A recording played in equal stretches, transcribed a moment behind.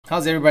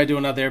How's everybody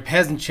doing out there?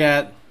 Peasant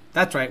chat.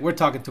 That's right, we're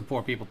talking to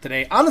poor people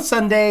today. On a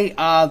Sunday,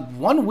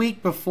 1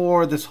 week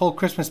before this whole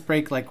Christmas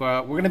break, we're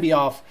going to be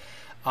off,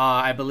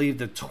 I believe,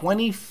 the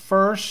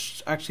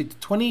 21st, actually the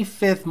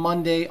 25th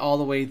Monday all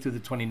the way through the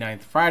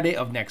 29th Friday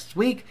of next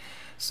week.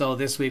 So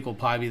this week will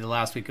probably be the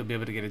last week we'll be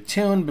able to get a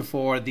tune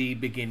before the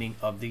beginning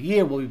of the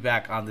year. We'll be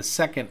back on the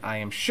 2nd, I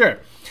am sure.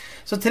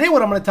 So today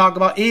what I'm going to talk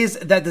about is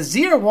that the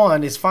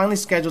ZR1 is finally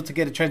scheduled to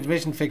get a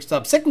transmission fixed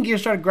up. Second gear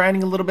started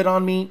grinding a little bit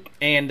on me,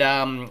 and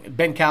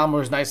Ben Callum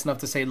was nice enough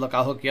to say, look,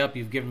 I'll hook you up.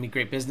 You've given me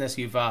great business.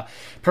 You've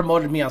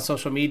promoted me on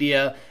social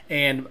media,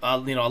 and a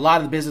lot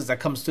of the business that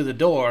comes through the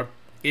door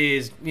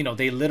is,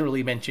 they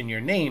literally mention your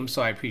name,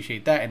 so I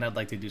appreciate that, and I'd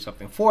like to do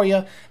something for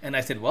you. And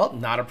I said, well,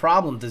 not a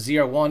problem. The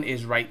ZR1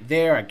 is right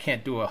there. I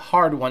can't do a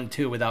hard one,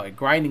 too, without it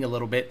grinding a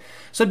little bit.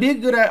 So it'd be a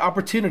good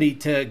opportunity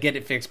to get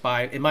it fixed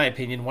by, in my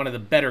opinion, one of the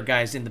better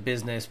guys in the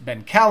business,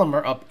 Ben Callum,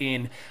 up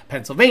in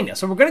Pennsylvania.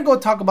 So we're going to go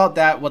talk about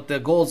that, what the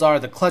goals are,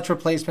 the clutch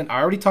replacement.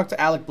 I already talked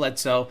to Alec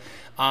Bledsoe.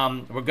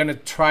 We're going to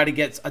try to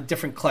get a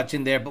different clutch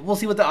in there, but we'll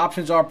see what the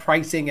options are,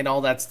 pricing, and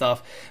all that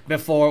stuff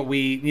before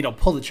we,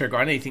 pull the trigger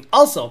on anything.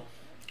 Also,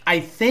 I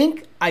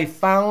think I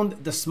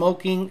found the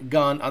smoking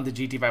gun on the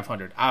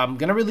GT500. I'm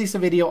going to release a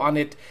video on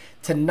it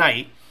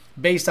tonight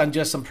based on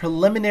just some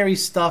preliminary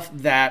stuff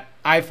that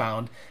I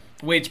found,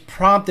 which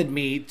prompted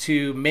me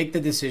to make the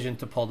decision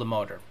to pull the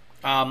motor.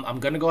 I'm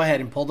going to go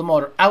ahead and pull the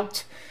motor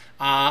out.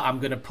 I'm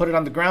going to put it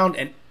on the ground,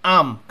 and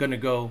I'm going to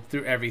go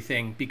through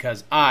everything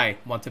because I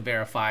want to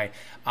verify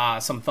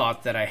some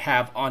thoughts that I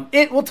have on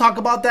it. We'll talk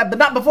about that, but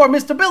not before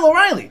Mr. Bill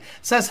O'Reilly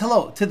says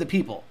hello to the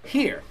people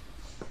here.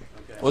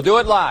 We'll do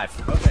it live.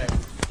 Okay.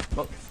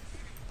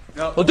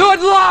 We'll do it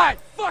live.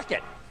 Fuck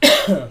it.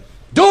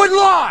 Do it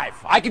live.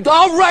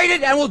 I'll write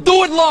it and we'll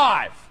do it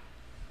live.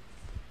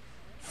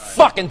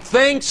 Fucking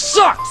thing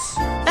sucks.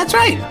 That's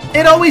right.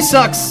 It always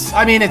sucks.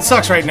 I mean, it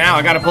sucks right now.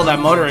 I got to pull that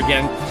motor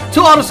again.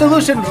 To Auto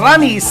Solution,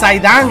 Rami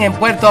Saidan in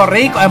Puerto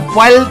Rico.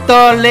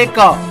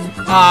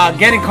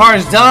 Getting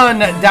cars done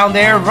down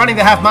there, running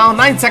the half mile,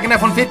 9-second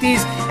F-150s,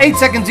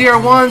 8-second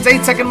ZR1s,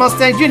 8-second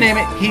Mustangs, you name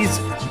it. He's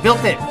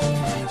built it.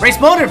 Race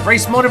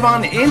Motive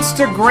on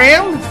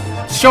Instagram,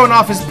 showing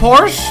off his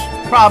Porsche,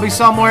 probably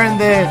somewhere in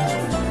the,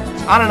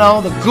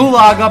 the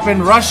gulag up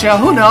in Russia,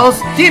 who knows.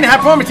 DNF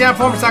Performance,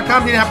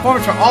 DNFperformance.com, DNF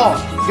Performance for all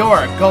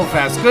your Go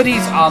Fast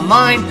goodies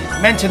online.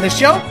 Mention the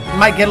show, you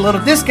might get a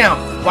little discount,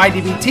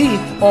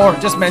 YDBT, or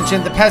just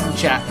mention the Peasant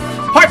Chat.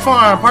 Part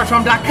Farm,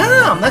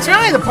 partfarm.com, that's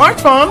right, the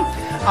Parts Farm.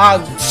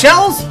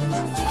 Shells,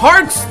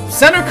 parts,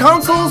 center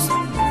consoles,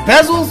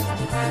 bezels,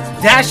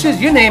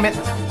 dashes, you name it,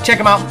 check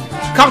them out.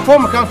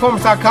 Conformer,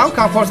 conformance.com,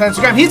 Conformance on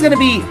Instagram. He's going to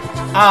be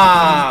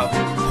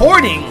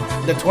porting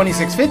the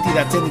 2650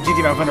 that's in the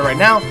GT500 right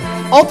now.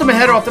 Ultimate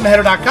Header,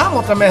 ultimateheader.com,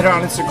 Ultimate Header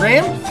on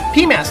Instagram.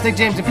 PMAS, Nick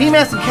James and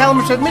PMAS, and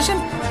Caliber Transmission,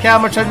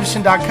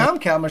 calibertransmission.com.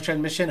 Caliber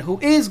Transmission, who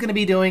is going to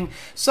be doing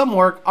some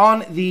work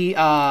on the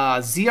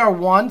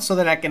ZR1 so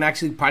that I can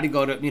actually probably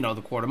go to,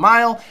 the quarter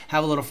mile,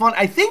 have a little fun.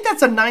 I think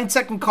that's a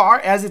 9-second car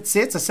as it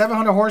sits, a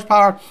 700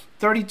 horsepower,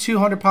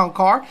 3,200-pound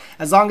car.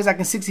 As long as I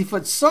can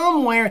 60-foot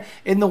somewhere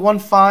in the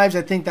 1.5s,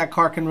 I think that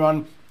car can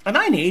run a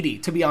 980,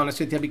 to be honest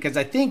with you, because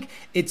I think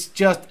it's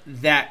just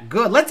that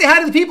good. Let's say hi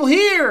to the people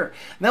here. And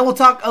then we'll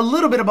talk a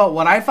little bit about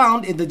what I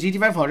found in the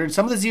GT500,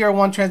 some of the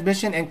ZR1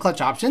 transmission and clutch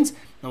options,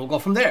 and we'll go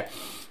from there.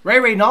 Ray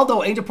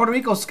Reynaldo, Angel Puerto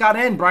Rico, Scott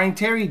N, Brian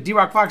Terry,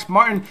 D-Rock Fox,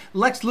 Martin,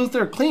 Lex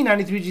Luthor, Clean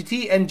 93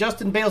 GT, and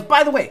Justin Bales.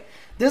 By the way,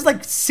 there's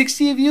like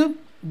 60 of you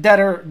that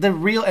are the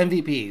real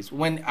MVPs.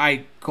 When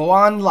I go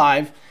on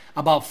live,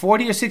 about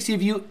 40 or 60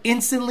 of you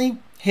instantly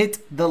hit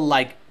the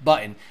like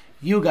button.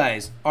 You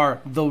guys are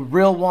the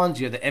real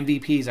ones. You're the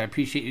MVPs. I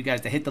appreciate you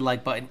guys to hit the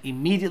like button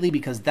immediately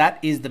because that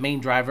is the main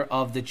driver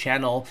of the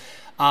channel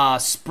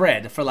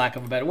spread, for lack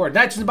of a better word.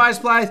 Nitrogen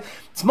Biosupplies,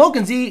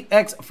 Smoking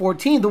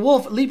ZX14, The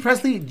Wolf, Lee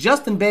Presley,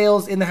 Justin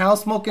Bales in the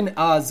house, Smoking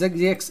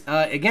ZX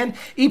again,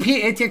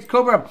 EPA ATX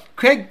Cobra,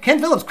 Ken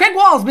Phillips, Craig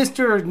Walls,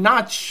 Mr.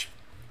 Notch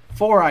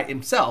 4i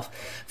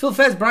himself, Phil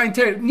Fez, Brian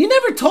Terry. You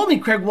never told me,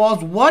 Craig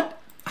Walls,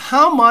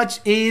 how much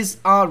is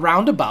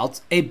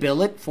roundabouts a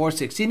billet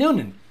 460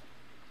 Noonan?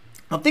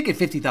 I'm thinking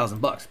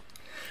 $50,000.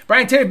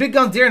 Brian Terry, Big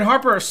Guns, Darren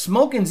Harper,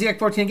 Smoking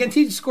ZX14 again,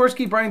 TJ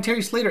Skorsky, Brian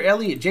Terry, Slater,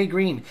 Elliott, Jay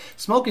Green,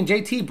 Smoking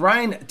JT,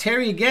 Brian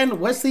Terry again,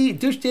 Wesley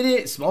Douche did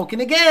it,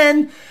 Smoking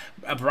again,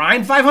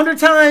 Brian 500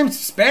 times,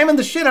 spamming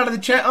the shit out of the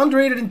chat,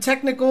 underrated and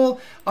technical,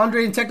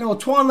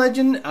 Twan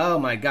Legend, oh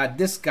my god,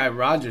 this guy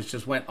Rogers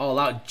just went all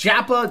out,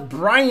 Jappa,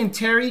 Brian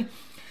Terry,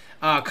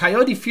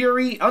 Coyote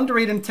Fury,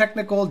 underrated and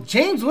technical.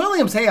 James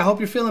Williams, hey, I hope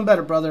you're feeling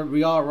better, brother.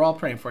 We're all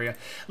praying for you.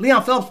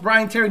 Leon Phelps,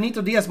 Brian Terry,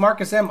 Nito Diaz,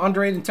 Marcus M,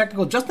 underrated and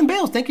technical. Justin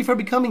Bales, thank you for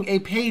becoming a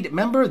paid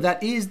member.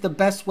 That is the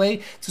best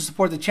way to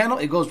support the channel.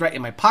 It goes right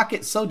in my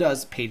pocket. So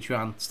does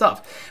Patreon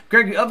stuff.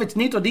 Gregory Ovitz,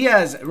 Nito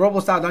Diaz,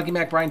 RoboStyle, Donkey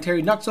Mac, Brian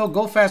Terry, Nuxo,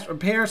 Go Fast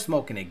Repair,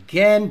 Smoking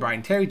again,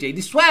 Brian Terry,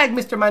 JD Swag,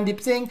 Mr. Mandip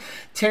Singh,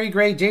 Terry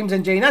Gray, James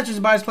NJ, Not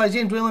Just Bias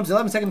James Williams,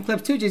 11 second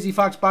clips, 2 JZ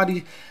Fox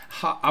Body,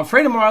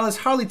 Alfredo Morales,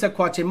 Harley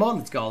Taquache Mo.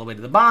 Let's go all the way way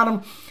to the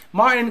bottom.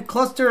 Martin,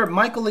 Cluster,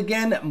 Michael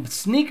again,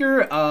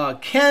 Sneaker,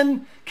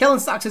 Ken. Kellen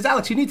Stock says,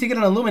 Alex, you need to get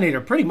an illuminator,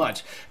 pretty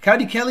much.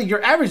 Cody Kelly,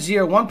 your average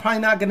ZR1 probably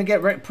not going to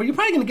get, you're probably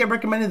going to get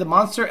recommended the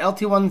Monster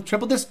LT1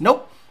 triple disc.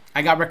 Nope.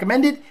 I got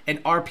recommended an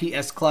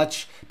RPS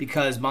clutch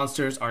because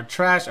monsters are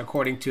trash,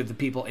 according to the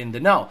people in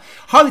the know.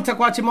 Harley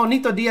Takwachi,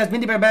 Monito Diaz,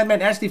 Mindy Bear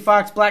Batman, Ashley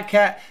Fox, Black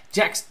Cat,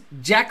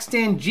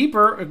 Jackstan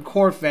Jeeper,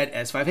 Corvette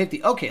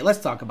S550. Okay, let's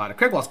talk about it.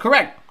 Craig Walls,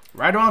 correct.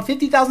 Right around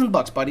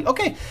 $50,000, buddy.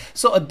 Okay,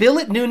 so a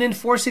Billet Noonan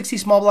 460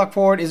 small block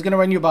Ford is going to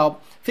run you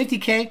about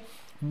 $50K,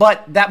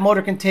 but that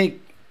motor can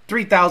take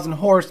 3,000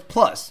 horse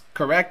plus,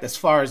 correct? As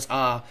far as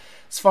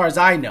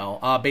I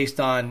know, based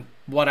on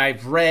what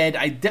I've read.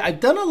 I've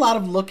done a lot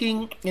of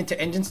looking into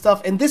engine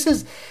stuff, and this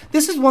is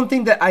one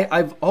thing that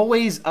I've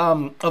always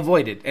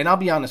avoided, and I'll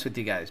be honest with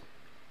you guys.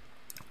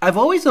 I've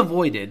always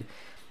avoided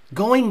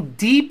going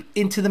deep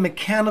into the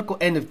mechanical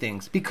end of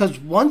things, because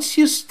once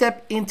you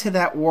step into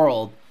that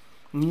world,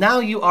 now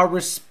you are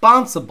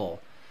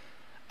responsible.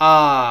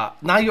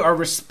 Now you are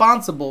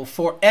responsible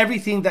for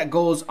everything that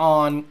goes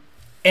on,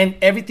 and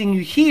everything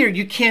you hear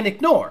you can't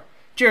ignore.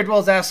 Jared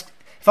Wells asks,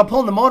 if I'm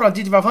pulling the motor on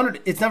GT500,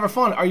 it's never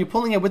fun. Are you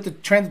pulling it with the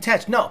trans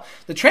attached? No,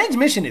 the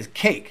transmission is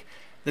cake.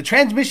 The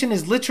transmission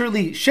is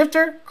literally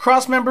shifter,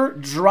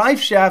 crossmember,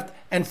 drive shaft,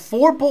 and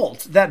 4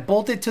 bolts that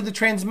bolted to the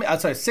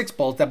 6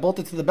 bolts that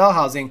bolted to the bell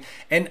housing,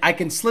 and I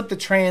can slip the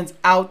trans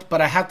out,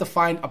 but I have to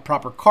find a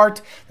proper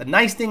cart. The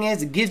nice thing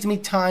is it gives me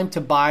time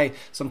to buy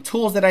some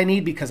tools that I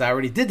need because I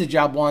already did the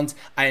job once.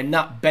 I am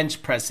not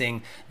bench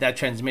pressing that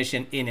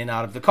transmission in and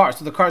out of the car.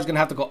 So the car is going to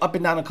have to go up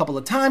and down a couple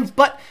of times,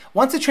 but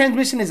once the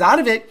transmission is out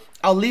of it,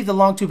 I'll leave the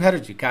long tube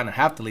headers. You kind of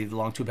have to leave the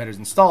long tube headers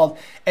installed,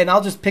 and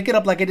I'll just pick it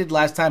up like I did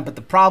last time. But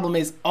the problem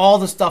is all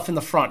the stuff in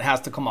the front has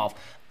to come off,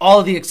 all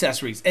of the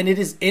accessories, and it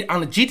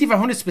on the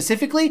GT500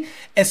 specifically,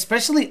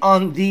 especially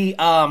on the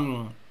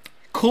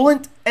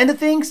coolant end of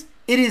things,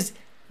 it is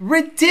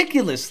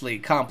ridiculously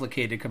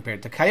complicated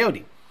compared to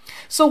Coyote.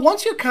 So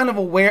once you're kind of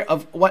aware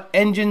of what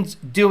engines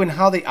do and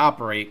how they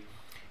operate,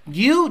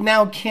 you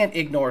now can't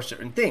ignore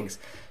certain things.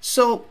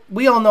 So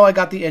we all know I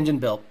got the engine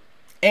built,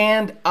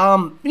 and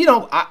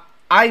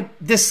I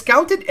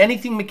discounted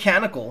anything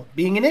mechanical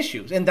being an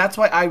issue, and that's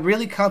why I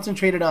really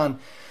concentrated on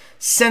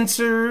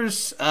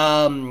sensors,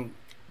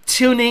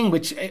 tuning,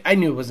 which I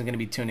knew it wasn't going to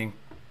be tuning,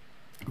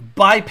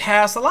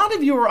 bypass. A lot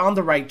of you are on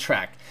the right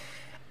track,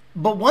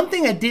 but one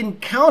thing I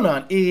didn't count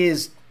on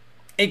is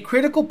a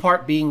critical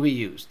part being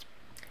reused.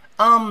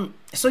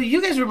 So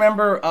you guys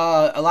remember,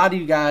 a lot of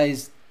you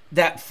guys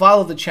that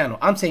follow the channel,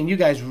 I'm saying you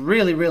guys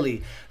really,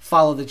 really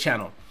follow the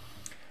channel.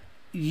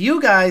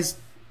 You guys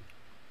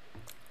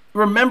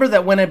remember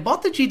that when I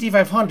bought the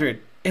GT500,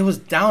 it was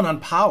down on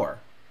power.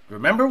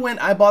 Remember when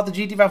I bought the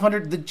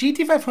GT500? The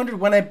GT500,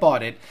 when I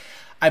bought it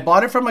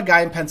from a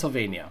guy in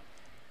Pennsylvania,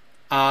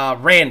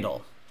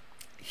 Randall.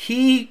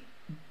 He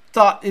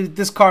thought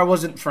this car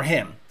wasn't for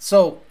him.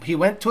 So he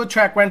went to a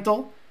track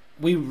rental.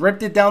 We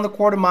ripped it down the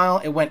quarter mile.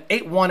 It went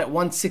 8.1 at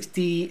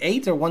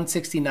 168 or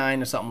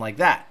 169 or something like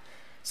that.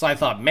 So I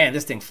thought, man,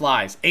 this thing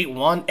flies.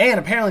 8.1, and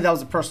apparently that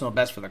was a personal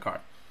best for the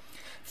car.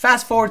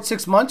 Fast forward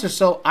 6 months or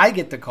so, I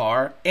get the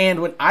car,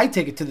 and when I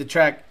take it to the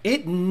track,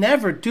 it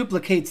never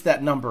duplicates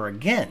that number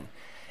again.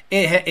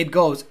 It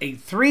goes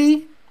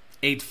 8.3,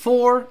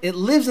 8.4, it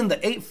lives in the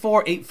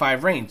 8.4,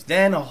 8.5 range.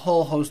 Then a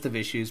whole host of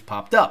issues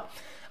popped up.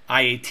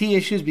 IAT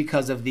issues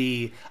because of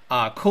the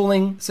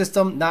cooling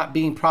system not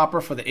being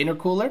proper for the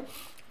intercooler,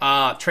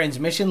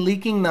 transmission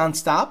leaking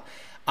nonstop.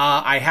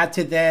 I had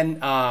to then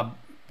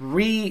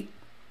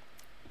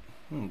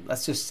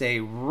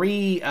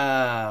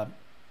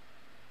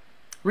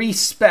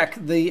respec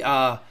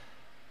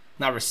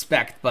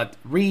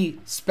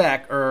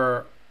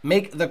or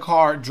make the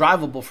car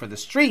drivable for the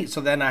street. So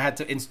then I had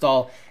to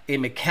install a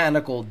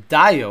mechanical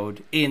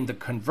diode in the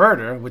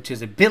converter, which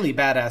is a Billy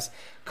Badass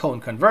cone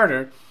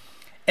converter.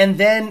 And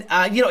then,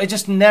 it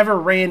just never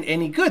ran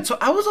any good. So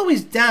I was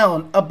always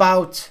down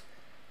about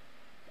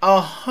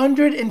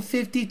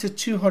 150 to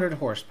 200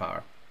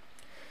 horsepower.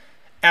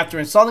 After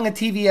installing a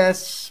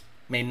TVS,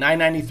 made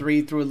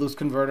 993 through a loose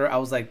converter, I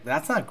was like,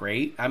 that's not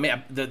great. I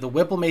mean, the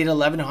Whipple made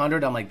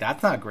 1100. I'm like,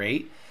 that's not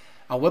great.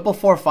 A Whipple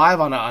 4.5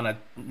 on a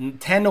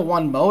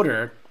 10-to-1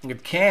 motor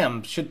with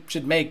cam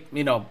should make,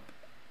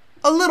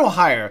 a little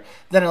higher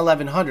than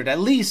 1100, at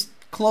least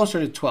closer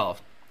to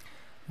 12.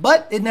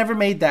 But it never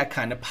made that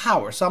kind of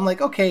power. So I'm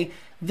like, okay,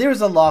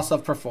 there's a loss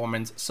of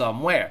performance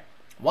somewhere.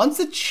 Once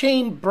the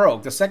chain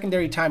broke, the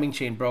secondary timing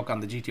chain broke on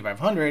the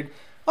GT500,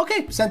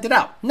 okay, sent it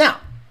out.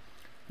 Now,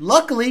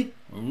 luckily,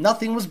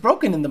 nothing was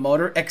broken in the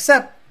motor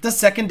except the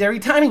secondary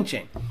timing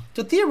chain.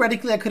 So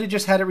theoretically, I could have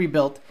just had it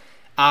rebuilt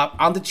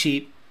on the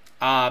cheap,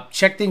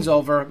 check things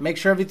over, make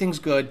sure everything's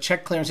good,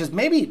 check clearances,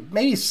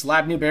 maybe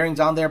slap new bearings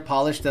on there,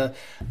 polish the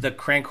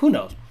crank, who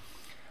knows.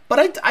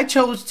 But I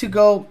chose to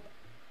go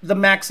the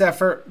max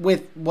effort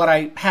with what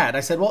I had.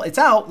 I said, well, it's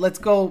out, let's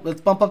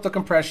bump up the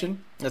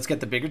compression, let's get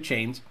the bigger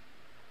chains,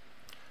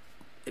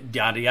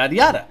 yada, yada,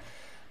 yada.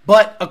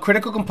 But a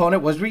critical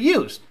component was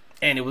reused,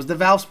 and it was the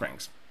valve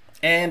springs.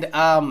 And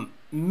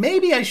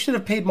maybe I should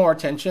have paid more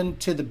attention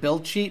to the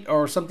build sheet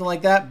or something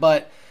like that.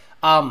 But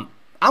I'm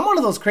one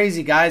of those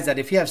crazy guys that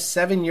if you have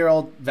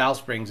 7-year-old valve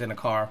springs in a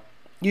car,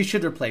 you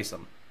should replace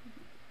them,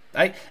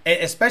 right?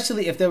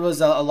 Especially if there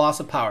was a loss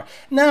of power.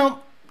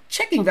 Now,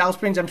 checking valve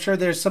springs, I'm sure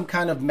there's some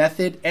kind of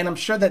method, and I'm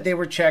sure that they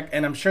were checked,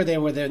 and I'm sure they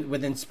were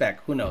within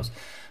spec. Who knows?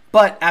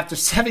 But after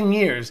 7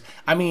 years,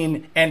 I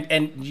mean,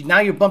 and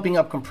now you're bumping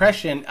up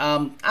compression.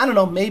 I don't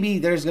know. Maybe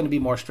there's going to be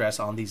more stress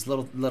on these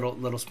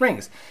little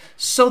springs.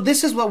 So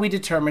this is what we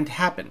determined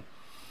happened.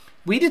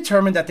 We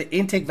determined that the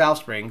intake valve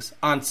springs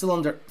on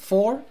cylinder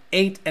 4,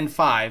 8, and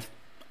 5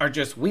 are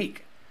just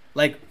weak,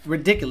 like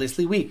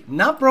ridiculously weak.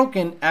 Not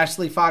broken,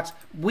 Ashley Fox.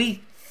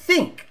 We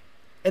think,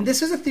 and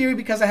this is a theory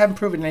because I haven't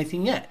proven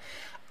anything yet.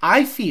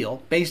 I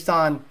feel, based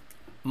on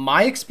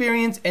my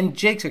experience and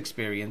Jake's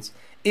experience,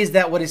 is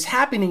that what is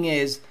happening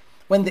is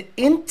when the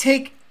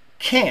intake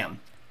cam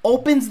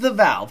opens the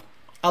valve,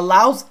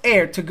 allows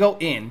air to go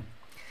in,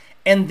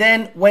 and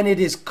then when it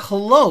is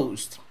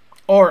closed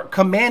or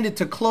commanded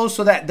to close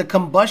so that the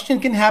combustion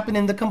can happen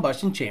in the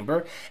combustion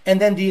chamber,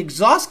 and then the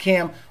exhaust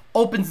cam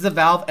opens the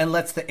valve and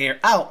lets the air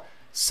out,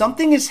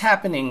 something is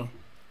happening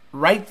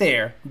right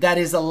there that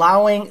is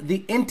allowing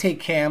the intake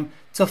cam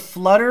to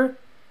flutter,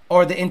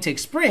 or the intake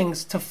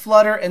springs to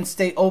flutter and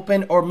stay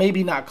open, or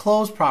maybe not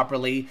close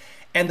properly.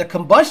 And the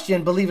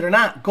combustion, believe it or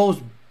not,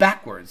 goes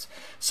backwards.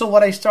 So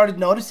what I started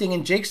noticing,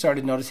 and Jake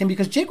started noticing,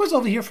 because Jake was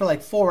over here for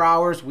like 4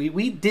 hours.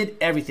 We did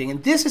everything.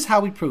 And this is how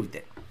we proved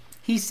it.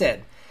 He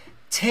said,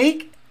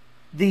 take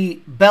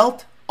the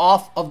belt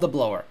off of the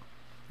blower.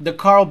 The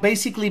car will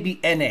basically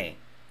be NA.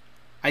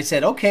 I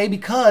said, okay,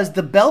 because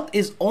the belt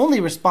is only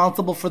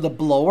responsible for the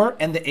blower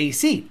and the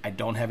AC. I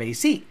don't have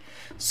AC.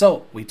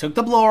 So we took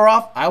the blower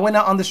off. I went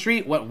out on the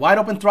street, went wide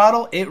open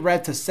throttle. It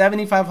read to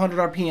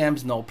 7,500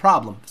 RPMs, no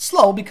problem.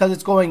 Slow because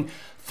it's going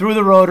through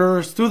the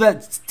rotors, through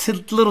that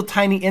little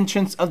tiny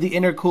entrance of the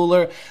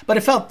intercooler. But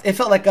it felt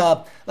like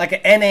a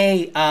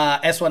NA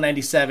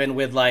S197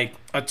 with like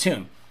a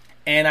tune.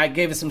 And I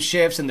gave it some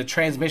shifts, and the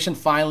transmission,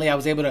 finally, I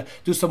was able to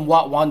do some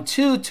watt 1,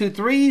 2, 2,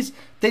 3s.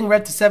 Thing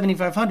read to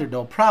 7,500,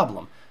 no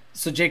problem.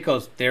 So Jake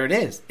goes, there it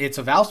is. It's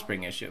a valve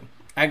spring issue.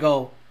 I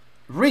go,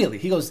 really?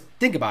 He goes,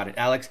 think about it,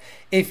 Alex.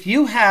 If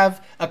you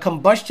have a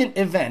combustion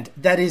event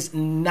that is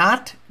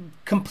not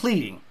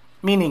completing,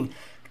 meaning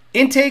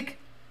intake,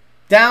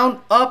 down,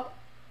 up,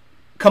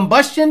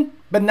 combustion,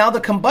 but now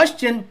the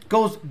combustion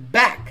goes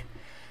back.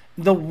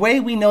 The way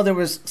we know there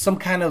was some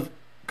kind of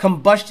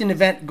combustion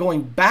event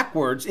going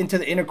backwards into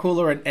the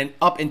intercooler and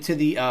up into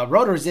the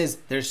rotors is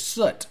there's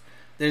soot.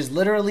 There's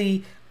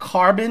literally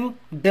carbon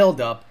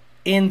buildup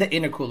in the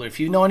intercooler. If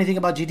you know anything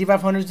about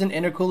GT500s and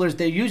intercoolers,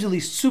 they're usually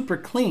super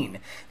clean.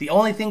 The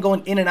only thing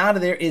going in and out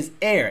of there is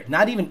air,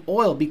 not even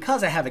oil,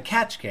 because I have a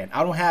catch can.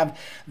 I don't have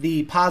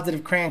the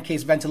positive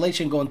crankcase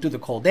ventilation going through the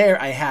cold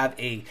air. I have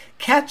a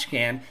catch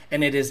can,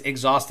 and it is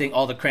exhausting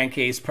all the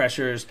crankcase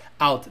pressures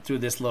out through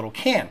this little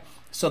can.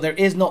 So there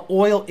is no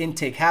oil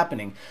intake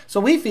happening. So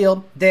we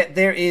feel that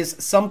there is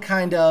some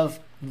kind of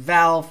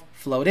valve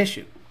float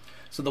issue.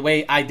 So the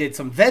way I did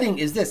some vetting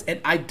is this, and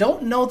I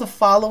don't know the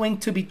following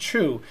to be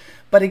true,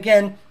 but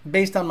again,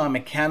 based on my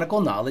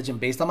mechanical knowledge and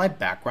based on my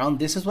background,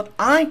 this is what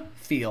I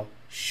feel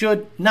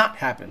should not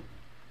happen.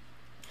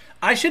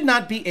 I should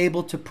not be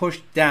able to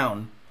push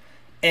down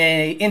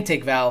an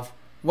intake valve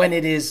when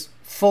it is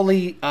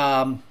fully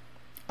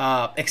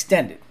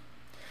extended.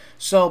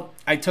 So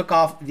I took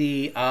off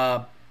the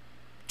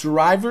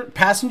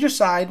passenger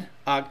side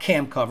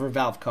cam cover,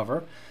 valve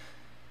cover,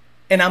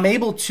 and I'm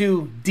able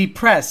to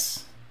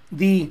depress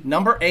the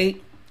number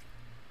 8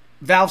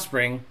 valve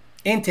spring,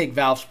 intake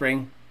valve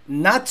spring.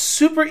 Not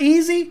super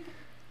easy,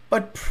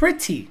 but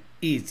pretty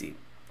easy.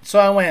 So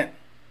I went,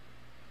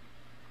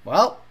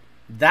 well,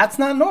 that's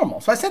not normal.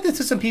 So I sent this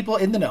to some people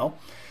in the know,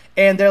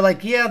 and they're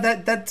like, yeah,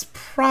 that's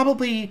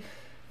probably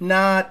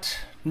not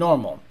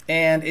normal.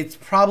 And it's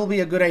probably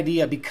a good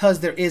idea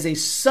because there is a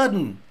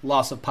sudden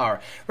loss of power.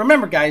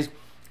 Remember, guys,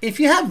 if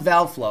you have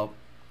valve flow,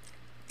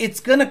 it's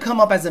going to come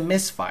up as a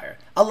misfire.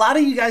 A lot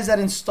of you guys that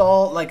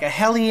install like a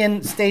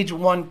Hellion Stage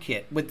 1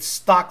 kit with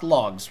stock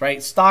logs,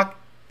 right? Stock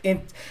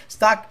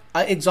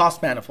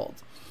exhaust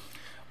manifolds.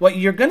 What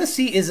you're going to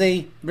see is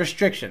a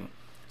restriction.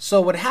 So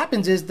what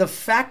happens is the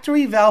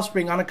factory valve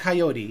spring on a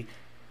Coyote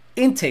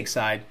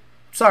exhaust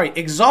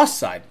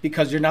side,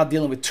 because you're now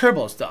dealing with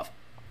turbo stuff.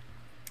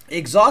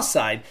 Exhaust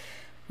side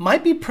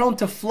might be prone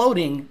to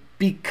floating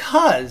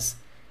because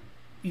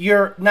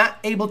you're not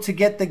able to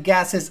get the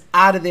gases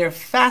out of there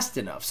fast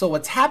enough. So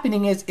what's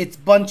happening is it's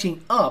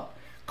bunching up,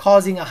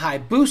 causing a high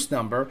boost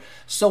number.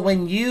 So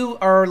when you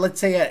are, let's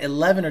say, at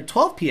 11 or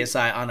 12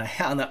 psi on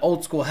an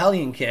old school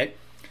Hellion kit,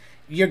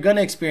 you're going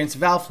to experience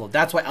valve flow.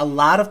 That's why a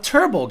lot of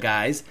turbo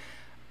guys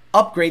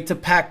upgrade to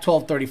Pack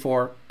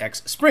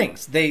 1234X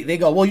springs. They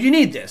go, well, you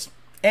need this.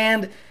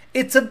 And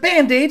it's a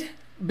Band-Aid,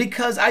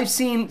 because I've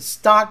seen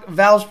stock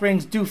valve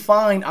springs do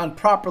fine on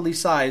properly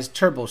sized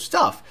turbo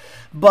stuff.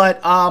 But,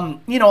 a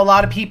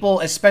lot of people,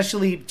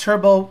 especially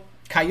turbo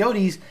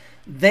Coyotes,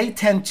 they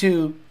tend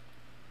to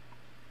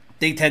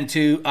they tend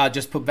to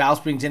just put valve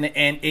springs in it,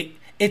 and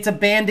it's a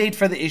band-aid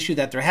for the issue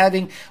that they're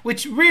having,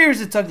 which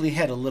rears its ugly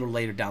head a little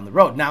later down the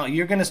road. Now,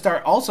 you're going to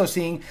start also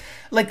seeing,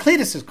 like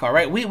Cletus's car,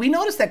 right? We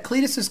noticed that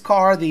Cletus's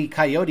car, the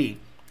Coyote,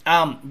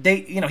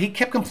 he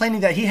kept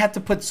complaining that he had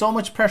to put so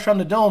much pressure on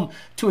the dome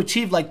to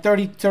achieve like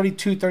 30,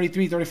 32,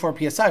 33, 34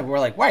 PSI. We're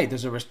like, right,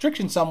 there's a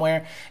restriction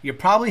somewhere. You're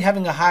probably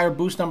having a higher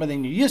boost number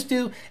than you used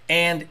to,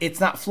 and it's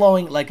not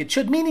flowing like it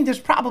should, meaning there's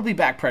probably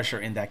back pressure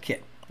in that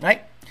kit,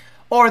 right?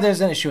 Or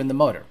there's an issue in the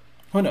motor.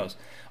 Who knows?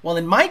 Well,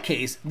 in my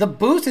case, the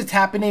boost is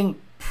happening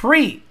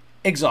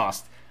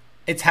pre-exhaust.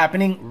 It's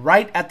happening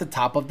right at the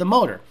top of the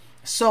motor.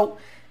 So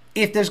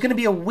if there's going to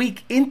be a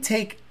weak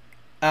intake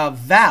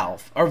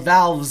valve or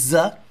valves,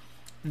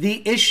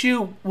 the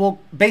issue will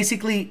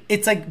basically,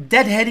 it's like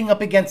deadheading up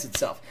against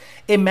itself.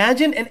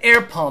 Imagine an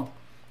air pump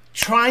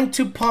trying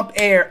to pump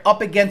air up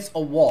against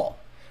a wall,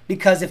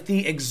 because if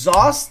the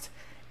exhaust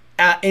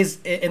is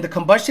and the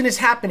combustion is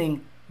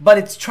happening, but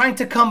it's trying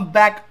to come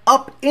back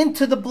up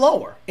into the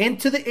blower,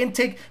 into the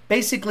intake,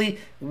 basically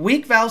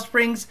weak valve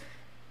springs,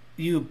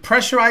 you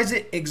pressurize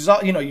it,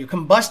 you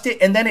combust it,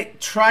 and then it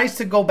tries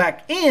to go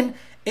back in,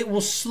 it will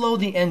slow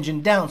the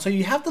engine down. So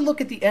you have to look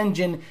at the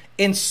engine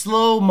in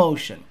slow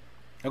motion,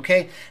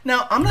 okay?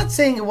 Now, I'm not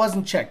saying it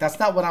wasn't checked. That's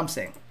not what I'm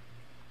saying.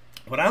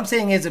 What I'm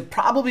saying is it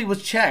probably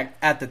was checked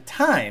at the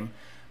time,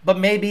 but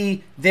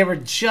maybe they were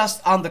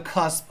just on the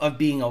cusp of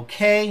being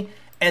okay,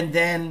 and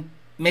then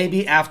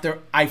maybe after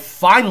I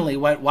finally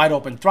went wide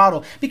open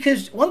throttle,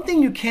 because one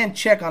thing you can't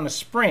check on a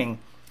spring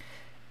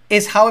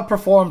is how it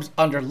performs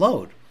under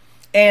load.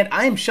 And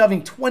I am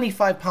shoving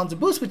 25 pounds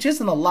of boost, which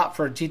isn't a lot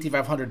for a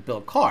GT500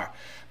 built car.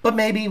 But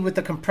maybe with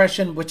the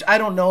compression, which I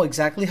don't know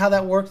exactly how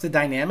that works, the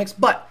dynamics,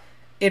 but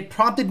it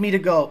prompted me to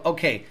go,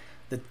 okay,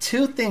 the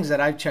two things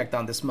that I've checked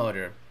on this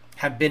motor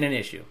have been an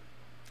issue.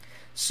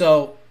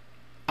 So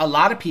a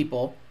lot of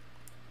people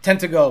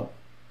tend to go,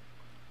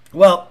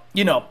 well,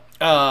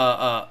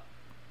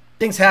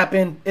 things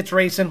happen, it's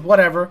racing,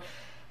 whatever.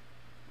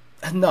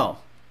 No,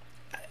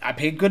 I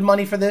paid good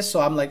money for this,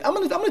 so I'm like, I'm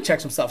gonna check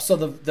some stuff. So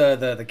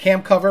the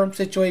cam cover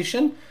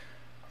situation,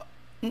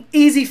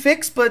 easy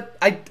fix, but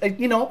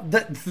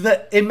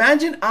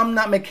imagine I'm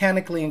not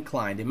mechanically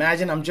inclined.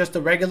 Imagine I'm just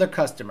a regular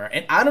customer,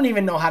 and I don't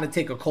even know how to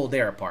take a cold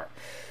air apart.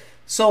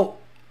 So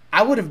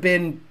I would have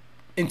been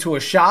into a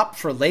shop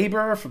for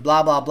labor, for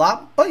blah blah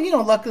blah. But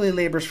luckily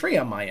labor's free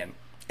on my end.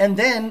 And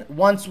then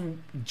once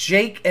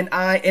Jake and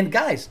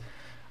guys,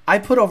 I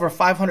put over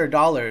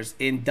 $500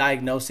 in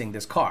diagnosing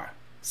this car.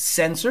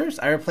 Sensors,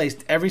 I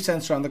replaced every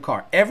sensor on the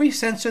car. Every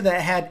sensor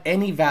that had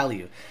any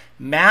value.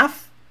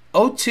 MAF,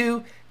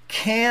 O2,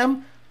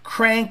 cam,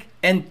 crank,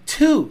 and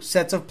 2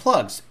 sets of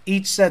plugs.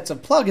 Each set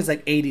of plug is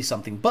like 80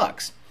 something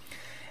bucks.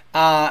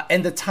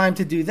 And the time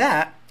to do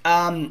that,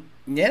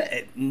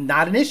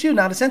 not an issue,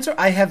 not a sensor.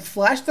 I have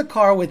flashed the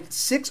car with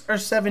 6 or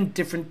 7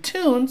 different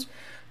tunes,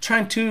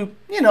 trying to,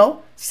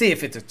 see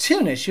if it's a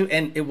tune issue,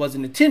 and it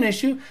wasn't a tune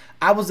issue.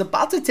 I was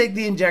about to take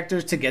the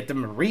injectors to get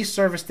them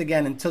resurfaced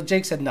again until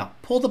Jake said, no,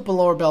 pull the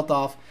blower belt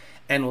off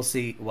and we'll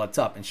see what's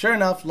up. And sure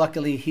enough,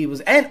 luckily he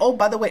was, and oh,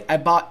 by the way, I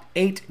bought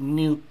 8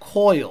 new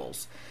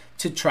coils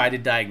to try to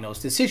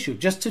diagnose this issue.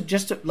 Just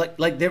to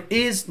like there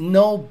is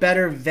no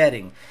better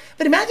vetting.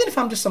 But imagine if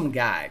I'm just some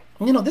guy,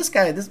 this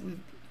guy,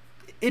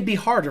 it'd be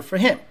harder for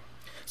him.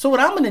 So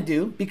what I'm going to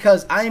do,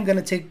 because I am going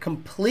to take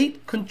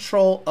complete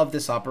control of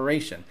this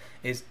operation,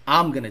 is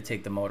I'm going to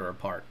take the motor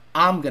apart.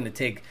 I'm going to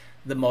take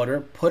the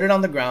motor, put it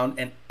on the ground,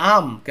 and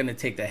I'm going to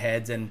take the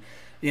heads and,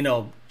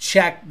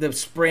 check the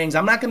springs.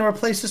 I'm not going to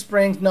replace the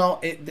springs.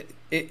 No,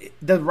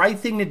 the right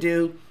thing to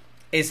do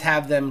is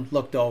have them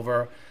looked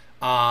over,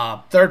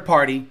 third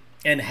party,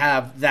 and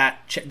have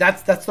that.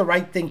 That's the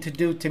right thing to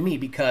do to me,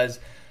 because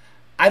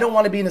I don't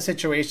want to be in a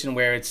situation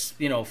where it's,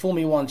 fool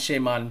me once,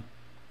 shame on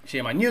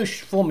you,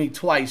 fool me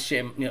twice,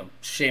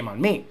 shame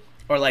on me.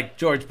 Or like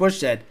George Bush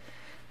said,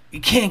 you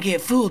can't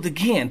get fooled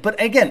again.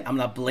 But again, I'm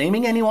not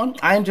blaming anyone.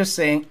 I'm just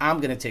saying I'm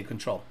going to take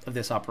control of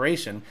this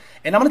operation.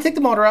 And I'm going to take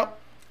the motor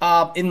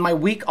out in my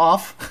week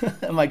off,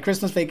 my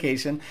Christmas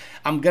vacation.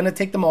 I'm going to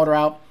take the motor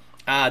out,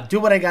 do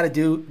what I got to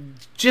do.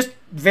 Just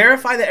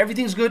verify that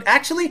everything's good.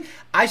 Actually,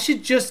 I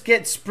should just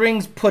get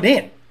springs put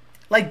in.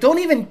 Like, don't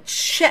even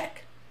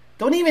check.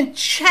 Don't even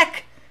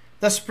check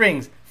the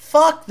springs.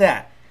 Fuck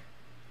that.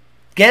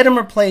 Get them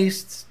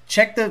replaced.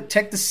 Check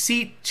the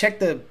seat. Check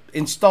the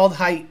installed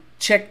height.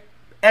 Check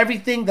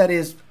everything that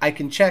is I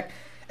can check,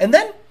 and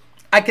then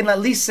I can at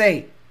least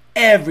say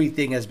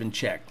everything has been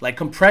checked. Like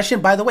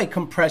compression, by the way,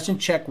 compression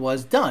check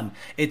was done.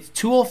 It's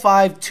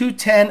 205,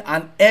 210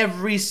 on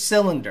every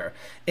cylinder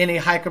in a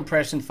high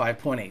compression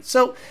 5.8.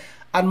 So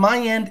on my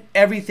end,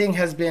 everything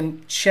has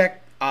been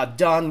checked,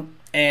 done,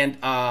 and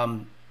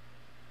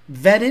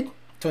vetted.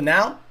 So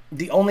now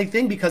the only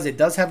thing, because it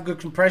does have good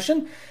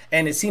compression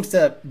and it seems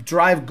to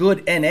drive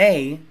good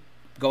NA,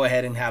 go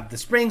ahead and have the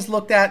springs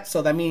looked at.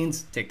 So that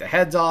means take the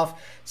heads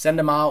off, send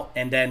them out,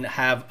 and then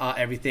have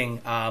everything,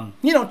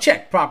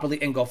 checked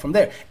properly and go from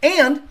there.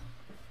 And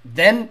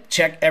then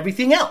check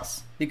everything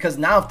else. Because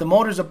now if the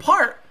motor's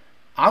apart,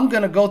 I'm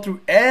going to go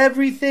through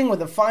everything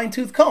with a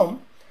fine-tooth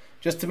comb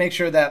just to make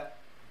sure that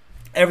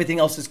everything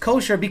else is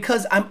kosher,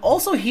 because I'm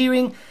also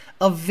hearing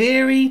a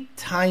very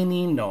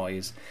tiny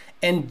noise,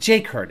 and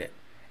Jake heard it,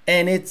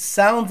 and it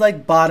sounds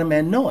like bottom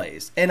end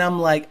noise, and I'm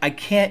like, I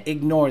can't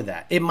ignore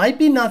that. It might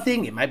be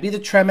nothing, it might be the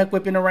Tremec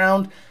whipping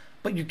around,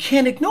 but you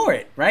can't ignore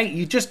it, right?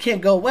 You just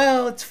can't go,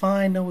 well, it's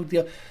fine, no big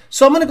deal.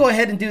 So I'm going to go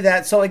ahead and do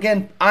that. So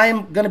again,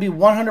 I'm going to be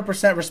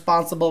 100%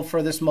 responsible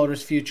for this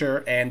motor's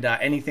future, and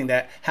anything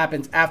that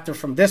happens after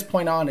from this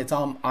point on, it's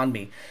on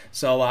me.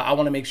 So I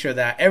want to make sure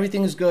that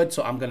everything is good.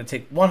 So I'm going to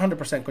take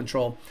 100%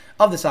 control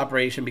of this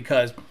operation,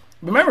 because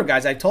remember,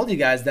 guys, I told you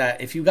guys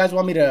that if you guys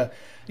want me to,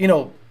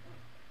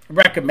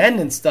 recommend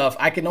and stuff,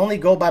 I can only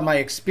go by my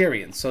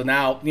experience. So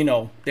now,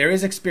 there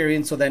is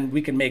experience, so then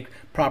we can make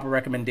proper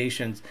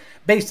recommendations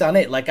based on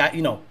it. Like,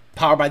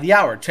 power by the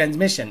hour,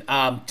 transmission,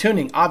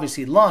 tuning,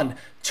 obviously Lund,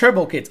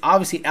 turbo kits,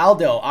 obviously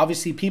Aldo,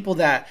 obviously people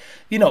that,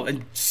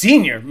 and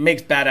Senior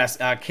makes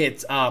badass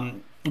kits,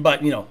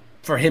 but,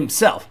 for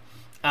himself.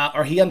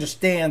 Or he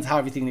understands how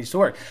everything needs to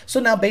work.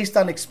 So now, based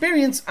on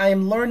experience, I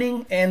am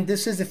learning, and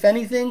this is, if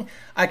anything,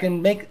 I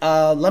can make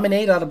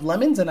lemonade out of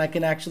lemons, and I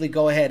can actually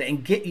go ahead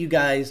and get you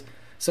guys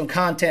some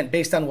content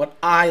based on what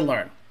I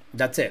learn.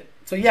 That's it.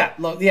 So yeah,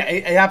 look, yeah,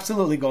 it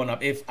absolutely going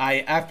up. If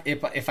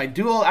I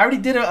do, I already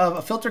did a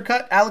filter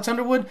cut, Alex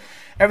Underwood,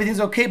 everything's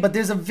okay, but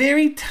there's a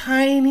very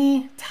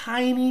tiny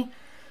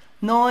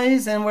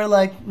noise, and we're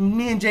like,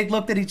 me and Jake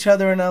looked at each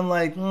other, and I'm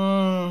like,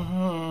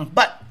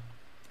 But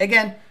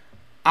again,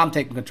 I'm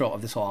taking control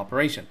of this whole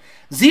operation.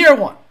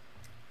 ZR1.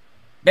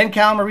 Ben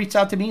Calmer reached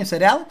out to me and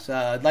said, Alex,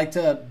 I'd like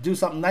to do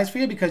something nice for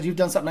you, because you've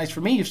done something nice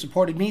for me. You've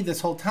supported me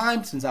this whole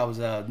time since I was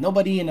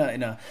nobody in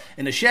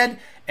a shed,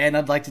 and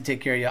I'd like to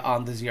take care of you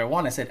on the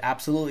ZR1. I said,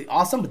 absolutely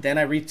awesome. But then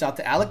I reached out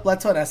to Alec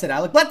Bledsoe, and I said,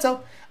 Alec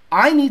Bledsoe,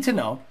 I need to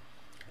know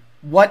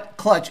what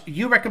clutch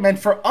you recommend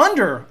for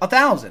under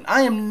 1,000.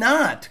 I am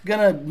not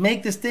gonna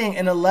make this thing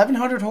an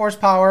 1,100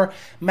 horsepower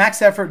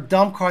max effort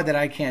dump car that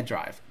I can't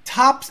drive.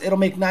 Tops, it'll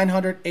make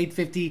 900,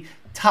 850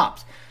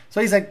 tops.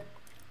 So he's like,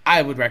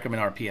 I would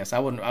recommend RPS.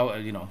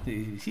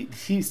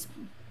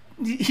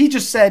 He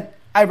just said,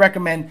 I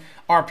recommend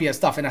RPS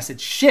stuff. And I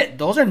said, shit,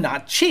 those are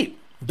not cheap.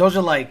 Those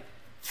are like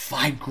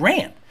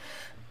 $5,000.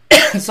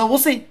 So we'll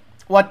see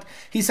what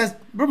he says.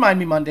 Remind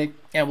me Monday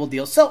and we'll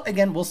deal. So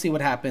again, we'll see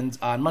what happens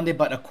on Monday.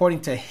 But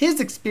according to his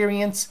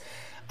experience,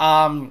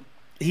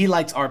 he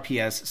likes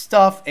RPS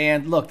stuff.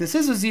 And look, this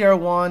is a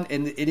ZR1,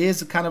 and it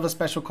is kind of a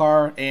special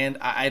car, and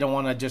I don't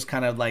want to just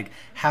kind of like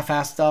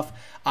half-ass stuff.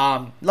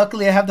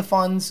 Luckily, I have the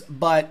funds,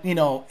 but,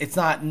 it's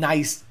not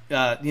nice,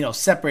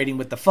 separating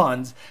with the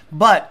funds.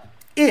 But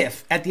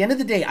if, at the end of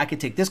the day, I could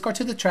take this car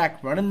to the track,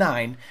 run a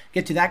 9,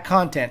 get to that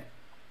content,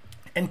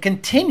 and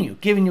continue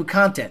giving you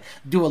content,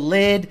 do a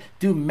lid,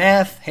 do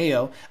meth,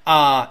 heyo,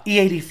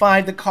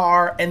 E85 the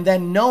car, and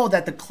then know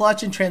that the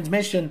clutch and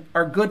transmission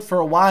are good for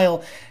a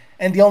while.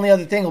 And the only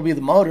other thing will be the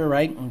motor,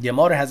 right? The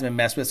motor hasn't been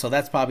messed with, so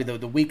that's probably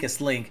the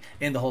weakest link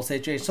in the whole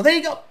situation. So there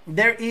you go.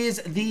 There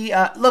is the,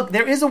 look,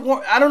 there is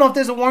I don't know if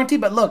there's a warranty,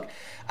 but look,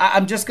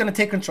 I'm just going to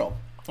take control.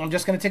 I'm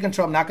just going to take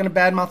control. I'm not going to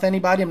badmouth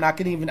anybody.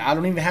 I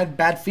don't even have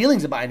bad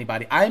feelings about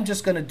anybody. I'm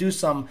just going to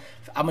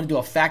I'm going to do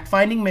a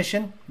fact-finding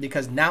mission,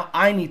 because now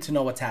I need to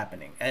know what's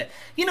happening. Have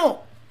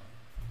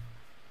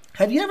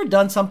you ever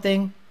done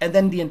something and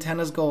then the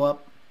antennas go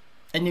up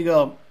and you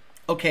go,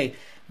 okay,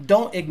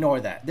 don't ignore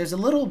that. There's a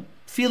little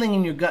feeling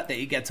in your gut that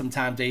you get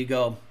sometimes that you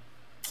go,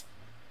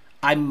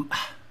 I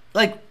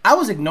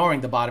was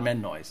ignoring the bottom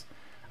end noise.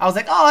 I was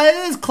like, oh, it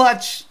is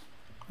clutch.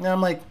 And I'm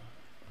like,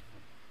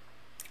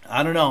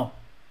 I don't know.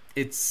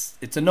 It's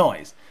a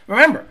noise.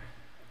 Remember,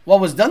 what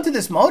was done to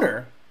this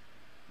motor,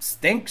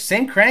 same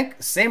crank,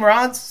 same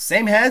rods,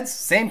 same heads,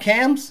 same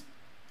cams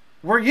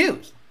were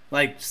used.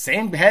 Like,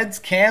 same heads,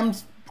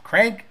 cams,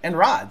 crank, and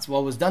rods.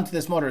 What was done to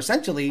this motor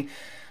essentially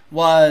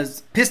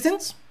was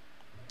pistons,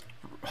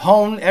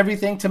 hone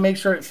everything to make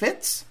sure it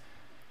fits,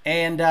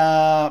 and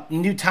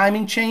new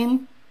timing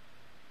chain,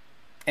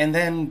 and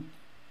then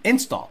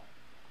install.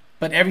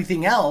 But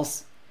everything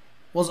else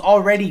was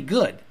already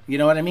good. You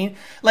know what I mean?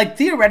 Like,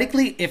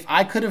 theoretically, if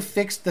I could have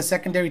fixed the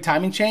secondary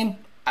timing chain,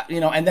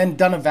 and then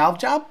done a valve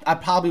job, I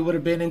probably would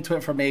have been into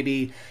it for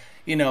maybe,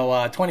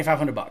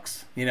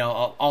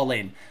 $2,500, all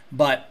in.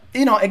 But,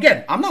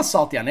 again, I'm not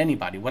salty on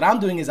anybody. What I'm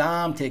doing is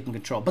I'm taking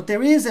control. But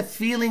there is a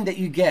feeling that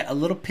you get, a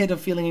little pit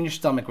of feeling in your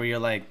stomach where you're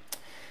like,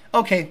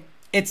 okay,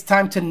 it's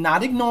time to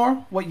not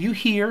ignore what you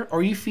hear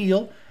or you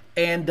feel,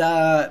 and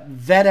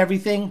vet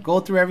everything, go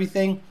through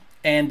everything,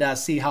 and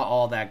see how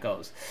all that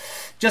goes.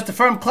 Just a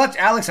firm clutch,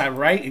 Alex. I'm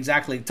right,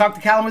 exactly. Talked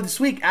to Calimer this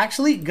week.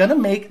 Actually, gonna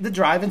make the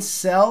drive and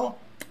sell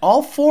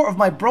all 4 of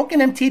my broken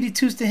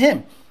MT82s to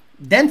him.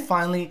 Then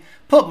finally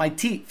put my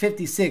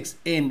T56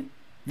 in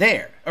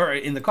there, or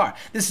in the car.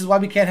 This is why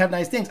we can't have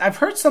nice things. I've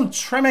heard some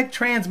Tremec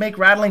trans make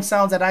rattling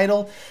sounds at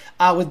idle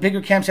with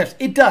bigger camshafts.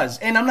 It does,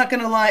 and I'm not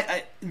gonna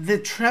lie, the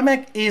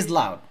Tremec is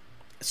loud.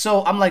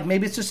 So I'm like,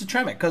 maybe it's just a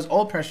Tremec, because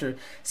oil pressure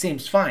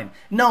seems fine.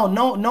 No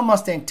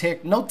Mustang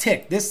tick, no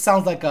tick. This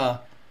sounds like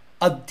a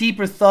a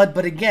deeper thud.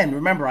 But again,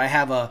 remember, I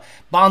have a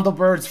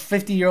Bondelbird's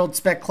 50-year-old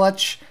spec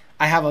clutch.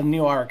 I have a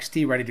new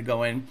RXT ready to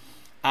go in,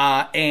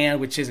 and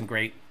which isn't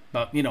great,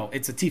 but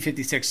it's a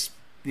T56,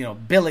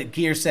 billet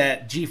gear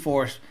set,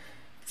 G-force,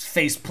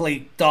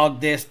 faceplate,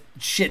 dog this,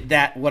 shit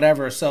that,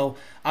 whatever. So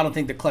I don't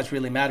think the clutch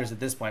really matters at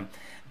this point.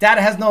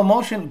 Data has no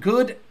emotion.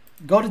 Good.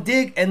 Go to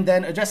dig and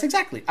then adjust.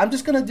 Exactly. I'm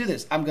just going to do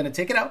this. I'm going to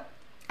take it out.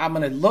 I'm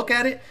going to look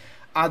at it.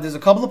 There's a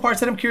couple of parts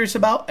that I'm curious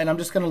about, and I'm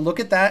just going to look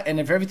at that. And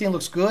if everything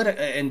looks good,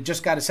 and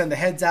just got to send the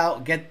heads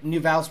out, get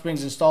new valve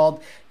springs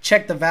installed,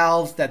 check the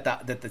valves, that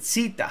the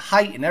seat, the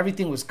height, and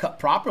everything was cut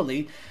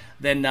properly,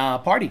 then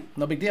party.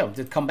 No big deal.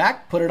 Just come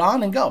back, put it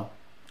on, and go.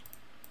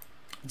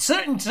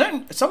 Some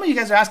of you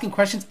guys are asking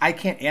questions I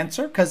can't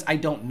answer because I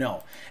don't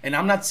know. And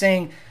I'm not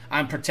saying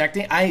I'm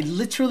protecting. I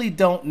literally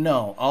don't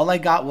know. All I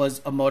got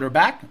was a motor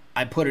back.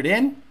 I put it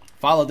in,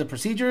 followed the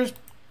procedures.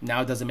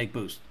 Now it doesn't make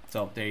boost.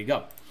 So there you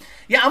go.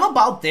 Yeah, I'm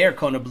about there,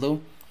 Kona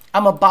Blue.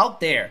 I'm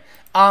about there.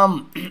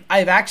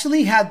 I've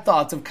actually had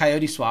thoughts of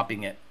Coyote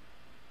swapping it.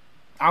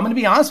 I'm going to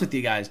be honest with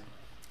you guys.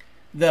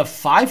 The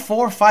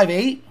 5.4,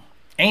 5.8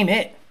 ain't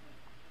it.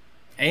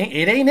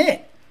 It ain't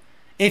it.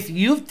 If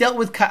you've dealt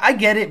with, I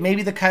get it.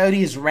 Maybe the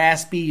Coyote is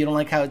raspy. You don't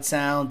like how it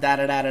sounds.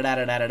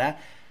 Da-da-da-da-da-da-da-da.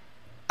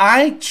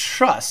 I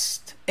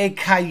trust a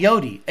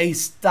Coyote, a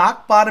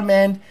stock bottom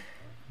end,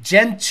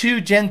 Gen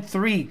 2, Gen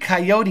 3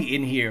 Coyote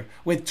in here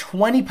with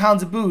 20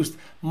 pounds of boost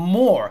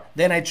more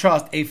than I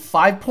trust a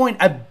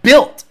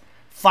built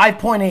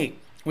 5.8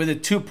 with a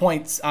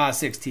 2.6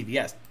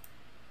 TVS.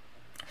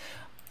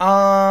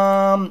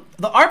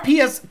 The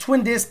RPS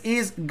twin disc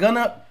is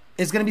gonna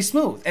be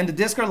smooth, and the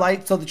discs are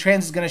light, so the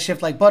trans is gonna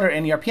shift like butter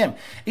any RPM.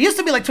 It used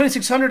to be like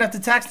 2,600 after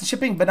tax and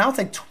shipping, but now it's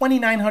like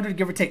 2,900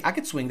 give or take. I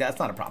could swing that. It's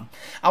not a problem.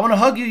 I want to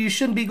hug you. You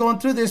shouldn't be going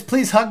through this.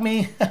 Please hug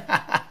me.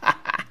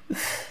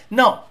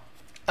 No.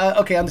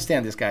 Okay,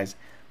 understand this, guys.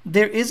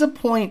 There is a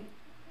point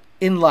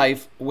in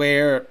life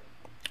where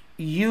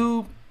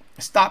you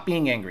stop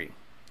being angry,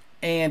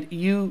 and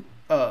you,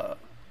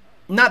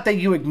 not that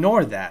you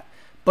ignore that,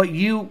 but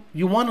you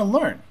want to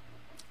learn.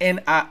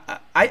 And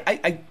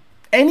I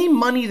any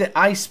money that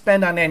I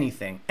spend on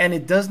anything and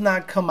it does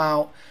not come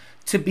out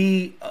to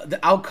be the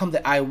outcome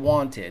that I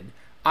wanted,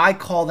 I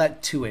call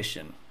that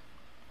tuition.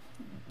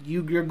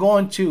 You're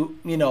going to,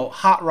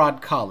 hot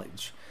rod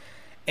college.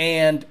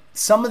 And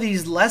some of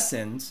these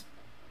lessons,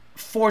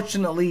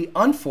 fortunately,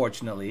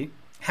 unfortunately,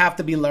 have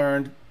to be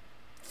learned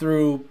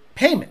through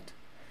payment.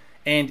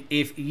 And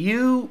if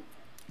you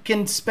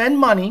can spend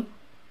money,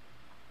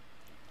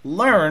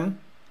 learn,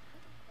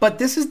 but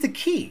this is the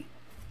key.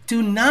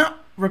 Do not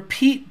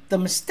repeat the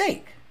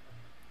mistake.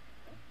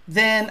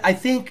 Then I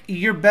think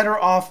you're better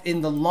off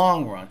in the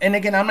long run. And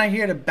again, I'm not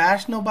here to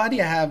bash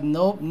nobody. I have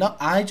no,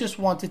 I just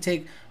want to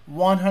take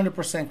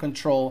 100%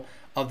 control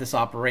of this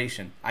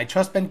operation. I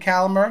trust Ben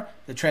Calamer.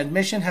 The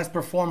transmission has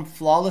performed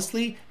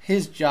flawlessly.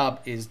 His job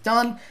is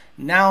done.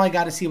 Now I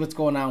got to see what's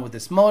going on with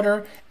this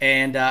motor.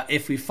 And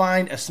if we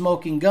find a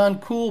smoking gun,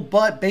 cool.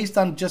 But based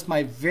on just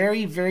my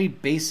very, very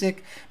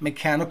basic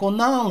mechanical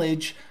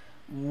knowledge,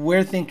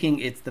 we're thinking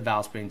it's the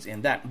valve springs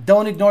in that.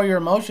 Don't ignore your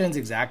emotions.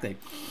 Exactly.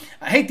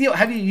 Hey, Theo,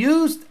 have you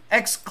used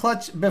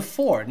X-Clutch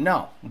before?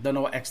 No. Don't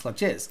know what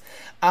X-Clutch is.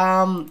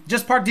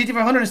 Just park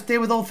GT500 and stay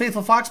with Old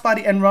Faithful Fox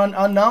Body and run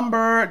a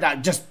number.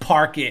 Just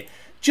park it.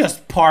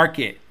 Just park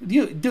it.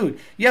 Dude,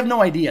 you have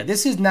no idea.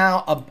 This is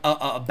now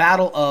a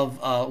battle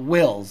of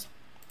wills.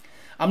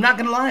 I'm not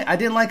going to lie. I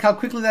didn't like how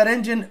quickly that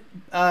engine...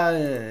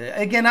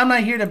 again, I'm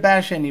not here to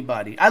bash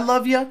anybody. I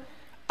love you.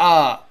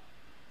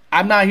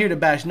 I'm not here to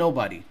bash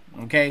nobody.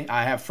 Okay,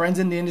 I have friends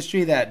in the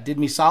industry that did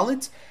me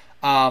solids,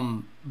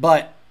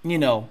 but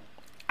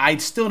I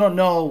still don't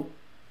know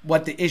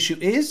what the issue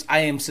is. I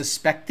am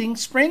suspecting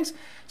springs,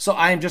 so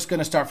I am just going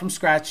to start from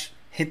scratch,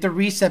 hit the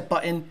reset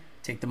button,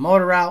 take the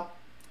motor out,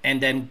 and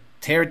then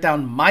tear it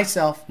down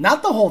myself.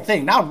 Not the whole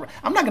thing. Now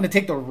I'm not going to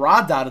take the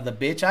rods out of the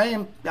bitch.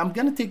 I'm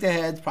going to take the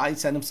heads, probably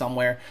send them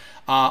somewhere,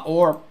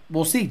 or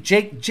we'll see.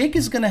 Jake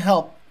is going to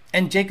help,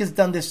 and Jake has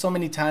done this so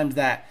many times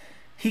that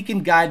he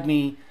can guide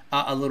me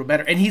a little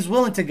better, and he's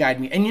willing to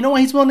guide me. And you know why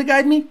he's willing to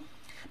guide me?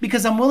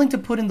 Because I'm willing to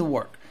put in the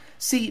work.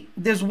 See,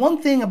 there's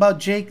one thing about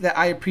Jake that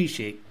I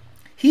appreciate.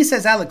 He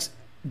says, Alex,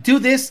 do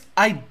this,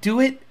 I do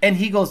it, and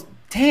he goes,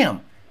 damn,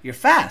 you're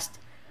fast.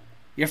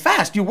 You're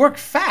fast. You work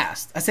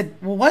fast. I said,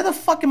 well, why the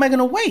fuck am I going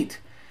to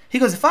wait? He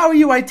goes, if I were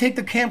you, I'd take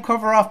the cam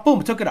cover off.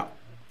 Boom, took it off.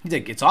 He's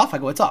like, it's off? I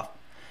go, it's off.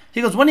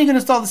 He goes, when are you going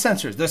to install the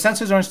sensors? The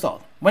sensors are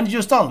installed. When did you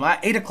install them?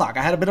 At 8 o'clock.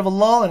 I had a bit of a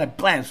lull, and I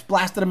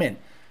blasted them in.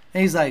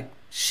 And he's like,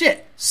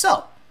 shit,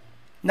 so...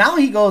 Now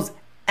he goes,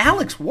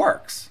 Alex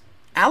works.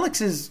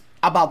 Alex is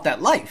about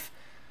that life.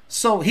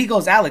 So he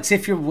goes, Alex,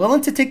 if you're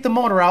willing to take the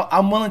motor out,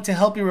 I'm willing to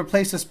help you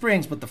replace the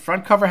springs, but the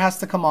front cover has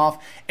to come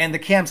off and the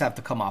cams have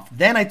to come off.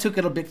 Then I took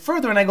it a bit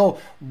further and I go,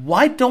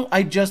 why don't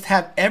I just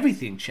have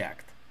everything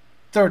checked?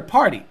 Third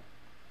party.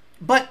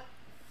 But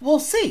we'll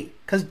see,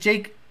 because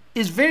Jake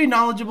is very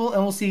knowledgeable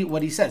and we'll see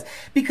what he says.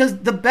 Because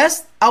the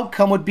best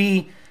outcome would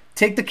be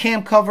take the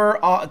cam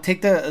cover off,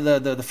 take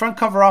the front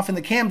cover off and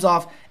the cams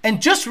off,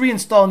 and just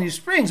reinstall new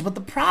springs. But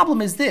the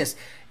problem is this: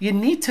 you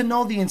need to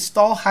know the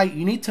install height,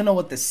 you need to know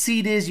what the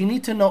seat is, you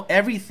need to know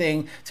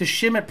everything to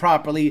shim it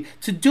properly,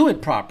 to do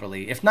it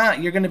properly. If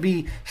not, you're going to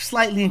be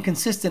slightly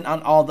inconsistent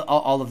on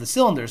all of the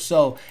cylinders.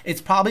 So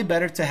it's probably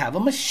better to have a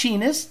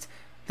machinist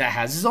that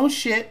has his own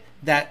shit,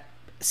 that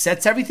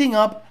sets everything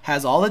up,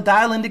 has all the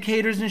dial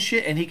indicators and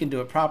shit, and he can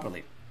do it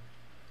properly.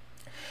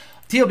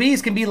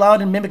 TOBs can be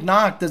loud and mimic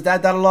knock. Does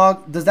that data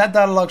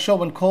log show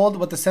when cold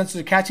what the sensors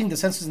are catching? The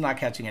sensors are not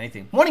catching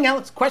anything. Morning,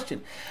 Alex.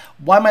 Question: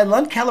 why my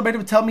Lund calibrator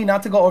would tell me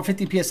not to go over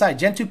 50 psi?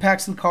 Gen 2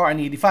 packs in the car on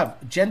the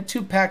 85. Gen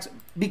 2 packs,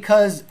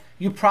 because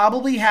you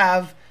probably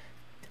have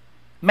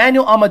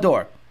manual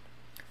Amador.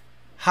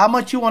 How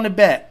much you want to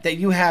bet that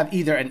you have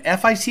either an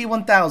FIC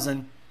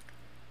 1000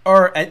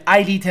 or an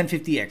ID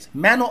 1050X?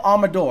 Manual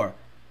Amador.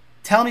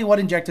 Tell me what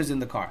injector's in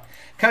the car.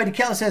 Coyote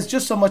Kelly says,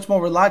 just so much more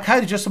reliable.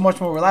 Coyote, just so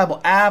much more reliable.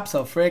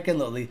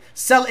 Abso-freaking-lutely.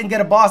 Sell it and get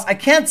a boss. I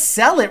can't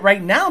sell it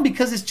right now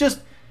because it's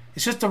just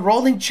a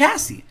rolling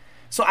chassis.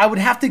 So I would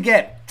have to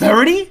get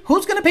 30?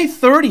 Who's going to pay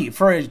 30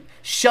 for a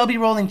Shelby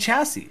rolling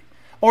chassis?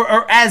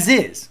 Or as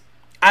is?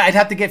 I'd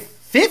have to get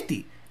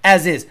 50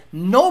 as is.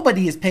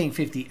 Nobody is paying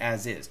 50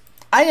 as is.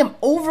 I am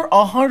over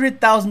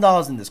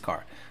 $100,000 in this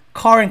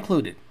car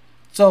included.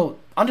 So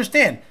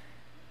understand,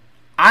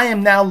 I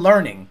am now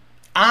learning.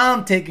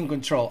 I'm taking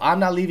control. I'm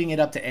not leaving it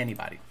up to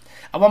anybody.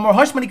 I want more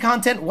Hush Money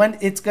content when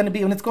it's going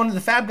to the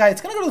Fab Guy.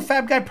 It's going to go to the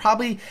Fab Guy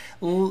probably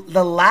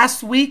the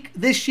last week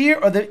this year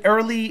or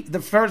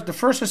the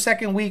first or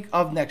second week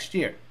of next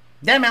year.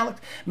 Damn, Alex,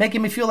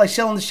 making me feel like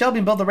selling the Shelby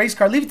and build a race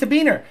car. Leave it to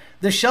Beaner.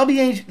 The Shelby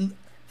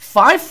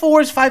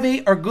 5.4s,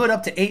 5.8 are good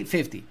up to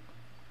 850.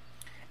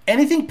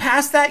 Anything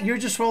past that, you're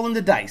just rolling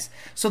the dice.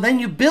 So then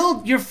you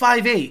build your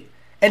 5.8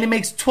 and it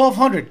makes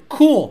 1,200.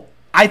 Cool.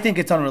 I think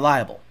it's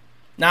unreliable.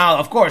 Now,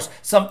 of course,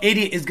 some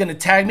idiot is going to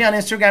tag me on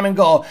Instagram and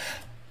go,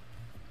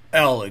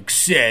 Alex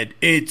said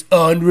it's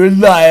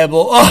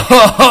unreliable.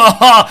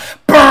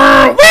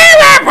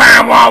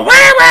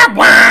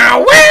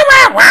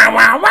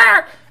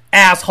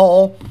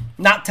 Asshole.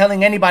 Not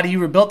telling anybody you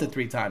rebuilt it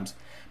 3 times.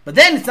 But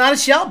then it's not a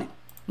Shelby.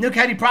 New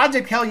Caddy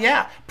project, hell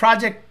yeah.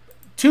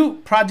 Two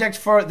projects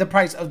for the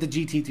price of the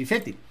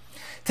GT350.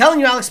 Telling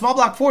you, Alex, small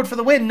block Ford for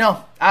the win.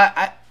 No,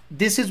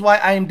 this is why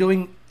I am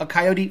doing a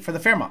Coyote for the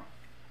Fairmont.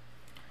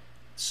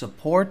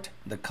 Support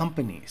the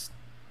companies.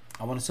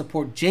 I want to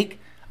support Jake.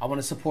 I want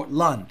to support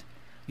Lund.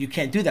 You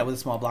can't do that with a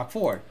small block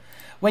Ford.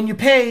 When you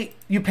pay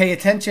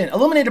attention.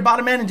 Illuminator,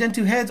 Bottom Man, and Gen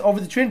 2 heads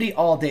over the Trinity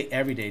all day,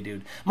 every day,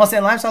 dude.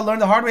 Mustang Lifestyle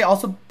learned the hard way.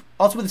 Also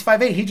with his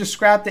 5.8, he just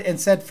scrapped it and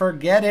said,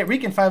 forget it.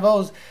 Rican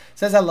 5.0s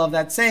says, I love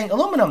that saying.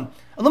 Illuminator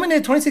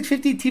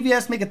 2650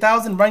 TVS, make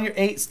 1,000, run your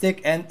 8 stick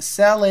and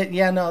sell it.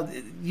 Yeah, no,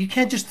 you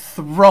can't just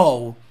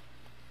throw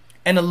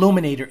an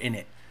Illuminator in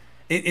it.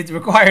 It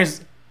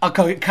requires a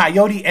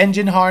Coyote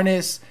engine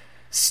harness,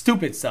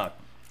 stupid stuff.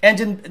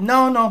 Engine,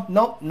 no,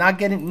 not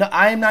getting. No,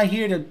 I'm not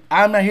here to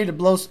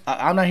blow.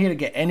 I'm not here to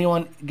give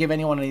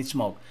anyone any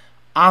smoke.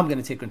 I'm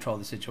gonna take control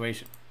of the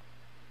situation.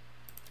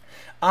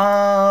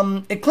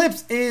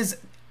 Eclipse is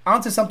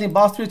onto something.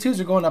 Boss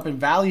 302s are going up in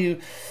value,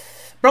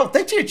 bro.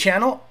 Thanks to your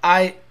channel,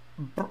 I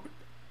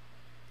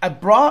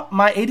brought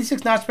my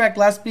 86 notchback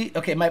last week.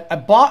 Okay, I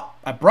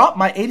brought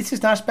my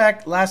 86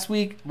 notchback last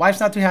week. Wife's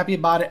not too happy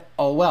about it.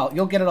 Oh well,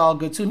 you'll get it all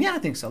good soon. Yeah, I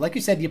think so. Like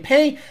you said, you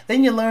pay,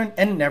 then you learn,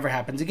 and it never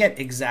happens again.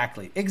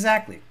 Exactly.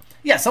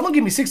 Yeah, someone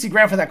give me 60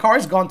 grand for that car.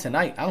 It's gone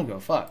tonight. I don't give a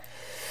fuck.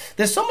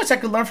 There's so much I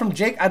could learn from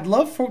Jake. I'd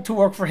love to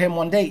work for him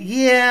one day.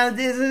 Yeah.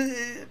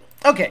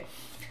 Okay.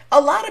 A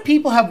lot of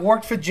people have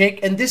worked for Jake,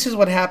 and this is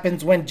what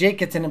happens when Jake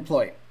gets an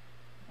employee.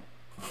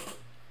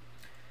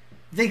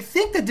 They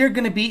think that they're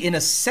going to be in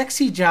a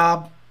sexy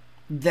job,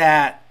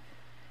 that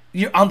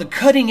you're on the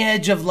cutting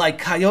edge of like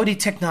Coyote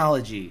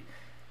technology.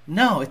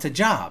 No, it's a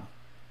job.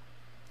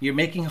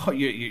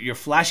 You're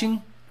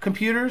flashing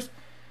computers,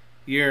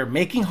 you're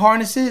making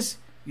harnesses,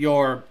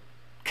 you're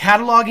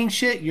cataloging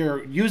shit,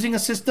 you're using a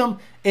system.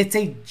 It's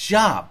a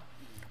job.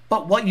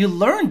 But what you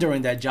learn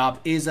during that job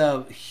is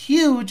a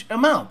huge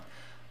amount.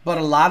 But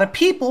a lot of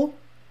people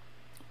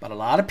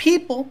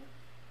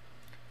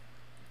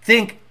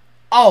think,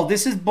 oh,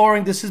 this is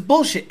boring, this is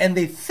bullshit. And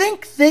they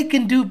think they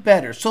can do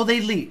better. So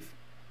they leave,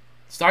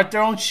 start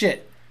their own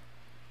shit,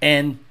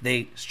 and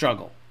they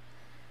struggle.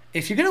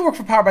 If you're going to work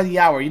for Power by the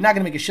Hour, you're not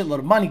going to make a shitload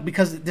of money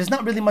because there's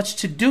not really much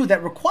to do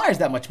that requires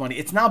that much money.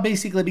 It's now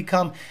basically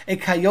become a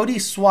Coyote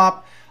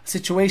swap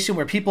situation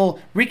where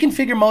people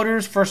reconfigure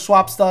motors for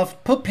swap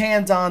stuff, put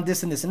pans on,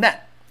 this and this and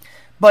that.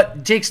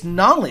 But Jake's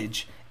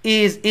knowledge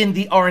is in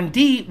the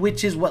R&D,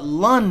 which is what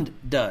Lund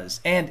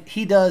does, and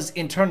he does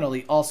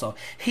internally also.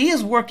 He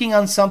is working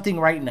on something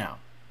right now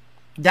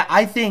that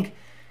I think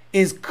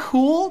is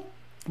cool,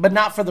 but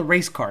not for the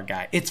race car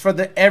guy. It's for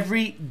the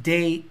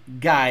everyday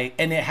guy,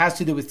 and it has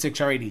to do with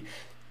 6R80.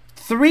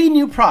 3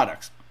 new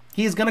products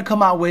he is going to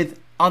come out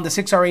with on the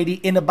 6R80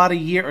 in about a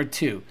year or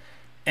 2,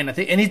 and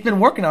he's been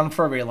working on them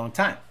for a very long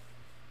time.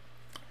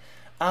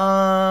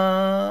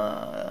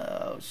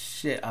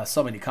 shit.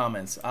 So many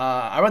comments.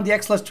 I run the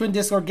X-Plus twin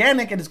disc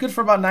organic, and it's good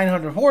for about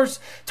 900 horse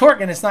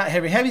torque, and it's not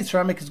heavy.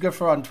 Ceramic is good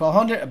for around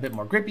 1200, a bit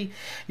more grippy.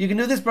 You can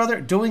do this,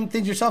 brother. Doing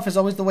things yourself is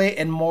always the way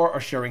and more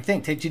assuring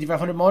thing. Take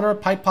GT500 motor,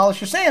 pipe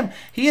polisher Sam.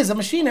 He is a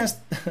machinist.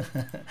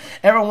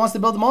 Everyone wants to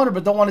build a motor,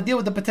 but don't want to deal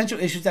with the potential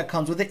issues that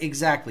comes with it.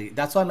 Exactly.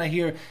 That's why I'm not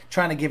here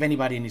trying to give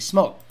anybody any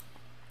smoke.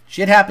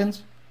 Shit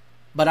happens.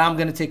 But I'm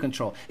going to take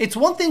control. It's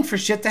one thing for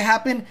shit to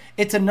happen.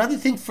 It's another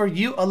thing for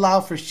you allow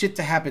for shit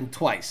to happen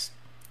twice.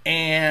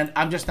 And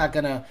I'm just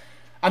going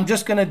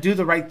to do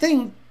the right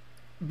thing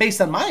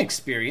based on my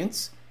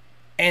experience.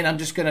 And I'm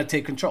just going to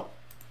take control.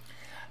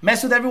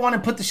 Mess with everyone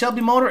and put the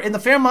Shelby motor in the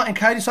Fairmont and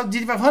Coyote Swap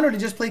GT500 and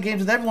just play games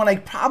with everyone. I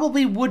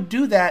probably would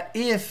do that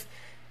if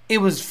it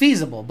was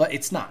feasible, but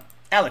it's not.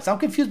 Alex, I'm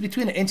confused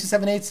between an inch and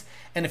 7/8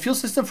 and a fuel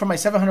system for my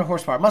 700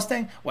 horsepower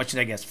Mustang. What should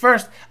I guess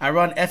first? I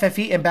run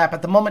FFE and BAP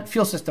at the moment.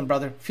 Fuel system,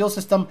 brother. Fuel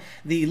system.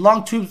 The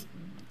long tubes,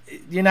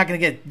 you're not going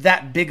to get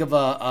that big of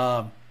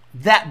a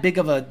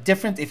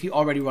difference if you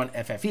already run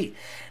FFE.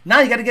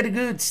 Now you got to get a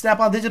good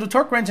snap-on digital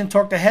torque wrench and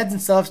torque the heads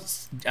and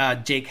stuff.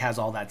 Jake has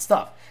all that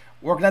stuff.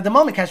 Working at the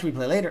moment, catch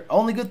replay later.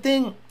 Only good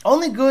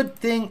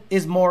thing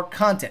is more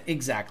content.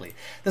 Exactly.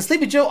 The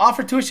Sleepy Joe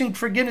offered tuition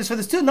forgiveness for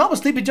this too. No, but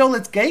Sleepy Joe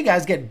lets gay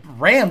guys get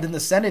rammed in the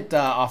Senate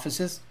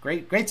offices.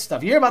 Great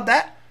stuff. You hear about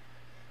that?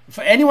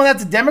 For anyone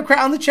that's a Democrat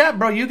on the chat,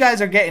 bro, you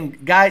guys are getting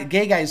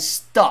gay guys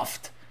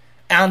stuffed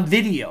on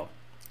video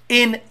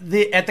at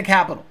the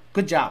Capitol.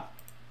 Good job.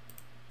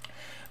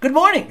 Good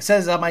morning,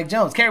 says Mike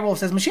Jones. Carrie Wolf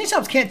says machine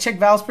shops can't check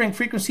valve spring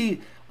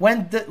frequency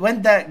when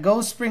that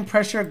goes spring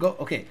pressure go.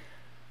 Okay.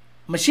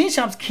 Machine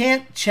shops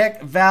can't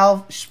check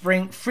valve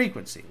spring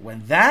frequency.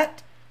 When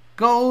that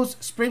goes,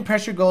 spring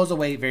pressure goes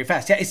away very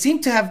fast. Yeah, it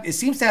seems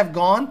to have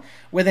gone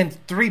within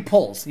 3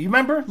 pulls. You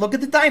remember? Look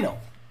at the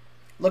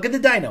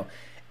dyno.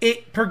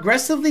 It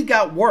progressively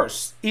got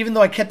worse, even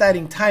though I kept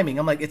adding timing.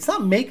 I'm like, it's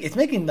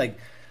making like,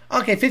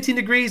 okay, 15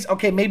 degrees.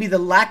 Okay, maybe the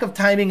lack of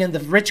timing and the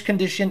rich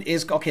condition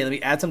is okay. Let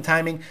me add some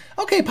timing.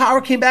 Okay, power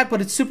came back,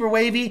 but it's super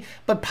wavy.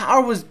 But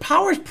power's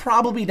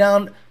probably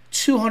down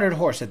 200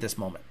 horse at this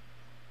moment.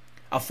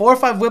 A 4 or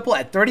 5 Whipple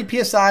at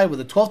 30 psi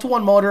with a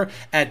 12-to-1 motor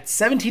at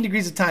 17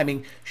 degrees of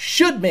timing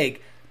should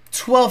make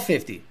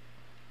 1250.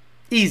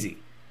 Easy.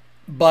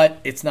 But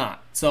it's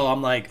not. So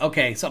I'm like,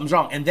 okay, something's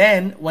wrong. And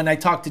then when I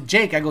talked to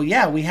Jake, I go,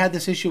 yeah, we had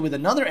this issue with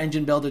another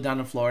engine builder down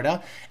in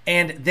Florida,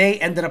 and they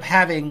ended up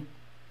having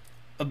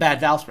a bad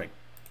valve spring.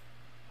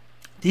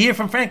 Do you hear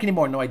from Frank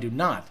anymore? No, I do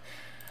not.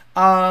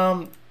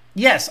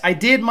 Yes, I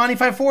did Monty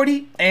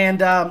 540,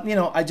 and, I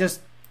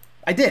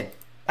did.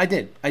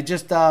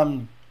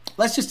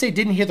 Let's just say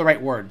didn't hear the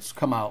right words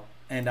come out.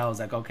 And I was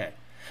like, okay.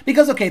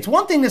 Because, okay, it's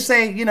one thing to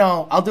say,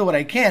 I'll do what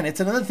I can. It's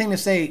another thing to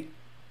say,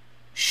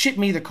 ship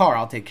me the car.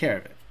 I'll take care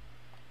of it.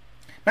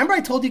 Remember I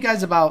told you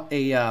guys about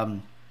a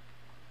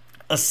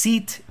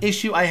seat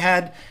issue I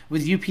had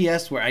with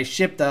UPS where I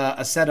shipped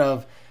a set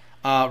of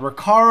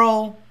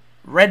Recaro,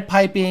 red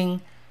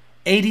piping,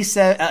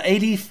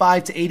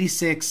 85 to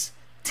 86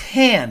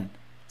 tan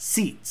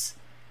seats.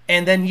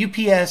 And then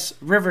UPS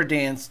river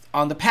danced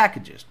on the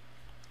packages.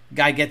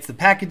 Guy gets the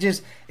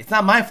packages. It's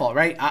not my fault,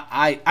 right?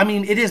 I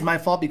mean, it is my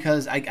fault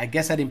because I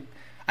guess I didn't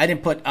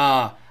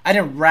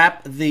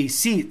wrap the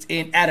seats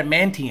in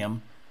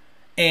adamantium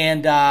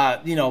and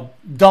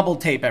double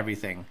tape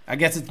everything. I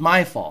guess it's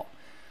my fault.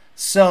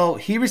 So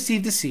he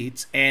received the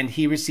seats and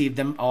he received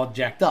them all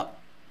jacked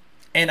up,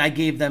 and I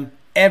gave them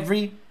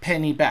every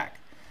penny back.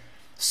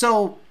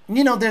 So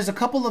there's a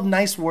couple of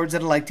nice words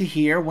that I like to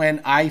hear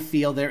when I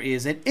feel there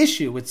is an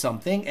issue with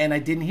something, and I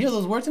didn't hear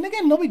those words. And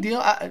again, no big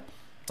deal.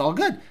 It's all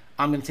good.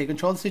 I'm going to take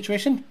control of the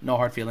situation. No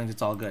hard feelings.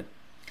 It's all good.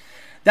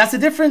 That's the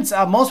difference.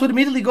 Most would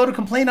immediately go to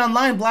complain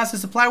online, blast the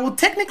supplier. Well,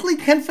 technically,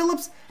 Ken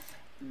Phillips,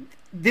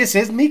 this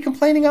is me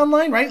complaining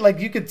online, right? Like,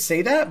 you could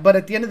say that. But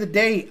at the end of the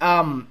day,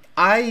 I'm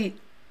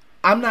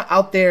not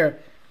out there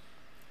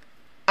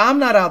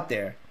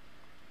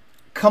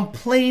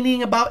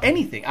complaining about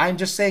anything. I'm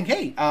just saying,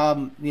 hey,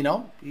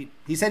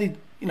 he said he,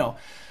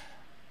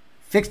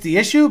 fixed the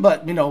issue,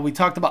 but, we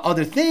talked about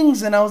other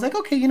things. And I was like,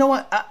 okay, you know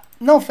what?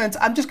 No offense.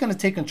 I'm just going to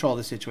take control of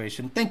the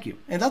situation. Thank you.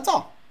 And that's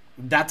all.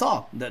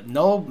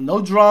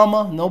 No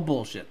drama, no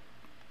bullshit.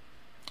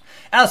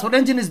 Alice, what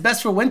engine is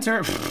best for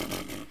winter?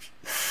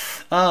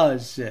 Oh,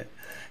 shit.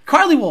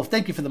 Carly Wolf,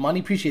 thank you for the money.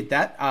 Appreciate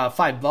that.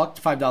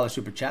 $5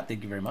 super chat.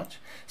 Thank you very much.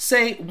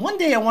 Say, one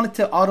day I wanted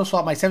to auto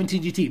swap my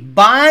 17 GT.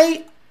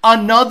 Buy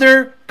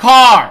another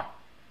car.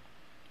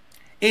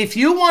 If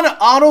you want to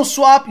auto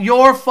swap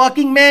your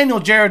fucking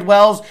manual, Jared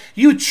Wells,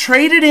 you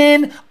trade it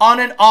in on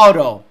an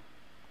auto.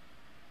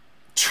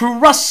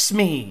 Trust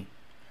me.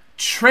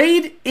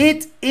 Trade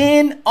it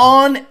in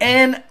on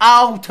an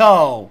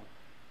auto.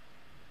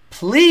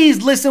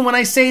 Please listen when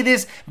I say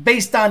this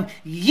based on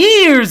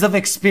years of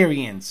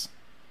experience.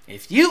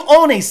 If you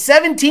own a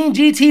 17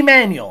 GT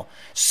manual,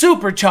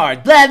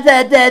 supercharged, blah,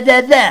 blah, blah,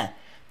 blah, blah,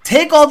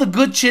 take all the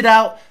good shit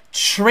out,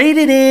 trade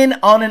it in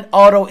on an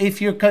auto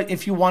if you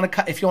want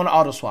to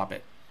auto swap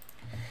it.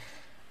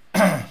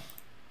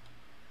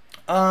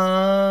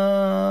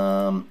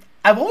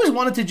 I've always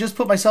wanted to just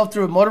put myself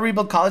through a motor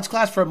rebuild college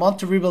class for a month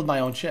to rebuild my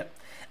own ship.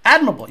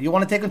 Admirable. You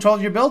want to take control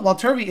of your build? Well,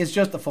 Turvey is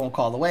just a phone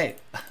call away.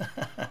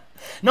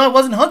 No, it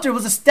wasn't Hunter. It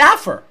was a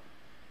staffer.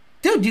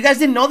 Dude, you guys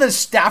didn't know that a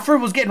staffer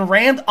was getting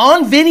rammed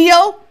on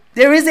video?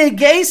 There is a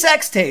gay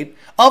sex tape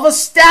of a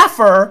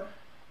staffer,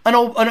 a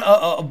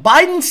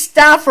Biden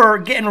staffer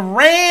getting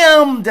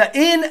rammed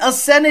in a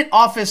Senate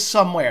office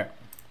somewhere.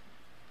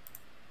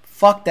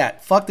 Fuck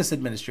that. Fuck this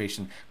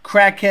administration.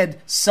 Crackhead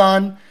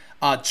son.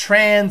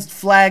 Trans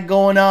flag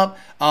going up.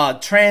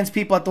 Trans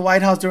people at the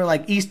White House during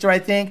like Easter, I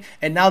think.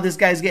 And now this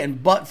guy's getting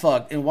butt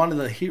fucked in one of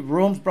the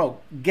rooms. Bro,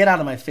 get out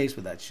of my face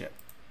with that shit.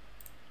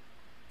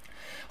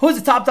 Who's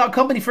the top dog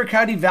company for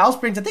Coyote valve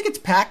springs? I think it's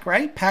PAC,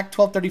 right? PAC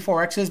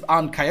 1234X's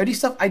on Coyote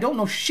stuff. I don't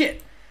know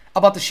shit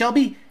about the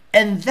Shelby,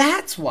 and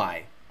that's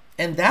why.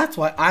 I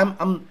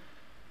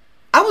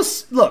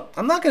was, look,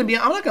 I'm not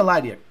gonna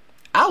lie to you.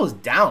 I was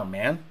down,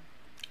 man.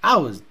 I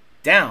was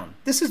down.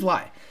 This is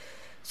why.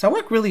 So I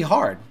work really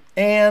hard,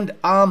 and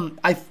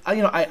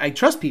I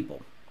trust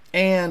people,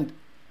 and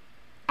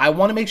I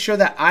want to make sure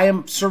that I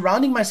am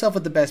surrounding myself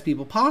with the best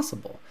people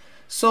possible.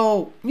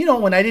 So,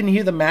 when I didn't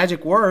hear the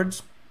magic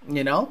words,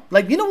 what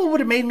would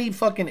have made me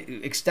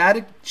fucking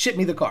ecstatic? Ship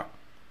me the car.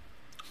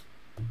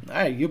 All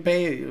right, you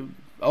pay.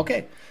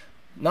 Okay.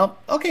 No.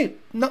 Okay.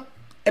 No.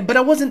 But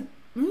I wasn't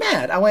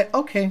mad. I went,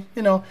 okay,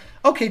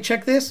 okay,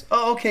 check this.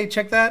 Oh, okay,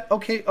 check that.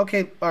 Okay. All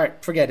right,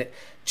 forget it.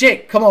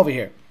 Jake, come over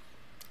here.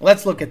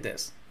 Let's look at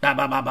this. Bah,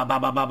 bah, bah, bah, bah,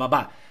 bah, bah,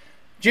 bah.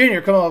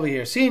 Junior, come over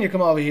here. Senior,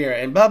 come over here.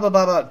 And blah, blah,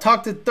 blah, blah.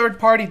 Talk to third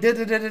party.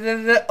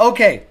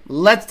 Okay,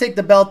 let's take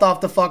the belt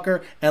off the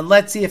fucker and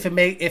let's see if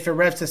it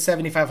revs to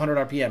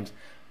 7,500 RPMs.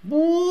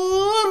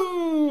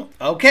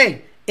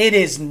 Okay, it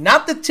is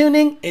not the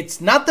tuning, it's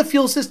not the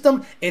fuel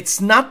system, it's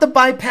not the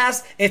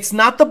bypass, it's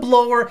not the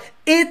blower,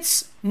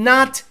 it's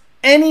not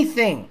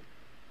anything.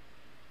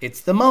 It's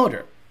the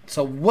motor.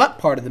 So what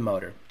part of the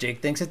motor?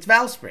 Jake thinks it's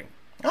valve spring.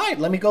 All right,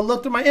 let me go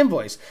look through my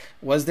invoice.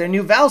 Was there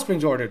new valve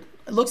springs ordered?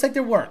 It looks like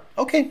there weren't.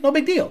 Okay, no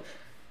big deal.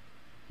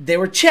 They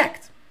were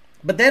checked.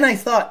 But then I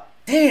thought,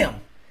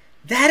 damn,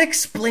 that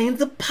explains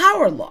the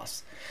power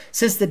loss.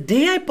 Since the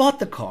day I bought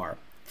the car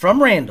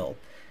from Randall,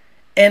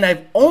 and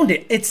I've owned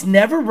it, it's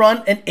never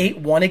run an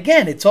 8.1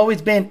 again. It's always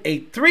been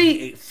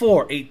 8.3,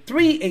 8.4,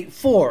 8.3,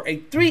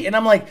 8.4, 8.3. And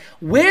I'm like,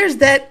 where's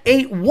that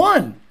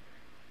 8.1?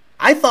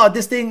 I thought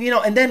this thing,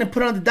 and then I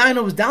put it on the dyno,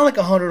 it was down like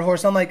 100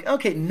 horse. I'm like,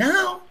 okay,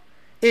 now,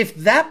 if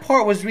that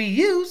part was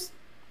reused,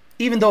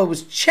 even though it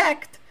was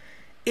checked,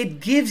 it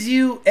gives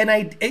you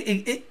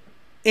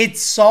it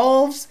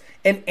solves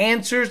and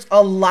answers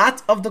a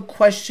lot of the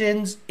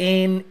questions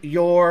in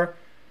your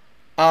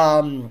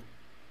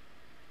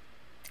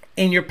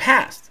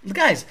past.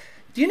 Guys,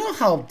 do you know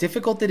how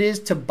difficult it is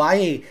to buy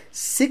a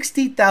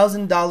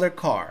 $60,000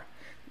 car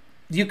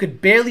you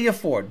could barely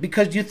afford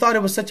because you thought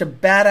it was such a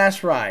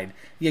badass ride?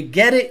 You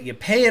get it, you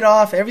pay it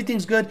off,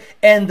 everything's good,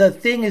 and the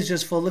thing is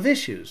just full of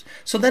issues.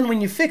 So then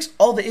when you fix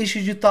all the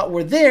issues you thought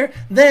were there,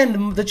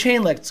 then the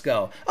chain lets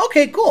go.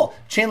 Okay, cool.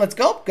 Chain lets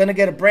go. Gonna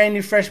get a brand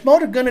new fresh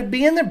motor. Gonna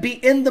be in there, be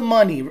in the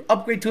money.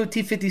 Upgrade to a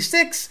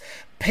T56.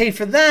 Pay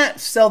for that,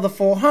 sell the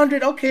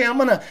 400. Okay, I'm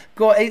gonna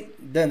go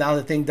 8. Then now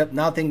the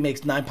thing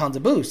makes 9 pounds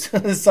of boost.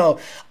 So,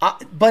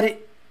 but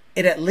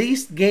it at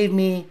least gave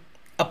me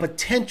a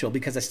potential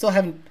because I still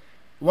haven't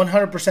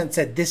 100%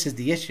 said this is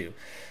the issue.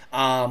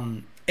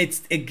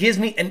 It gives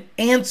me an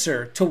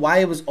answer to why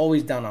it was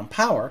always down on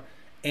power,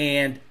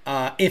 and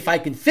if I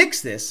can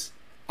fix this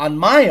on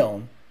my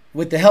own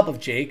with the help of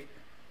Jake,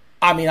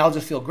 I mean, I'll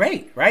just feel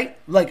great, right?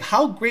 Like,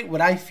 how great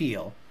would I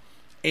feel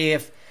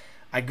if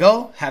I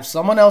go, have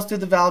someone else do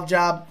the valve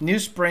job, new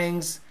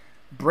springs,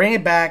 bring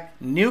it back,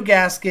 new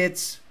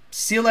gaskets,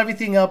 seal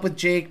everything up with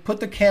Jake, put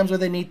the cams where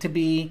they need to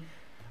be.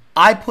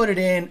 I put it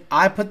in,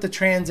 I put the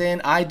trans in,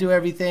 I do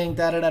everything,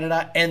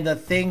 and the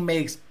thing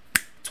makes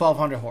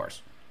 1,200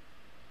 horse.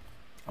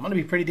 I'm going to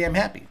be pretty damn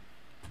happy.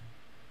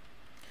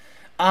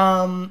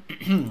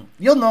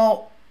 You'll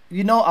know,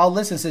 I'll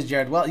listen, says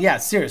Jared. Well, yeah,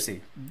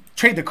 seriously,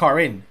 trade the car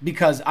in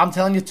because I'm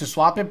telling you to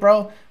swap it,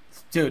 bro.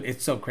 Dude,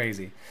 it's so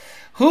crazy.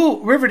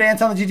 Who River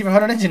Dance on the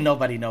GT500 engine?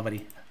 Nobody.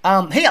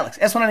 Hey Alex,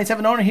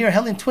 S197 owner here,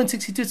 Helium Twin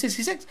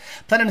 6266.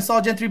 Plan to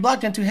install Gen 3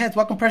 block, Gen 2 heads,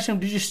 what compression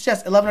did you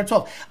suggest, 11 or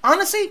 12?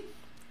 Honestly,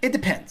 it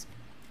depends.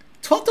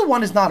 12 to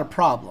 1 is not a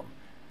problem.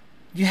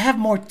 You have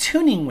more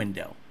tuning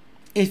window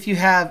if you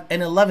have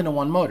an 11 to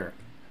 1 motor.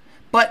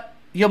 But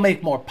you'll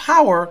make more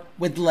power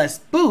with less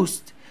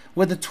boost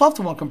with a 12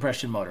 to 1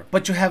 compression motor.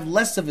 But you have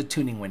less of a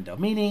tuning window,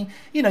 meaning,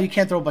 you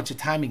can't throw a bunch of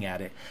timing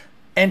at it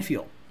and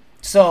fuel.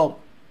 So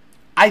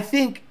I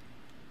think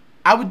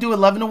I would do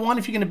 11 to 1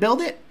 if you're going to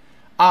build it.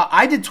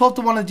 I did 12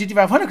 to 1 on the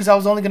GT500 because I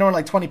was only going to run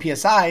like 20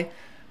 PSI.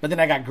 But then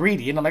I got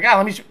greedy, and I'm like,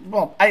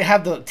 I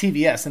have the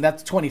TVS, and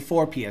that's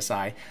 24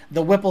 PSI.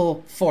 The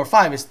Whipple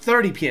 4.5 is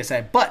 30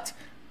 PSI, but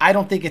I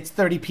don't think it's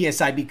 30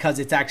 PSI because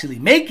it's actually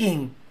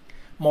making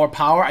more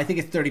power. I think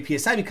it's 30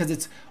 PSI because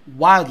it's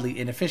wildly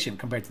inefficient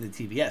compared to the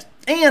TVS.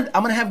 And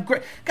I'm going to have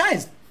great...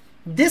 Guys,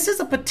 this is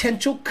a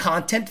potential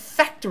content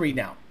factory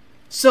now.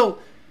 So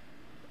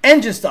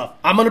Engine stuff.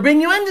 I'm going to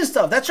bring you engine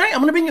stuff. That's right.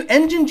 I'm going to bring you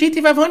engine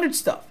GT500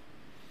 stuff.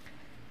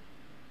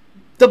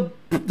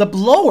 The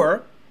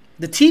blower,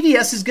 the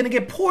TVS is going to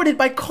get ported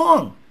by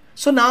Kong.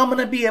 So now I'm going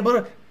to be able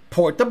to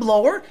port the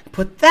blower,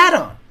 put that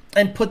on,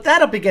 and put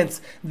that up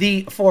against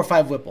the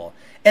 4.5 Whipple.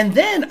 And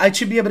then I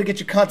should be able to get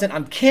your content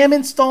on cam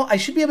install. I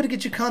should be able to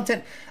get your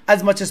content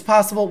as much as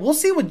possible. We'll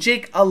see what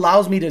Jake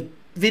allows me to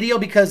video,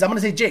 because I'm going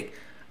to say, Jake,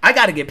 I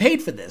got to get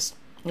paid for this.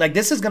 Like,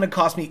 this is going to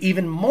cost me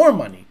even more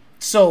money.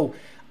 So,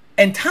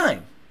 and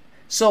time.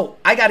 So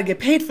I got to get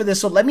paid for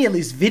this. So let me at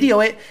least video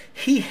it.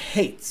 He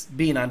hates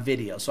being on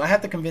video. So I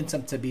have to convince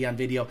him to be on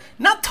video.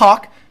 Not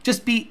talk,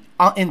 just be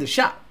in the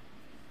shop.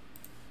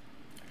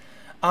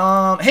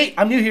 Hey,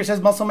 I'm new here,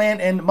 says Muscle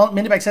Man, and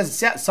Minibike says,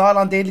 saw it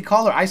on Daily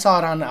Caller. I saw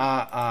it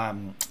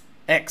on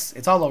X.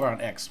 It's all over on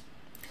X.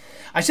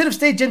 I should have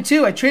stayed Gen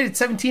 2. I traded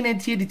 17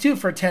 NT82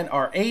 for a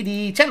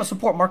 10R80. Channel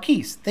support,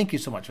 Marquise. Thank you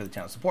so much for the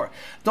channel support.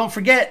 Don't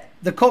forget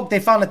the Coke they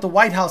found at the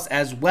White House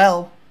as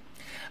well.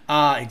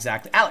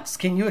 Exactly. Alex,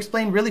 can you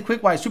explain really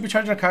quick why a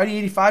supercharger on Coyote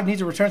 85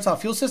 needs a return style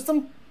fuel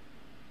system?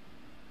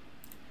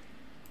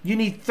 You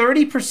need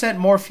 30%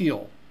 more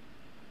fuel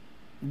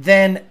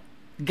than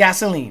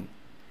gasoline.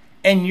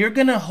 And you're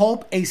going to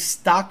hope a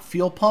stock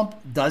fuel pump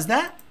does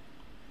that?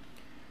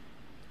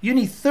 You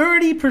need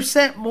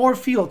 30% more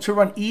fuel to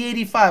run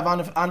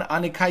E85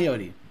 on a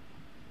Coyote.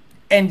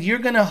 And you're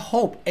going to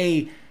hope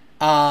a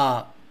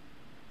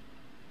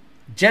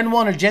Gen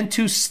 1 or Gen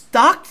 2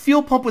 stock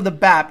fuel pump with a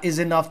BAP is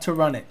enough to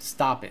run it.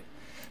 Stop it.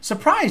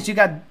 Surprised you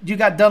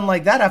got done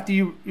like that after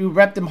you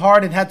repped them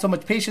hard and had so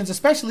much patience,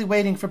 especially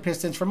waiting for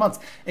pistons for months.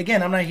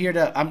 Again, I'm not here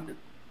to...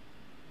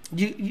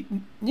 You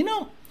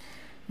know,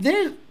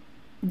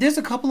 there's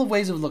a couple of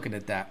ways of looking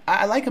at that.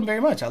 I like him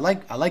very much. I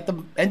like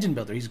the engine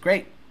builder. He's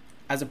great.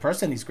 As a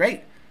person, he's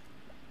great.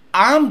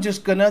 I'm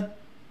just going to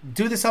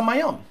do this on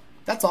my own.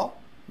 That's all.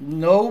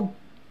 No,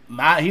 I'm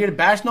not here to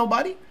bash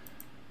nobody.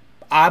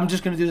 I'm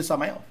just going to do this on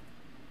my own.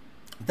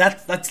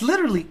 That's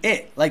literally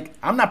it. Like,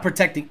 I'm not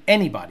protecting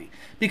anybody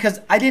because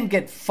I didn't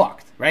get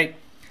fucked, right?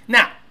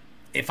 Now,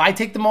 if I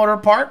take the motor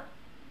apart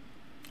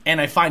and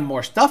I find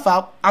more stuff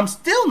out, I'm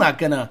still not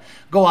going to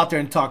go out there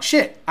and talk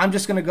shit. I'm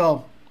just going to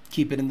go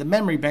keep it in the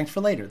memory banks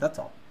for later. That's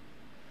all.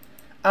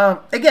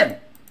 Again,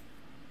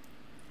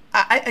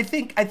 I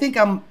think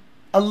I'm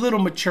a little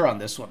mature on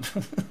this one.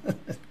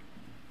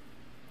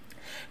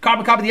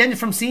 Carbon copy the engine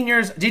from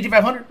Seniors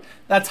GT500.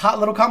 That's hot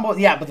little combo.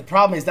 Yeah, but the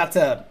problem is that's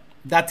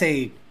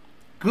a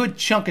good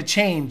chunk of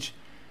change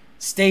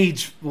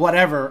stage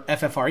whatever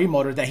FFRE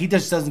motor that he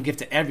just doesn't give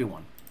to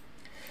everyone.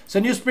 So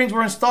new springs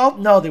were installed?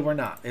 No, they were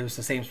not. It was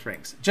the same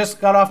springs.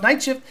 Just got off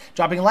night shift.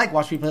 Dropping a like.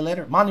 Watch replay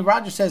later. Monty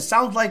Rogers says,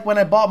 sounds like when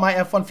I bought my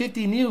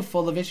F-150 new,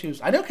 full of issues.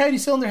 I know Coyote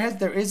cylinder heads,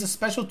 there is a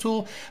special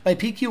tool by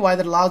PQI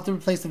that allows to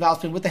replace the valve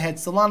spring with the head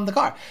still on the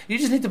car. You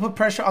just need to put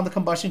pressure on the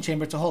combustion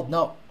chamber to hold.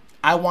 No,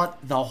 I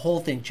want the whole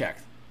thing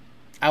checked.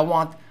 I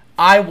want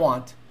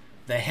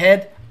the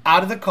head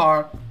out of the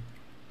car.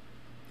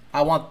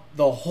 I want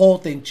the whole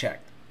thing checked.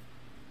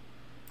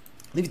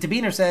 Leave It to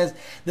Beaner says,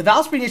 the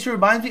valve spring issue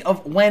reminds me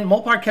of when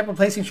Mopar kept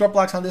replacing short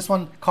blocks on this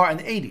one car in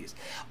the 80s.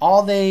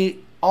 All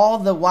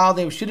the while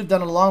they should have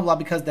done a long block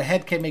because the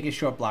head kept making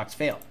short blocks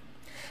fail.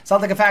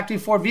 Sounds like a factory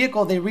Ford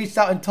vehicle. They reached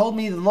out and told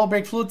me the low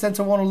brake fluid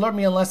sensor won't alert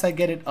me unless I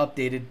get it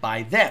updated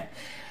by them.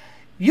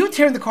 You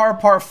tearing the car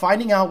apart,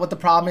 finding out what the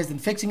problem is, and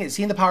fixing it,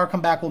 seeing the power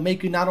come back will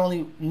make you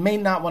may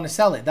not want to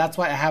sell it. That's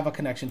why I have a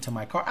connection to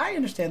my car. I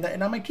understand that,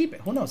 and I might keep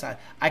it. Who knows?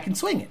 I can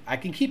swing it. I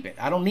can keep it.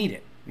 I don't need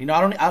it. You know,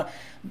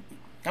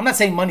 I'm not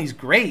saying money's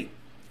great,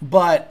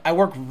 but I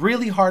work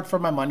really hard for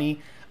my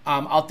money.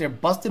 Out there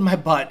busting my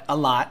butt a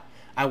lot.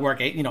 I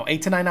work 8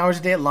 to 9 hours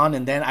a day at lawn,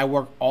 and then I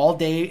work all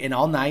day and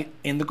all night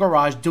in the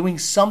garage doing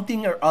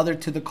something or other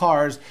to the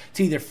cars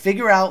to either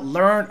figure out,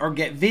 learn, or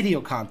get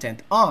video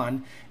content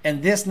on.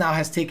 And this now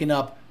has taken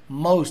up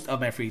most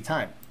of my free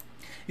time.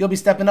 You'll be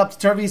stepping up to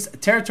Turvey's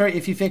territory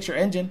if you fix your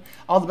engine.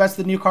 All the best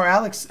to the new car,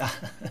 Alex.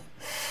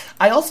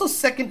 I also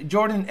second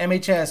Jordan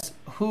MHS,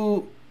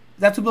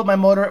 that's who built my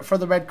motor for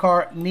the red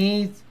car.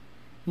 Need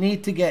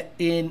to get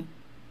in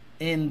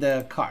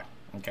the car.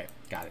 Okay,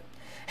 got it.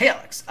 Hey,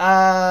 Alex.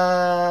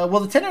 Will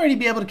the 10R80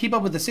 be able to keep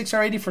up with the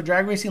 6R80 for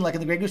drag racing like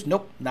in the Grey Goose?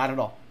 Nope, not at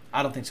all.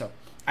 I don't think so.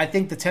 I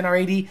think the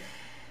 10R80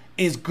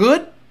 is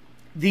good.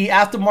 The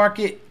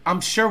aftermarket,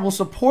 I'm sure, will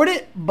support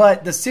it,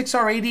 but the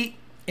 6R80,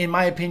 in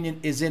my opinion,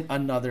 is in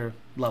another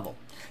level.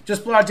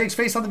 Just blew out Jake's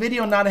face on the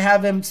video and not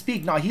have him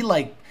speak. No, he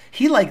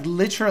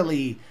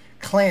literally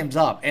clams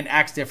up and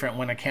acts different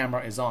when a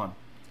camera is on.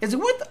 Is it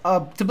worth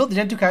to build the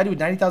Gen 2 Coyote with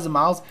 90,000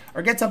 miles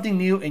or get something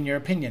new in your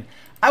opinion?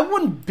 I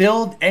wouldn't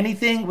build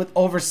anything with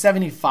over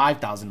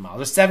 75,000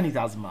 miles or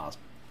 70,000 miles.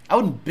 I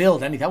wouldn't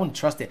build anything. I wouldn't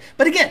trust it.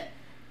 But again,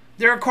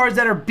 there are cars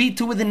that are beat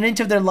to within an inch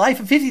of their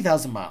life at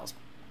 50,000 miles.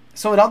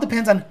 So it all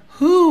depends on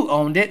who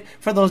owned it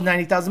for those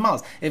 90,000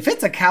 miles. If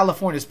it's a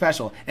California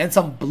special and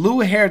some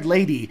blue-haired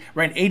lady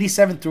ran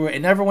 87 through it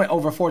and never went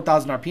over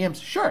 4,000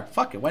 RPMs, sure,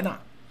 fuck it, why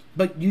not?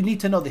 But you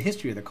need to know the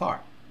history of the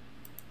car.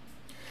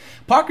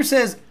 Parker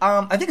says,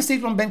 I think a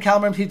stage 1 bent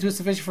caliber MP2 is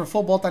sufficient for a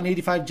full bolt on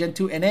 85 Gen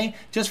 2 NA,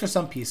 just for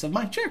some peace of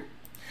mind. Sure.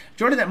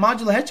 Jordan, that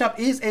modular head shop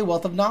is a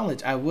wealth of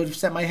knowledge. I would have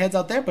sent my heads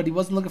out there, but he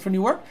wasn't looking for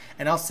new work,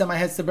 and I'll send my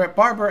heads to Brett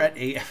Barber at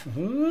AF.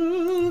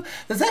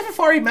 Does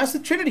FFRE mess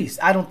with Trinities?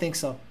 I don't think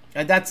so.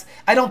 I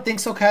don't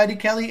think so, Coyote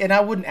Kelly, and I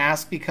wouldn't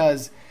ask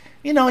because,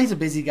 he's a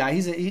busy guy.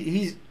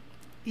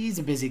 He's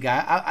a busy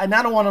guy, and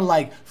I don't want to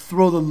like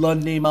throw the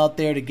Lund name out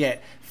there to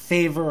get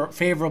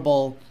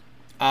favorable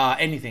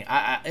anything.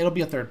 It'll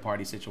be a third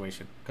party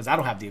situation because I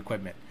don't have the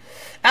equipment.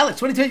 Alex,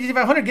 2020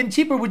 GT500 getting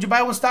cheaper. Would you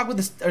buy one stock with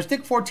a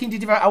stick 14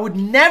 GT500? I would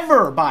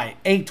never buy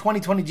a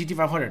 2020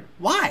 GT500.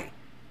 Why?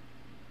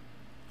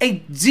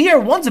 A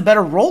ZR1's a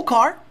better roll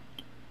car.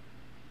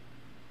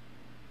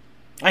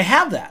 I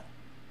have that.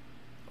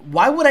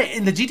 Why would I?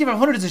 And the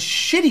GT500 is a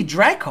shitty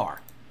drag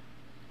car.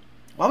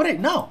 Why would I?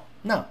 No.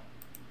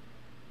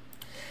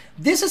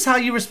 This is how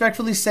you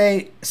respectfully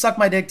say, suck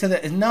my dick to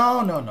the...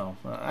 No.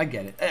 I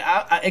get it.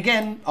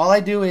 Again, all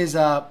I do is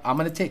all I'm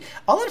saying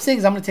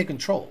is I'm going to take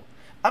control.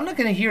 I'm not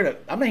here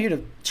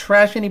to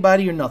trash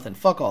anybody or nothing.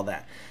 Fuck all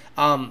that.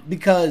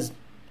 Because,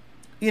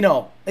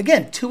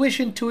 again,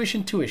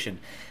 tuition.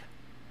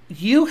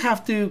 You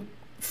have to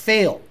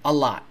fail a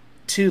lot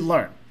to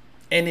learn.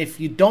 And if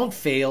you don't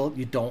fail,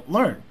 you don't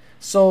learn.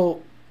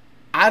 So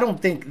I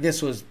don't think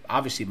this was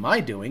obviously my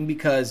doing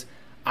because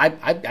I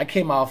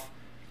came off...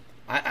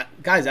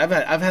 guys,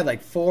 I've had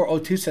like 4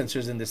 O2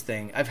 sensors in this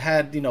thing. I've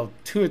had 2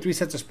 or 3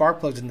 sets of spark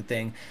plugs in the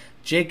thing.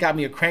 Jake got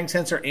me a crank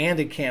sensor and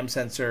a cam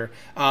sensor.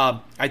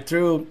 I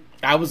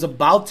was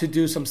about to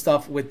do some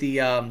stuff with the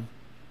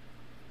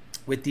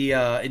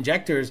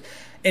injectors,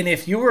 and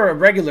if you were a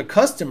regular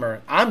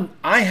customer,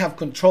 I have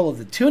control of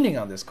the tuning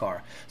on this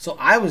car. So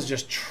I was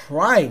just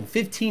trying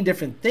 15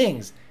 different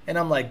things, and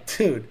I'm like,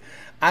 dude,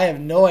 I have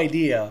no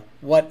idea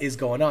what is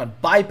going on.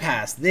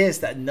 Bypass this,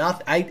 that,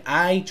 nothing.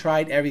 I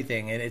tried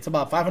everything, and it's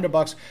about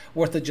 $500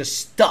 worth of just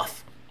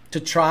stuff to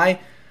try,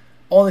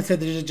 only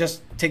to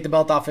just take the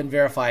belt off and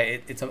verify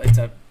it. It's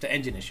an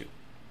engine issue.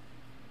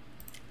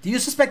 Do you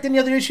suspect any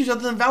other issues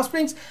other than valve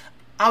springs?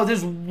 Oh,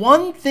 there's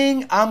one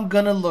thing I'm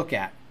gonna look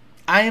at.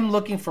 I am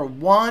looking for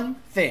one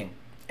thing,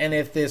 and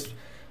if this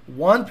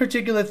one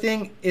particular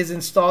thing is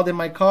installed in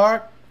my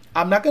car,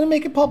 I'm not gonna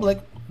make it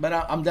public, but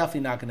I'm definitely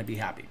not gonna be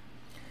happy.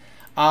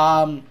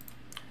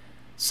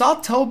 Saw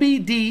Toby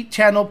D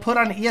channel put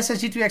on an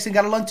ESS G3X and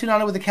got a Lund tune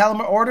on it with a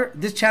Calamar order.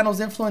 This channel's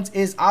influence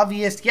is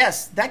obvious.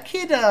 Yes, that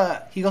kid,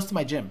 he goes to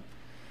my gym.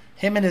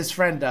 Him and his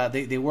friend,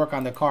 they work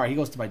on the car. He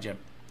goes to my gym.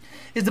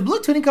 Is the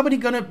Blue Tuning Company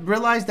going to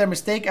realize their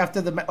mistake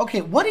after the...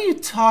 Okay, what are you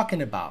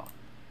talking about?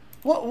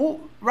 Well,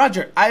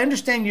 Roger, I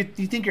understand you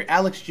think you're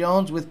Alex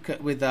Jones with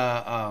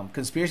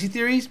conspiracy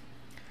theories.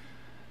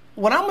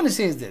 What I'm going to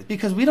say is this,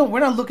 because we're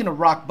not looking to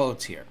rock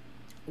boats here.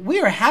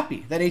 We are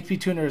happy that HP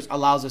Tuners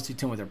allows us to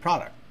tune with their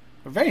product.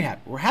 We're very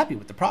happy. We're happy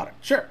with the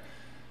product. Sure.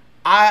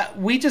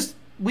 We just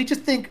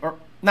think, or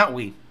not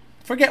we,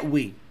 forget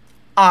we.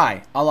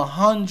 I,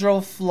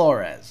 Alejandro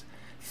Flores,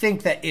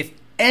 think that if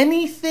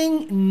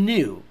anything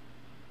new,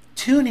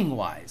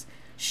 tuning-wise,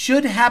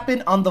 should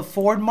happen on the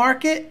Ford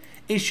market,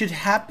 it should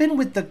happen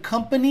with the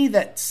company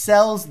that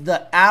sells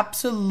the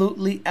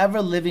absolutely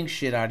ever-living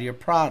shit out of your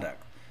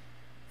product.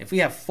 If we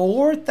have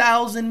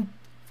 4,000,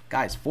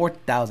 guys,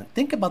 4,000,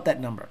 think about that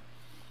number.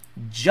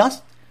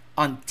 Just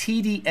on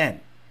TDN,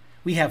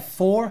 we have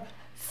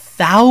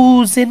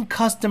 4,000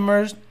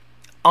 customers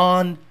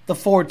on the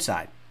Ford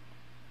side.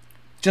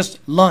 Just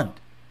Lund.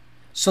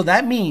 So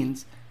that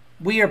means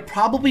we are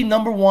probably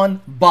number one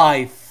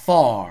by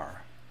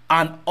far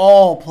on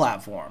all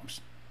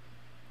platforms.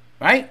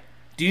 Right?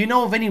 Do you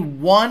know of any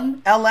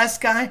one LS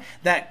guy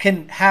that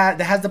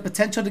has the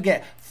potential to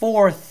get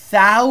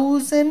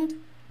 4,000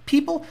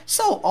 people?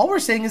 So all we're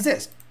saying is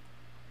this.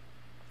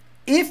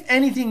 If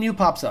anything new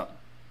pops up,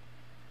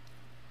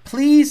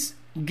 please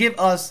give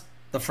us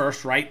the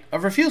first right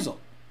of refusal.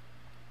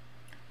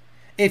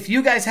 If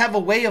you guys have a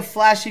way of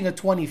flashing a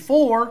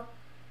 24,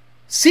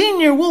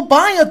 Senior will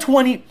buy a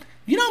 20.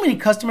 You know how many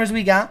customers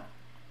we got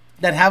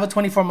that have a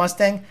 24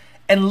 Mustang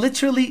and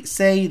literally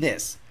say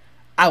this: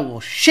 I will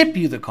ship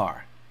you the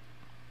car,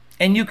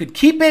 and you could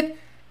keep it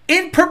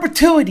in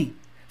perpetuity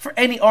for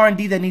any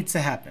R&D that needs to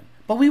happen.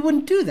 But we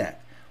wouldn't do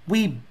that.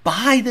 We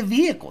buy the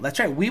vehicle. That's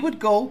right. We would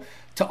go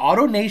to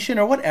AutoNation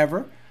or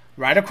whatever,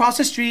 right across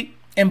the street,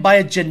 and buy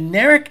a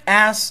generic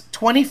ass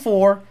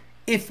 24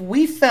 if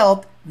we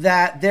felt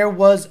that there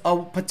was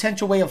a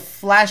potential way of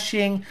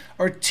flashing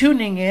or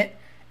tuning it,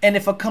 and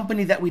if a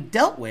company that we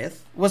dealt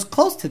with was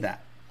close to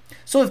that.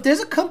 So if there's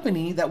a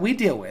company that we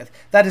deal with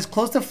that is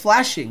close to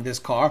flashing this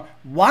car,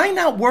 why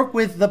not work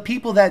with the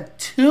people that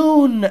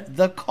tune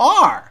the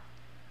car?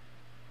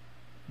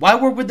 Why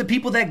work with the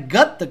people that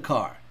gut the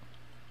car?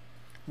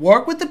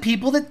 Work with the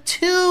people that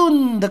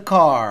tune the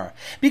car.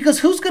 Because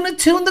who's going to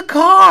tune the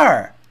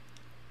car?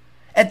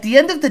 At the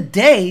end of the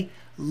day,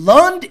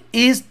 Lund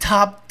is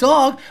top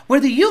dog,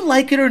 whether you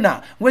like it or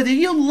not, whether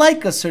you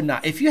like us or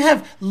not. If you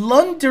have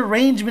Lund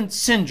derangement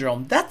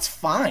syndrome, that's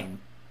fine.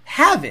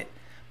 Have it.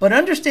 But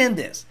understand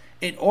this.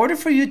 In order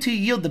for you to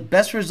yield the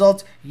best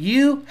results,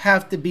 you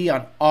have to be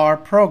on our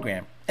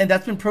program. And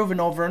that's been proven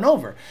over and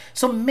over.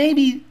 So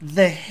maybe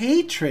the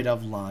hatred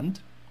of Lund,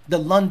 the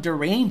Lund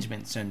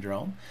derangement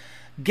syndrome,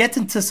 gets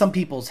into some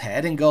people's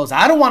head and goes,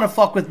 I don't want to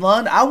fuck with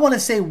Lund. I want to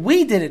say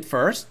we did it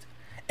first.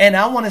 And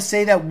I want to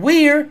say that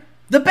we're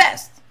the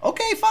best.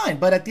 Okay, fine.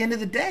 But at the end of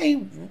the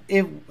day,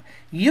 if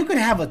you could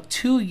have a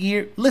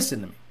 2-year,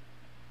 listen to me.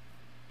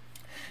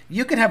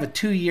 You could have a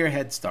 2-year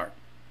head start.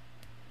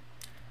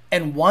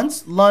 And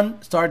once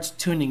Lund starts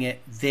tuning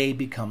it, they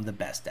become the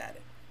best at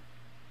it.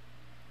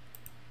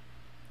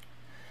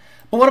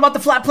 But what about the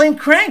flat plane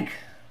crank?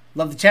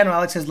 Love the channel.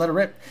 Alex says, let it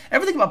rip.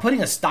 Everything about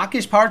putting a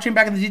stockish powertrain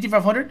back in the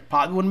GT500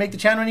 probably wouldn't make the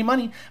channel any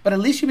money, but at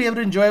least you'll be able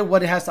to enjoy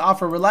what it has to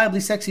offer reliably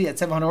sexy at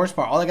 700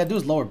 horsepower. All I got to do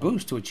is lower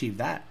boost to achieve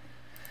that.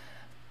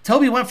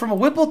 Toby went from a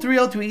Whipple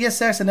 3.0 to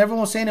ESS, and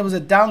everyone was saying it was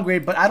a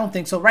downgrade, but I don't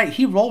think so. Right,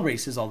 he roll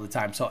races all the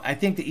time, so I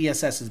think the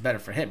ESS is better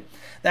for him.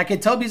 That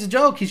kid Toby's a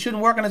joke. He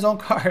shouldn't work on his own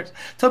cars.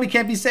 Toby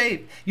can't be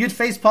saved. You'd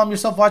facepalm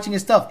yourself watching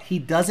his stuff. He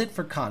does it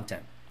for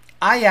content.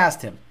 I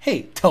asked him,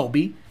 hey,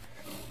 Toby,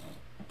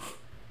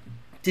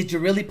 did you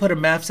really put a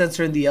MAF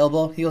sensor in the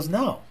elbow? He goes,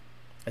 no,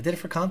 I did it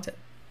for content.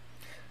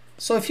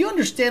 So if you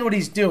understand what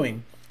he's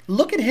doing,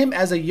 look at him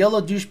as a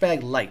yellow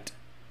douchebag light.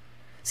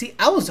 See,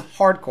 I was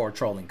hardcore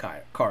trolling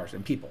cars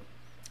and people.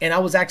 And I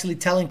was actually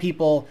telling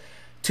people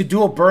to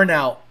do a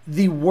burnout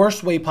the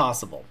worst way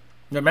possible.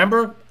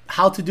 Remember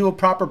how to do a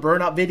proper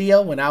burnout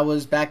video when I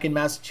was back in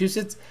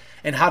Massachusetts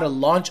and how to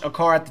launch a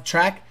car at the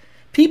track?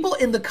 People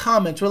in the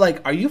comments were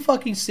like, are you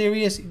fucking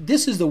serious?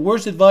 This is the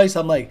worst advice.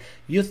 I'm like,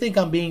 you think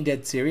I'm being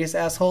dead serious,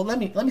 asshole? Let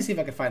me see if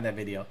I can find that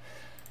video.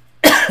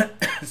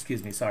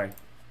 Excuse me, sorry.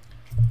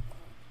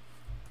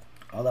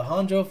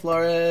 Alejandro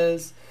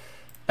Flores.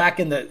 Back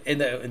in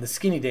the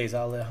skinny days,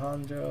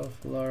 Alejandro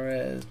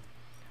Flores,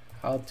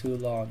 how to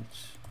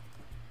launch.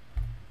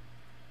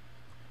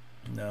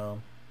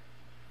 No.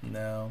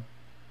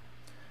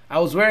 I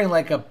was wearing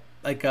like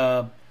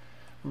a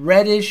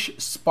reddish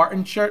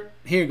Spartan shirt.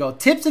 Here you go.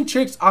 Tips and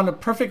tricks on the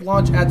perfect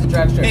launch at the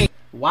drag strip. Hey.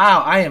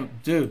 Wow,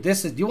 dude.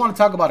 This is. You want to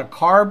talk about a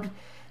carb?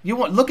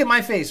 Look at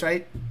my face,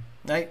 right?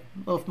 Right,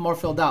 a little more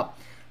filled out.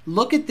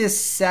 Look at this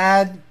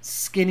sad,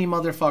 skinny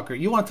motherfucker.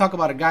 You want to talk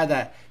about a guy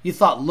that you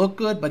thought looked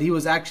good, but he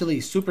was actually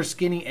super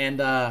skinny and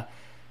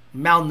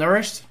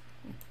malnourished?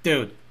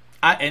 Dude,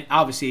 and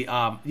obviously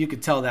you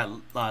could tell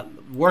that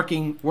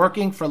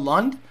working for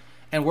Lund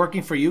and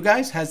working for you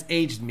guys has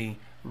aged me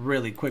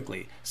really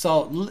quickly.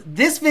 So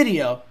this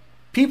video,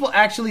 people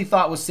actually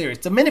thought was serious.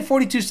 It's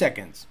 1:42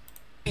 seconds.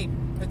 Hey,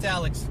 it's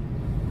Alex.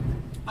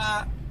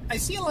 I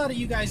see a lot of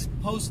you guys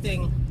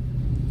posting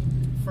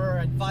for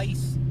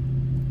advice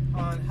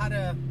on how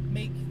to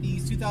make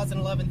these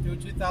 2011 through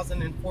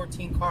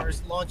 2014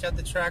 cars launch at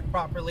the track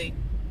properly,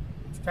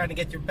 trying to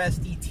get your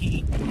best ET.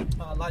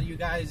 A lot of you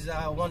guys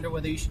wonder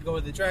whether you should go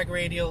with the drag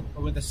radial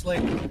or with the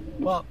slick.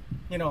 Well,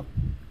 I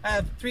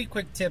have 3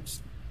 quick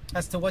tips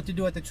as to what to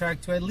do at the track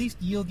to at least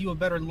yield you a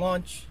better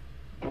launch,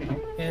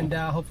 and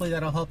hopefully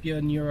that'll help you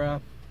on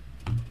your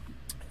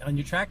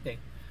track day.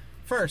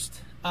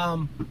 First,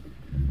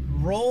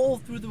 roll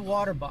through the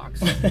water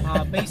box.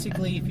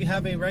 Basically, if you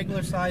have a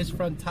regular size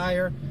front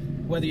tire,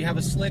 whether you have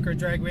a slick or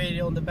drag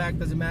radial in the back,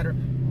 doesn't matter.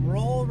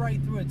 Roll right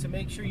through it to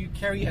make sure you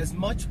carry as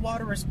much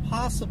water as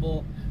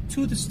possible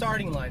to the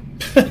starting line.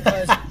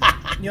 Because,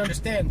 you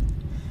understand,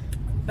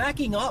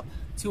 backing up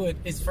to it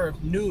is for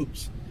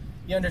noobs.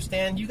 You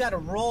understand? You got to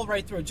roll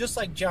right through it, just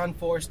like John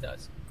Force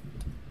does.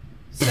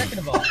 Second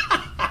of all,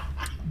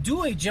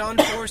 do a John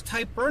Force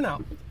type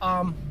burnout.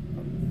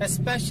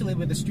 Especially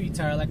with a street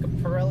tire like a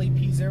Pirelli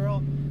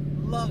P0,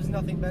 loves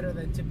nothing better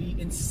than to be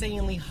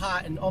insanely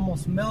hot and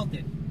almost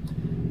melted.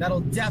 That'll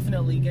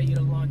definitely get you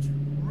to launch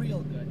real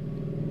good.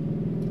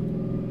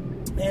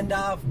 And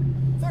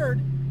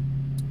third,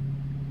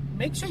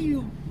 make sure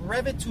you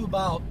rev it to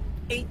about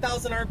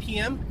 8,000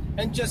 RPM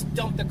and just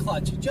dump the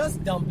clutch.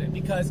 Just dump it,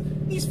 because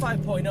these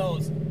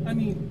 5.0s, I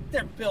mean,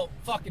 they're built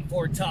fucking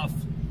for tough.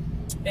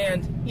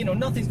 And,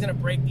 nothing's going to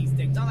break these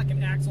things. Not like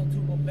an axle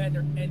tube will bend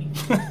or anything.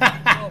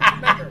 So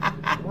remember,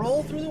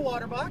 roll through the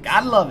water box.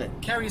 I love it.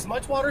 Carry as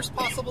much water as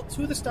possible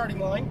to the starting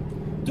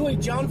line. Do a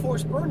John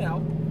Force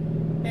burnout.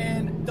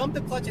 And dump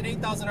the clutch at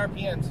 8,000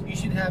 RPMs. You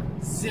should have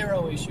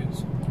 0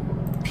 issues.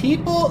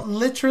 People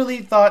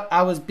literally thought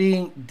I was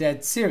being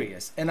dead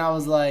serious. And I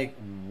was like,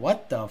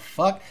 what the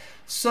fuck?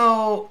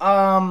 So,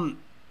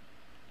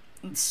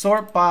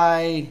 sort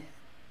by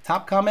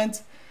top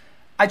comments.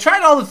 I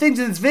tried all the things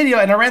in this video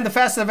and I ran the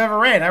fastest I've ever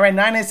ran. I ran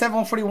 997,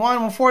 141,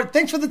 140.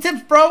 Thanks for the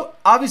tips, bro.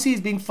 Obviously,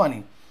 he's being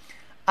funny.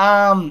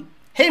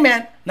 Hey,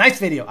 man, nice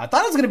video. I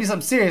thought it was going to be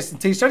something serious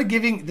until you started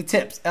giving the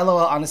tips. LOL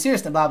on the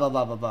serious and blah, blah,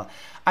 blah, blah, blah.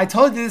 I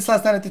told you this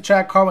last night at the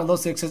track. Car went low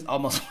 6s,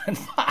 almost went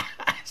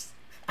 5s.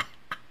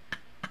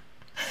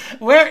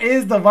 Where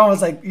is the one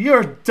was like, you're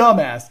a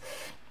dumbass.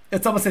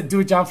 It's almost said, do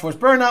a John Force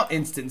burnout,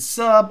 instant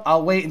sub.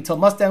 I'll wait until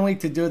Mustang Week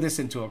to do this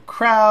into a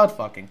crowd.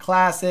 Fucking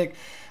classic.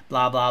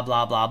 Blah, blah,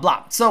 blah, blah,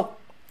 blah. So,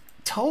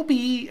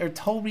 Toby, or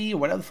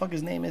whatever the fuck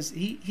his name is,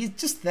 he's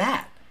just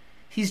that.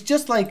 He's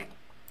just like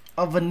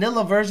a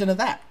vanilla version of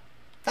that.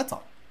 That's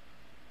all.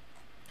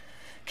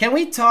 Can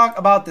we talk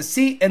about the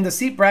seat and the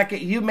seat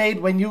bracket you made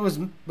when you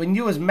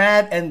was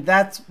mad and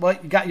that's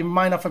what got your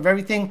mind off of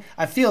everything?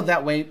 I feel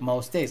that way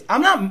most days. I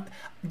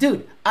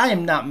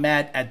am not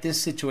mad at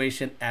this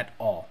situation at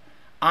all.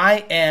 I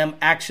am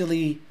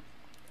actually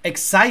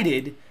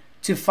excited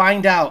to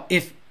find out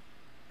if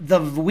the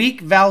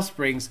weak valve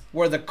springs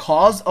were the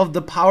cause of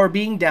the power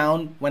being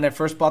down when I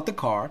first bought the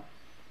car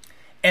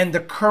and the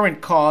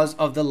current cause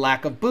of the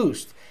lack of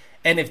boost.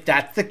 And if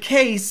that's the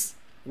case,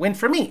 win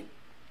for me.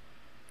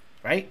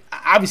 Right?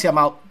 Obviously, I'm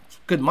out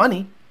good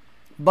money,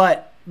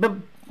 but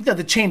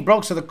the chain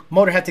broke, so the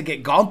motor had to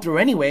get gone through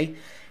anyway.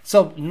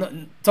 So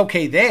it's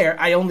okay there.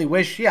 I only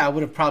wish, I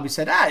would have probably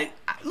said,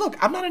 look,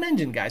 I'm not an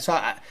engine guy, so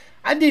I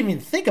didn't even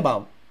think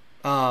about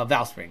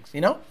valve springs,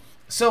 you know?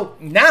 So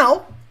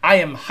now I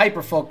am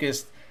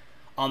hyper-focused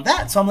on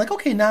that. So I'm like,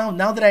 okay, now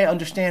that I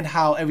understand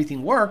how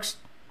everything works,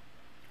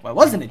 why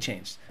wasn't it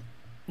changed?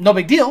 No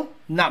big deal.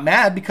 Not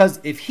mad, because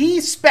if he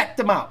spec'd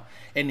them out,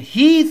 and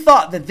he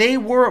thought that they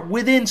were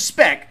within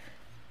spec,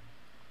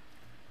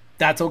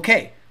 that's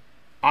okay.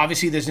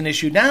 Obviously, there's an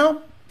issue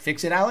now.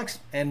 Fix it,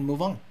 Alex, and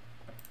move on.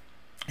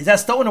 Is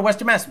that Stoughton or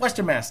Western Mass?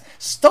 Western Mass.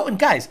 Stoughton,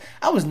 guys,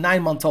 I was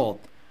 9 months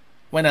old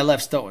when I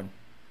left Stoughton.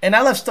 And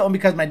I left Stoughton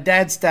because my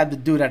dad stabbed a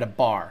dude at a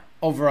bar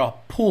over a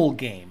pool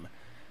game.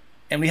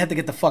 And we had to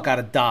get the fuck out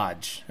of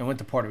Dodge and went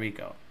to Puerto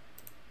Rico.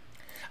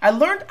 I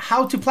learned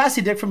how to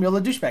plasti dick from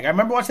Yola Douchebag. I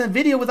remember watching that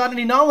video without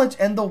any knowledge,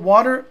 and the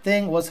water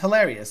thing was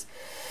hilarious.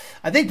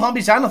 I think Palm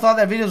Beach Channel thought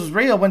that video was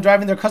real when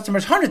driving their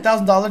customers $100,000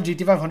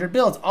 GT500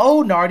 builds.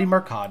 Oh, Nardi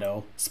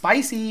Mercado.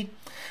 Spicy.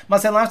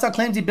 Mustang Lifestyle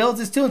claims he builds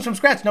his tunes from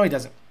scratch. No, he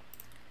doesn't.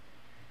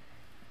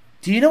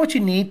 Do you know what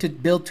you need to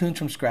build tunes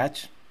from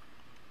scratch?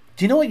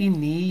 Do you know what you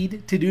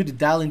need to do to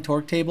dial in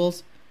torque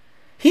tables?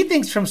 He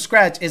thinks from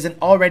scratch is an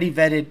already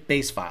vetted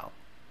base file,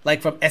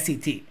 like from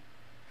SET.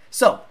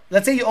 So,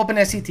 let's say you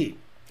open SET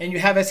and you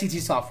have SET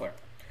software.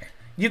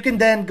 You can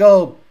then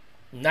go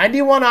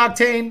 91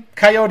 octane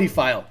Coyote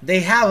file. They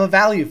have a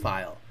value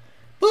file.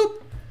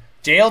 Boop.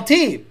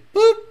 JLT.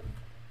 Boop.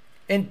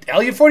 And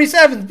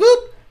LU47.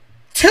 Boop.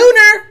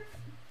 Tuner.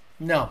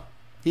 No,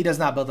 he does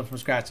not build them from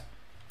scratch.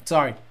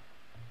 Sorry.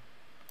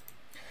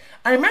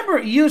 I remember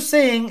you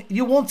saying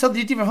you won't sell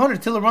the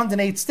GT500 till it runs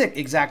an 8 stick.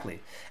 Exactly.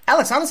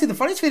 Alex, honestly, the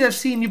funniest video I've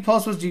seen you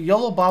post was your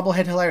YOLO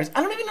bobblehead hilarious.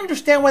 I don't even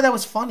understand why that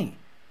was funny.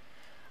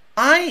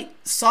 I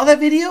saw that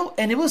video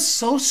and it was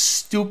so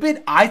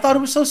stupid. I thought it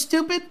was so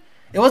stupid.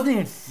 It wasn't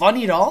even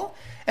funny at all.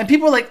 And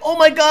people were like, oh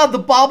my God,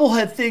 the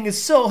bobblehead thing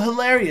is so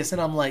hilarious.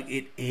 And I'm like,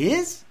 it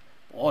is?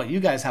 Oh, you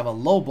guys have a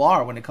low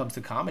bar when it comes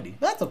to comedy.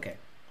 But that's okay.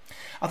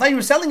 I thought you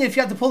were selling it if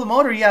you had to pull the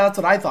motor. Yeah, that's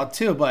what I thought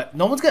too. But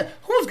no one's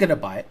who's going to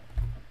buy it?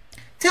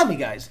 Tell me,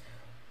 guys.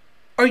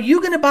 Are you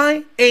going to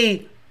buy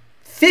a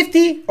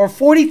 $50,000 or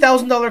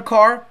 $40,000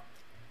 car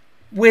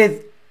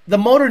with the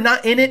motor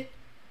not in it,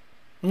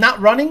 not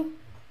running?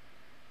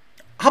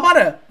 How about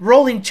a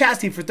rolling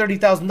chassis for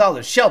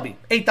 $30,000? Shelby,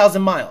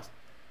 8,000 miles.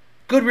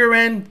 Good rear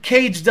end,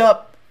 caged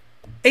up,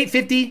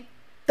 850,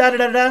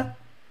 da-da-da-da.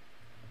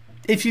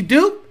 If you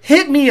do,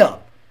 hit me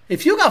up.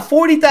 If you got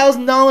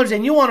 $40,000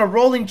 and you want a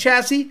rolling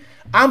chassis,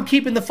 I'm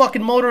keeping the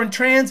fucking motor and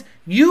trans.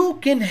 You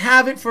can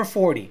have it for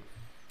 $40,000.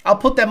 I'll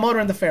put that motor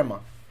in the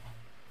Fairmont.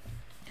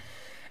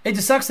 It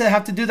just sucks to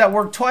have to do that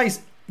work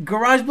twice.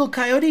 Garage Build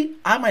Coyote,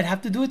 I might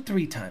have to do it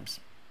 3 times.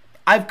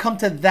 I've come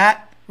to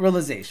that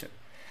realization.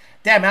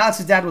 Damn,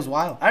 Alex's dad was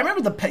wild. I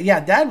remember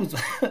dad was...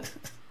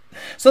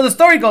 So the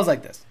story goes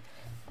like this.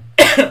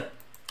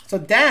 So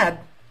dad,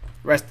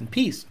 rest in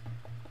peace.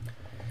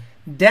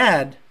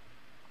 Dad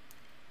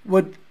he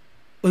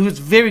was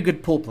a very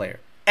good pool player.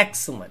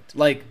 Excellent.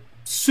 Like,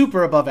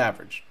 super above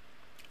average.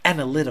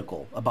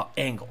 Analytical about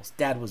angles.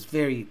 Dad was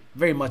very,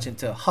 very much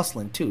into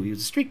hustling too. He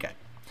was a street guy.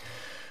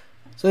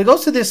 So he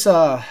goes to this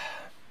bar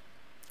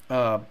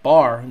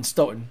in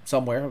Stoughton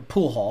somewhere, a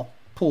pool hall.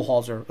 Pool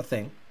halls are a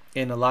thing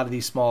in a lot of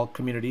these small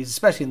communities,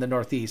 especially in the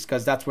Northeast,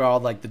 because that's where all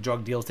like the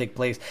drug deals take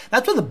place.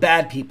 That's where the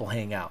bad people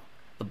hang out.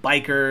 The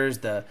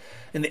bikers,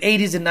 in the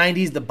 80s and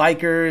 90s, the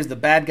bikers, the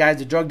bad guys,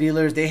 the drug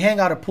dealers, they hang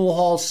out at pool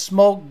halls,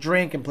 smoke,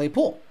 drink, and play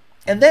pool.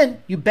 And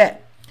then you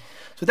bet.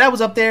 So Dad was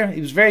up there. He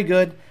was very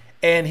good,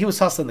 and he was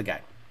hustling the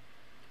guy.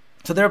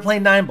 So they were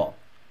playing 9-ball.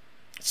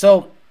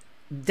 So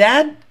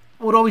Dad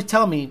would always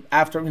tell me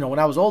after, when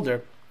I was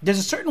older, there's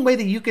a certain way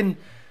that you can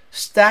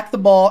stack the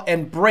ball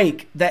and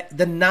break that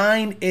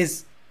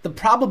the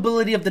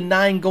probability of the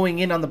 9 going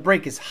in on the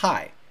break is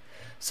high.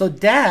 So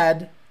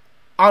Dad,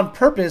 on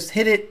purpose,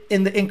 hit it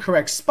in the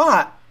incorrect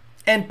spot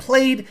and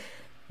played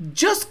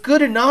just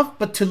good enough,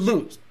 but to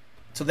lose.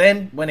 So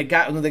then when the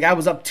guy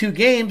was up 2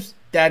 games,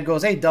 Dad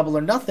goes, hey, double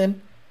or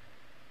nothing.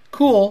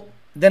 Cool.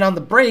 Then on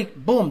the break,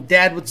 boom,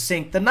 Dad would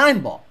sink the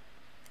 9-ball.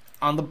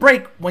 On the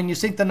break, when you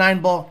sink the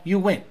 9-ball, you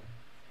win.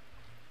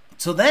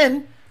 So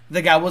then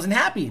the guy wasn't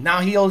happy. Now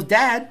he owes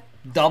Dad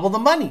double the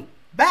money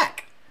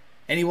back.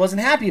 And he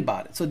wasn't happy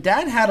about it. So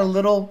Dad had a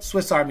little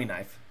Swiss Army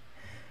knife,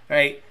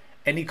 right?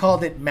 And he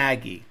called it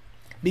Maggie.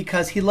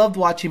 because he loved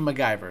watching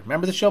MacGyver.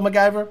 Remember the show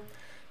MacGyver?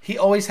 He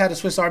always had a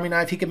Swiss Army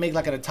knife he could make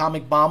like an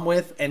atomic bomb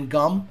with and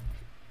gum.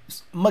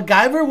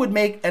 MacGyver would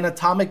make an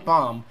atomic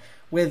bomb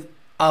with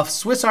a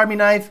Swiss Army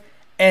knife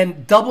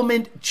and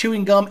Doublemint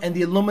chewing gum and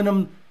the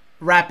aluminum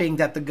wrapping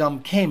that the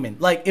gum came in.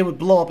 Like, it would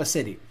blow up a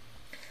city.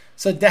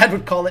 So Dad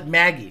would call it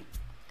Maggie.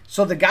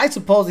 So the guy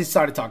supposedly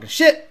started talking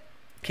shit,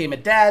 came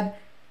at Dad.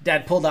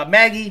 Dad pulled out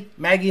Maggie.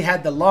 Maggie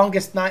had the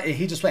longest knife.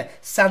 He just went,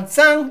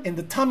 sang in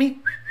the tummy.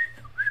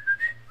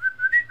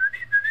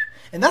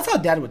 And that's how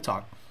Dad would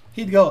talk.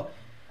 He'd go,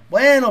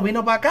 bueno,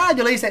 vino pa acá.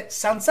 Yo le hice,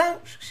 sang.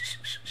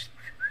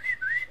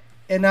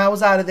 And I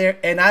was out of there.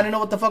 And I didn't know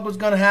what the fuck was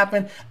going to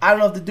happen. I don't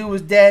know if the dude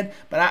was dead,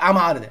 but I'm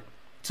out of there.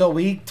 So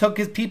we took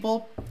his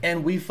people,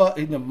 and we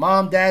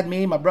mom, dad,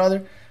 me, my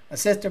brother, my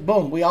sister,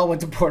 boom, we all went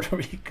to Puerto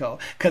Rico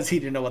because he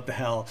didn't know what the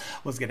hell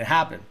was going to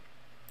happen.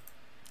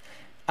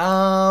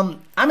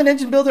 I'm an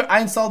engine builder. I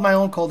installed my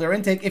own cold air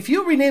intake. If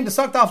you rename the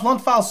sucked off lung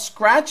file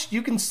scratch,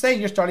 you can say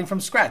you're starting from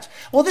scratch.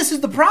 Well, this is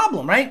the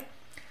problem, right?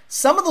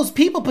 Some of those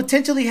people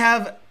potentially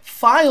have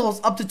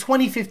files up to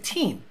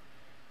 2015.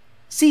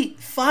 See,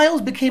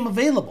 files became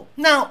available.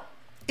 Now,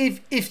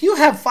 if you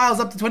have files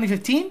up to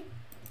 2015,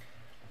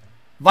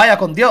 vaya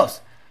con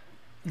Dios.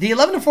 The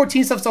 11 to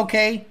 14 stuff's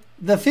okay.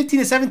 The 15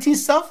 to 17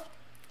 stuff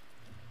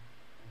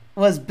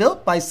was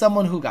built by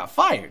someone who got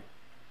fired.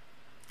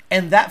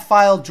 And that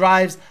file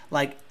drives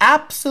like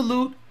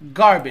absolute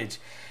garbage.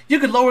 You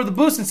could lower the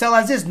boost and sell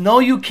as is. No,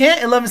 you can't.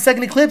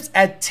 11-second eclipse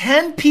at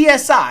 10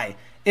 PSI.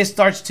 It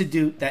starts to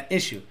do that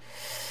issue.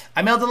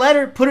 I mailed the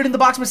letter, put it in the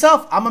box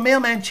myself. I'm a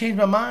mailman, changed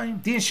my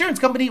mind. The insurance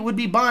company would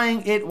be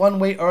buying it one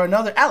way or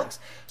another. Alex,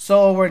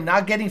 so we're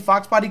not getting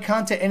Fox Body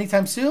content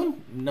anytime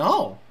soon?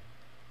 No.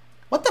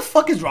 What the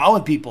fuck is wrong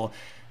with people?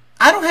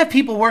 I don't have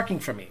people working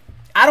for me.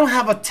 I don't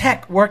have a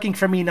tech working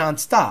for me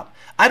nonstop.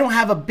 I don't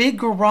have a big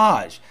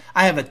garage.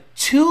 I have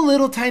 2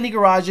 little tiny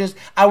garages.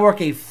 I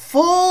work a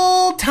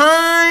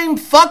full-time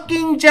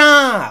fucking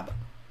job.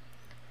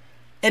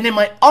 And in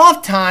my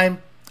off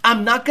time,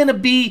 I'm not going to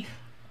be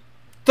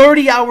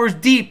 30 hours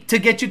deep to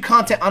get you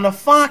content on a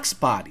Fox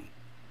Body.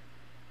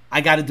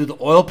 I got to do the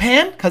oil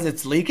pan because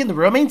it's leaking, the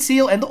rear main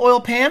seal and the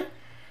oil pan.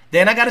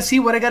 Then I got to see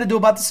what I got to do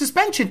about the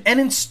suspension and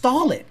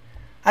install it.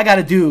 I got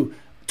to do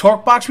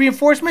torque box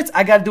reinforcements.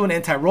 I got to do an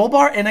anti-roll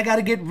bar, and I got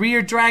to get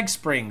rear drag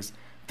springs.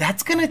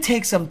 That's going to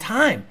take some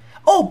time.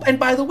 Oh, and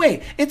by the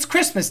way, it's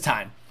Christmas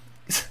time.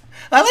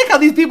 I like how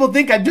these people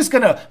think I'm just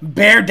going to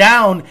bear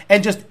down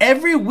and just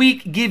every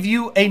week give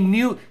you a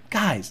new...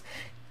 Guys,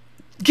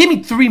 give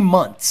me 3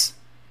 months.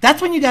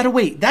 That's when you got to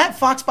wait. That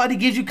Fox Body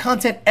gives you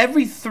content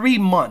every 3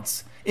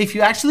 months. If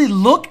you actually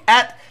look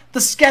at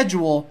the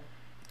schedule,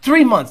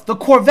 3 months. The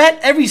Corvette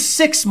every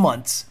 6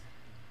 months.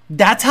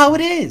 That's how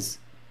it is.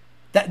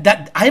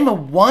 That I'm a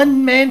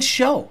one-man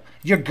show.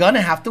 You're going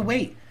to have to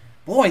wait.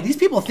 Boy, these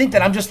people think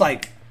that I'm just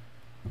like,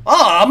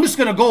 oh, I'm just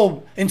going to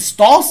go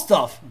install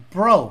stuff.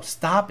 Bro,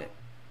 stop it.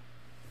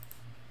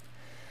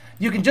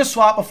 You can just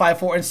swap a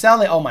 5.4 and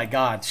sell it. Oh, my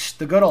God.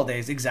 The good old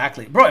days.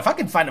 Exactly. Bro, if I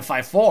can find a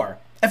 5.4,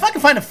 if I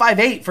can find a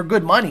 5.8 for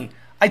good money,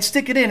 I'd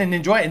stick it in and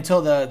enjoy it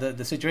until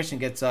the situation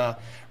gets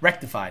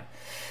rectified.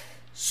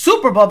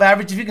 Super above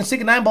average. If you can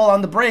stick a 9-ball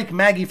on the brake,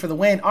 Maggie for the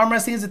win. Arm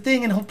wrestling is a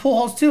thing and pool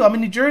holes too. I'm in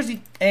New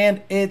Jersey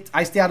and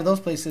I stay out of those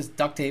places.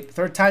 Duct tape.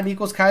 Third time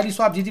equals Coyote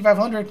swap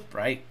GT500.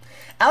 Right.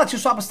 Alex, you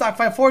swap a stock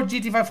 5.4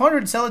 GT500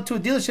 and sell it to a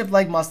dealership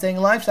like Mustang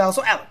Lifestyle.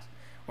 So Alex,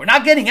 we're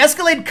not getting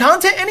escalated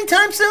content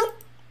anytime soon?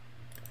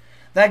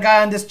 That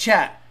guy on this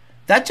chat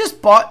that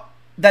just bought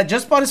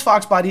his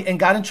Fox Body and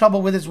got in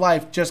trouble with his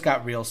wife just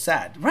got real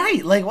sad.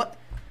 Right. Like what?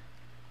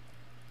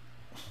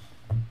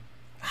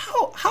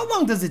 How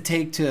long does it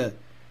take to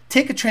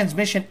take a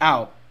transmission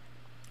out,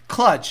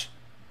 clutch,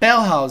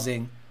 bell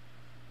housing,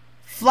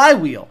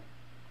 flywheel,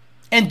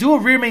 and do a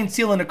rear main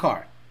seal in a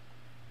car?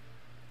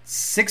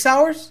 6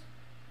 hours?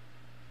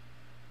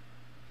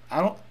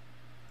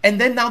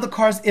 And then now the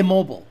car's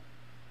immobile.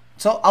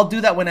 So I'll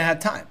do that when I have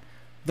time.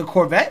 The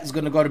Corvette is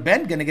going to go to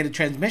Ben, going to get a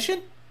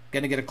transmission,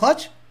 going to get a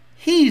clutch.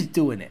 He's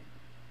doing it.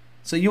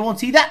 So you won't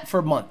see that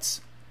for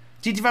months.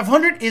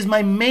 GT500 is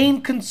my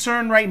main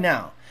concern right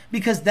now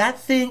because that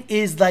thing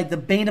is like the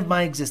bane of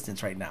my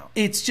existence right now.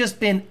 It's just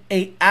been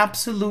an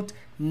absolute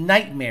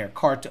nightmare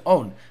car to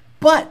own.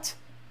 But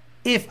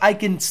if I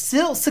can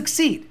still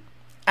succeed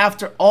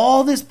after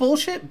all this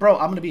bullshit, bro,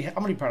 I'm gonna be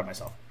proud of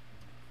myself.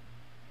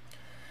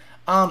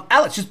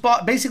 Alex just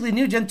bought basically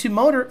new Gen 2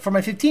 motor for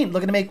my 15,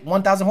 looking to make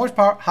 1,000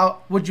 horsepower. How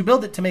would you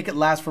build it to make it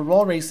last for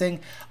roll racing?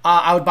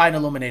 I would buy an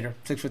Illuminator,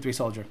 6'3"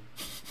 Soldier.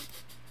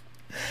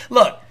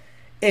 Look,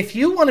 if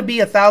you want to be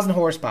 1,000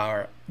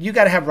 horsepower, you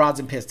got to have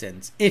rods and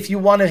pistons. If you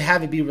want to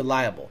have it be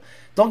reliable,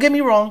 don't get me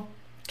wrong.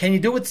 Can you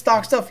do it with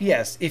stock stuff?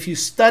 Yes. If you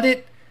stud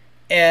it,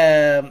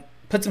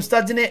 put some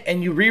studs in it,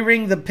 and you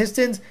re-ring the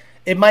pistons,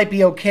 it might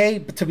be okay.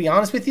 But to be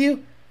honest with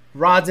you,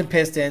 rods and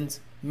pistons,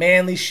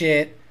 manly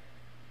shit.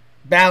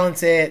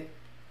 Balance it,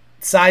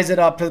 size it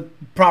up to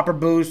proper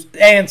boost,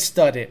 and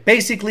stud it.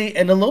 Basically,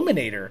 an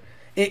Illuminator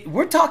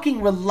We're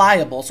talking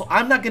reliable, so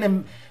I'm not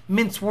going to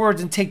mince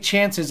words and take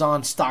chances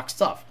on stock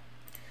stuff.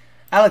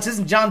 Alex,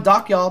 isn't John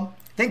Dock, y'all?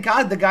 Thank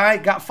God the guy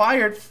got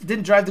fired,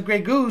 didn't drive the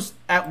Grey Goose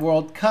at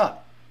World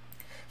Cup.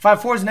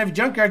 5.4's in every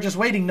junkyard just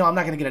waiting. No, I'm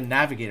not going to get a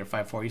Navigator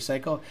 5.4, you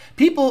psycho.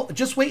 People,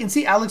 just wait and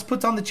see. Alex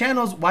puts on the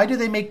channels. Why do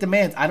they make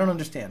demands? I don't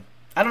understand.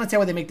 I don't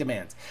understand why they make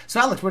demands. So,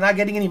 Alex, we're not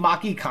getting any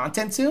Mach-E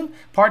content soon?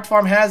 Parts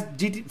Farm has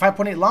GT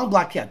 5.8 long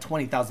block. Yeah,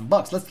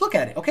 $20,000. Let's look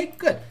at it. Okay,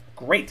 good.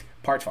 Great.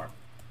 Parts Farm.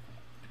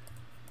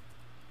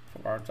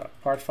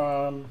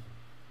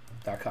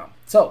 Partsfarm.com.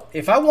 So,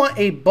 if I want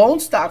a bone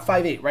stock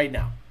 5.8 right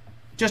now,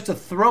 just to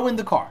throw in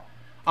the car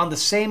on the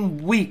same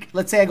week,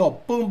 let's say I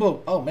go boom,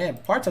 boom. Oh, man,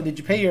 Parts Farm, did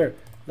you pay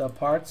the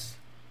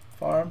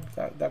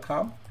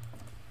partsfarm.com?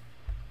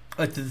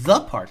 It's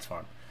the Parts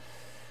Farm.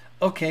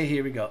 Okay,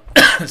 here we go.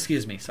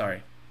 Excuse me,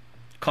 sorry.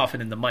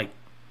 Coughing in the mic.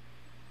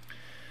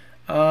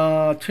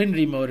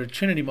 Trinity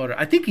Motor.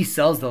 I think he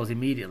sells those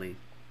immediately.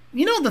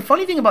 You know, the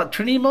funny thing about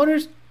Trinity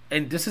Motors,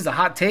 and this is a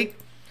hot take,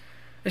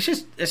 it's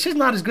just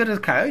not as good as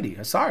Coyote.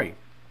 I'm sorry.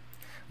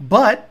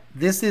 But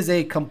this is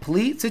a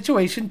complete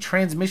situation,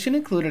 transmission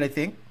included, I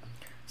think.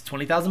 It's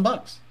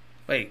 $20,000.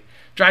 Wait,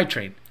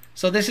 drivetrain.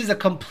 So this is a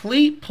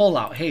complete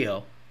pullout.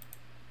 Hey-o.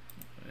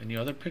 Any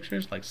other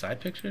pictures, like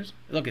side pictures?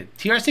 Look at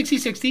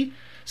TR6060.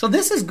 So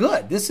this is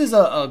good. This is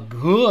a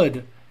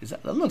good.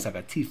 That looks like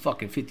a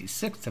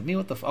T56 to me.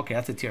 What the? Okay,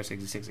 that's a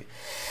TR6060.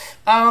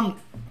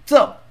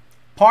 So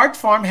Parts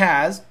Farm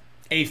has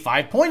a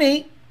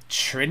 5.8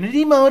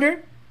 Trinity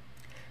motor,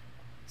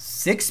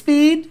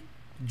 6-speed,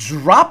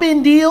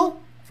 drop-in deal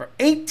for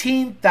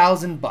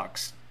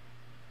 $18,000.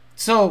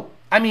 So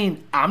I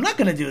mean, I'm not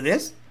gonna do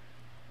this,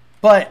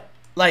 but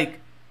like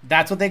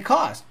that's what they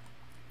cost.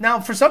 Now,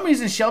 for some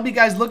reason, Shelby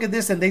guys look at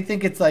this and they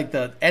think it's like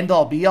the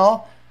end-all,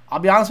 be-all. I'll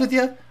be honest with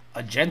you,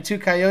 a Gen 2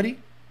 Coyote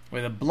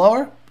with a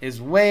blower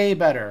is way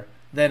better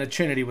than a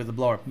Trinity with a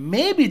blower.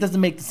 Maybe it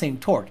doesn't make the same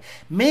torque.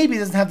 Maybe it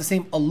doesn't have the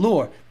same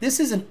allure. This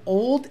is an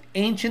old,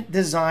 ancient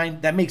design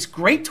that makes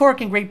great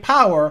torque and great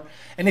power,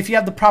 and if you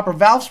have the proper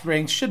valve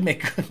springs, should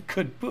make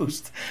good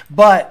boost.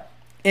 But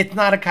it's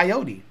not a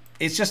Coyote.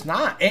 It's just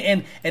not.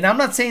 And I'm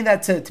not saying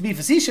that to be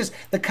facetious.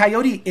 The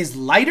Coyote is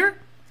lighter,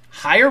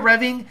 higher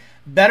revving,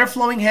 better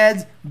flowing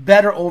heads,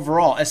 better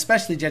overall,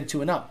 especially Gen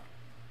 2 and up.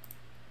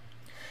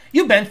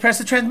 You bench press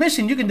the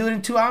transmission. You can do it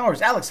in 2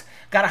 hours. Alex,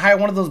 got to hire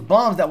one of those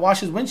bums that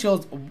washes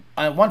windshields.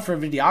 One for a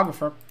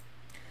videographer.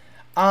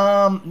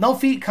 No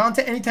feet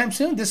content anytime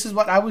soon. This is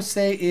what I would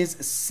say is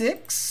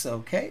 6.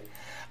 Okay.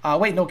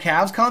 Wait, no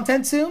calves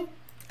content soon?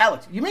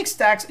 Alex, you make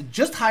stacks.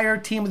 Just hire a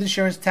team with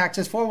insurance,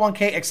 taxes,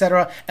 401k,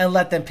 etc., and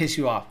let them piss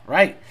you off,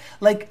 right?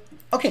 Like,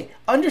 okay,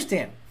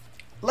 understand.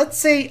 Let's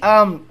say,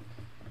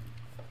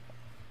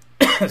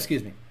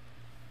 excuse me.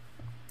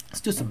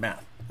 Let's do some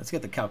math. Let's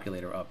get the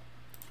calculator up.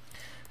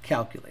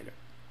 Calculator.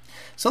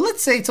 So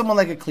let's say someone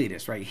like a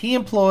Cletus, right? He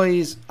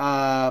employs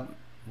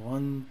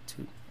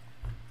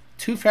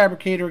two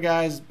fabricator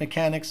guys,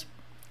 mechanics.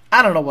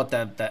 I don't know what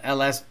the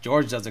LS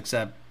George does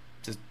except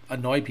just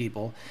annoy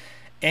people.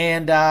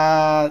 And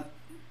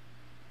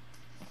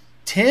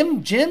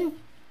Jim,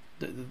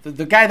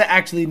 the guy that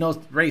actually knows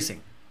racing.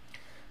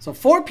 So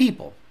 4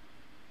 people.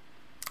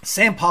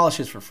 Sam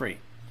polishes for free.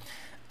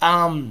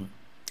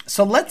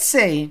 So let's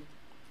say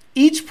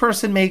each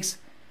person makes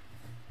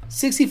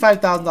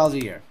 $65,000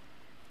 a year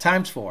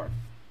times 4.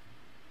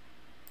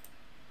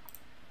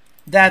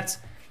 That's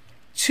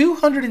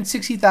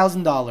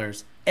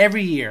 $260,000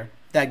 every year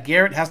that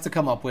Garrett has to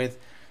come up with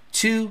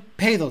to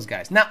pay those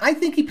guys. Now, I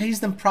think he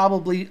pays them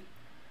probably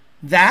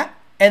that,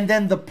 and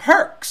then the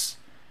perks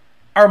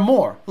are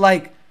more,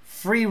 like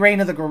free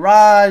reign of the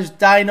garage,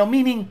 dyno,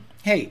 meaning,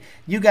 hey,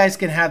 you guys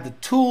can have the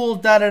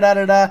tools,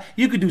 da-da-da-da-da.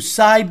 You could do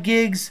side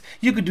gigs.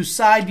 You could do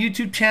side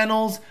YouTube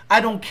channels. I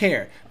don't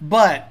care.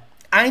 But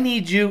I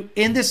need you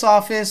in this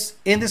office,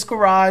 in this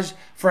garage,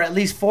 for at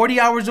least 40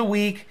 hours a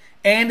week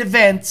and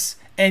events,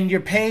 and your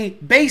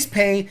base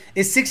pay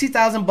is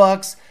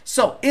 $60,000.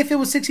 So if it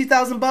was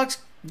 $60,000,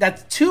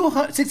 that's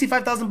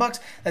 $65,000.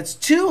 That's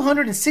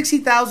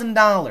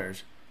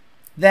 $260,000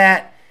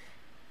 that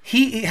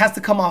he has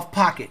to come off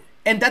pocket,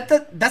 and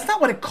that's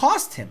not what it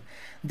cost him.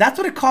 That's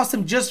what it cost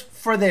him just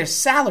for their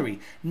salary,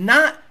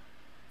 not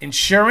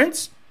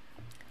insurance,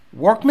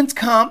 workman's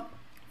comp,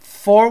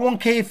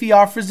 401k if he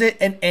offers it,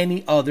 and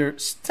any other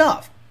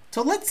stuff.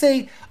 So let's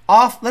say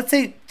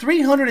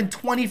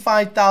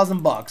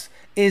 $325,000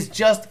 is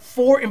just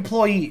 4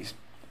 employees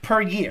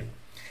per year.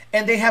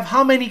 And they have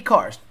how many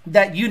cars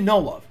that you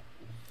know of?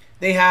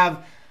 They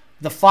have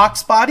the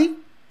Fox body,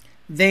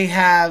 they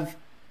have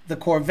the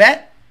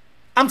Corvette.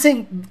 I'm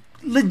saying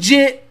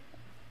legit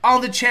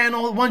on the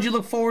channel, ones you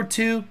look forward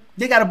to.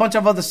 They got a bunch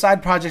of other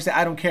side projects that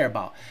I don't care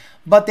about.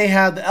 But they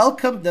have the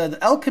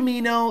El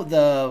Camino,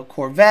 the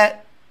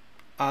Corvette,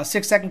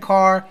 6-second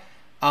car,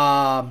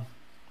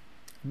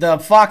 the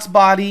Fox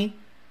body,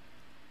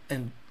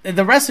 and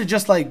the rest are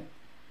just like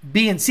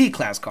B and C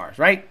class cars,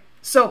 right?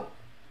 So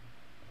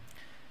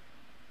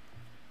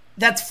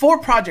that's 4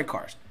 project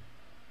cars.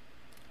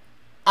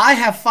 I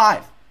have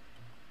 5.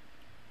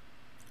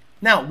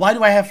 Now, why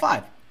do I have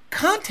 5?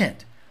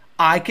 Content.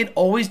 I can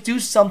always do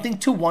something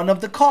to one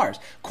of the cars.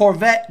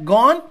 Corvette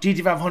gone,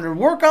 GT500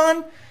 work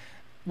on.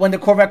 When the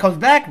Corvette comes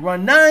back,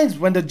 run 9s.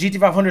 When the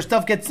GT500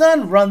 stuff gets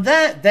done, run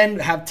that. Then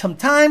have some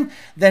time.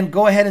 Then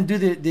go ahead and do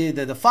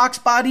the Fox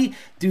body.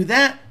 Do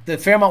that. The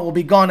Fairmont will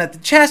be gone at the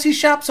chassis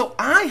shop. So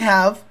I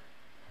have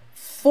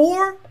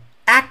 4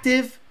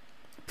 active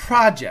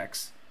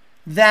projects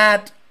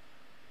that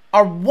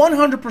are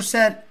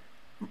 100%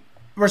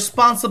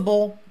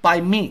 responsible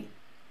by me.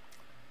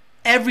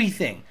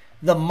 Everything.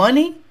 The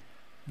money,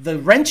 the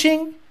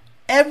wrenching,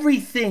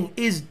 everything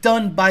is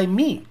done by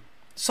me.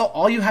 So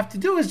all you have to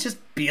do is just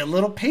be a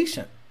little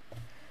patient.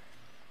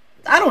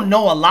 I don't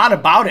know a lot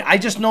about it. I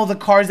just know the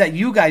cars that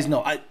you guys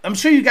know. I'm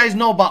sure you guys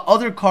know about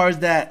other cars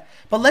that,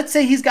 but let's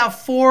say he's got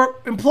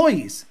 4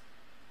 employees.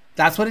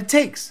 That's what it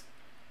takes.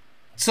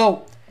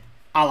 So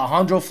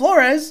Alejandro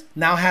Flores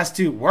now has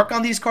to work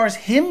on these cars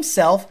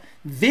himself,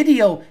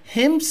 video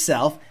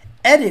himself,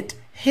 edit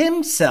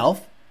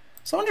himself.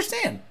 So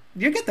understand,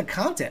 you get the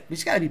content. You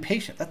just got to be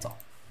patient. That's all.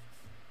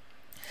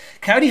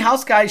 Coyote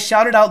House Guys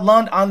shouted out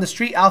Lund on the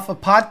Street Alpha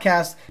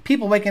podcast.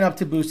 People waking up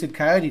to Boosted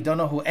Coyote. Don't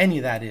know who any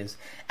of that is.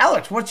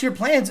 Alex, what's your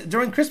plans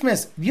during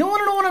Christmas? You want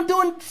to know what I'm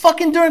doing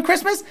fucking during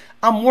Christmas?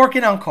 I'm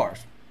working on cars.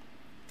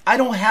 I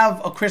don't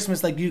have a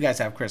Christmas like you guys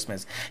have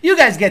Christmas. You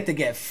guys get to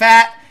get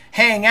fat,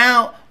 hang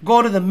out,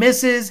 go to the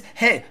missus,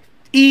 hey,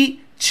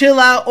 eat, chill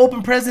out,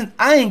 open presents.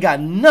 I ain't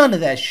got none of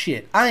that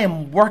shit. I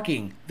am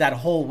working that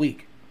whole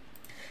week.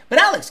 But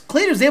Alex,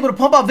 Cleater's able to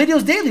pump out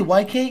videos daily.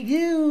 Why can't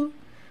you?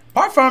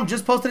 Part Farm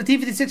just posted a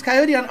T56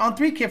 Coyote on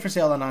 3 kit for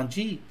sale on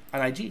IG.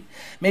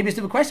 Maybe a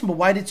stupid question, but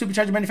why did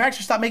supercharger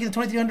manufacturers stop making the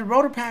 2300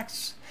 rotor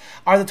packs?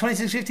 Are the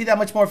 2650 that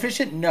much more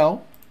efficient?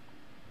 No.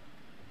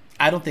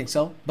 I don't think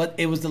so. But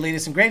it was the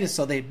latest and greatest,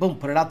 so they, boom,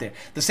 put it out there.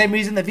 The same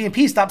reason that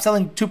VMP stopped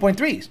selling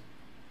 2.3s.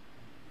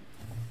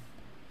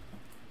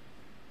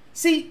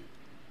 See,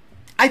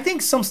 I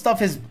think some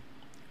stuff is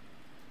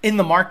in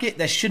the market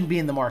that shouldn't be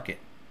in the market.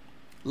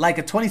 Like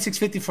a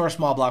 2650 for a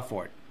small block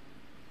Ford.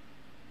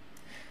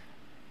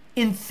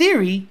 In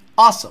theory,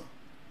 awesome.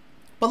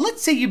 But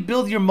let's say you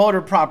build your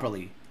motor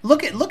properly.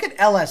 Look at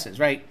LSs,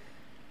 right?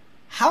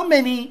 How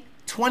many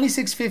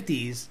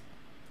 2650s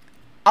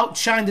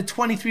outshine the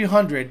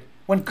 2300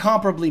 when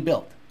comparably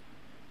built?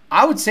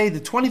 I would say the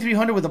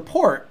 2300 with a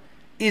port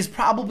is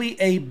probably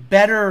a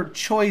better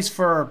choice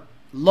for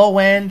low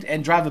end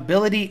and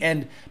drivability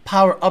and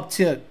power up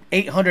to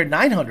 800,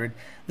 900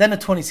 than a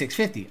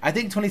 2650. I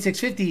think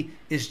 2650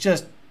 is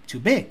just too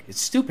big. It's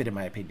stupid in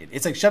my opinion.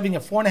 It's like shoving a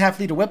 4.5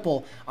 liter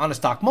Whipple on a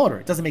stock motor.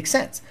 It doesn't make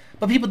sense.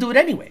 But people do it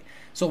anyway.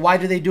 So why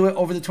do they do it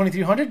over the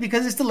 2300?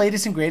 Because it's the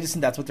latest and greatest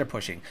and that's what they're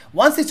pushing.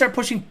 Once they start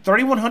pushing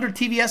 3100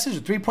 TVSs or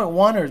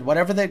 3.1 or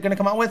whatever they're going to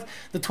come out with,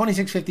 the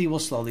 2650 will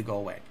slowly go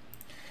away.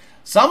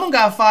 Someone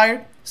got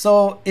fired.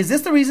 So is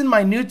this the reason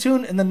my new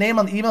tune and the name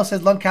on the email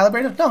says Lund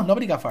Calibrator? No,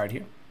 nobody got fired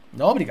here.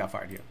 Nobody got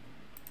fired here.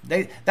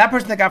 That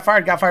person that got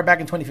fired back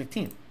in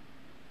 2015.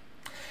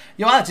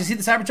 Yo, Alex, you see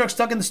the Cybertruck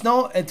stuck in the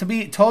snow and to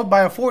be towed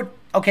by a Ford?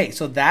 Okay,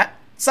 so that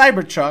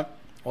Cybertruck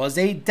was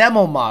a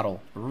demo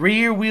model,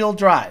 rear wheel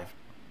drive.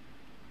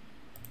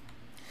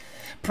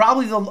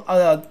 Probably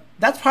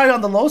that's probably on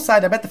the low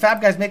side. I bet the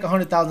Fab guys make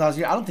 $100,000 a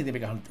year. I don't think they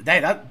make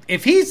 $100,000.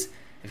 If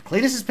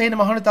Cletus is paying him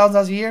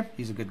 $100,000 a year,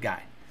 he's a good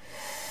guy.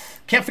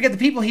 Can't forget the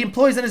people he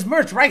employs in his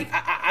merch. Right.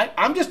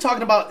 I'm just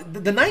talking about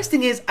the nice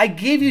thing is I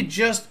gave you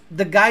just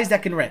the guys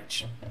that can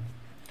wrench.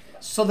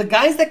 So the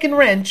guys that can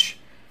wrench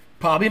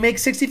probably make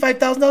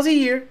 $65,000 a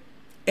year,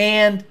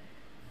 and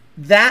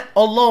that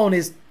alone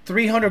is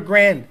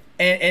 $300,000.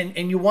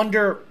 And you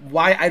wonder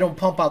why I don't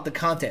pump out the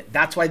content.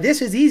 That's why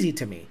this is easy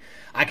to me.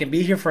 I can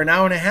be here for an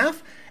hour and a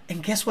half,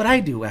 and guess what I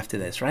do after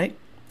this, right?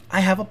 I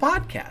have a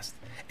podcast,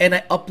 and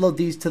I upload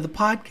these to the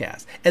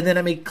podcast, and then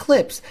I make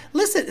clips.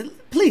 Listen,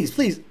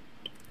 please,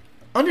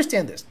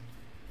 understand this,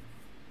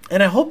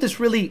 and I hope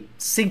this really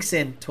sinks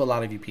in to a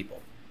lot of you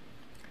people.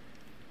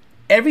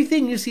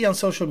 Everything you see on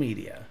social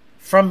media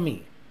from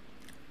me,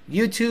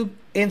 YouTube,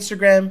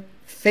 Instagram,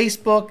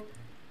 Facebook,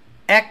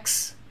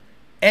 X,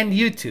 and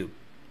YouTube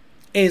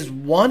is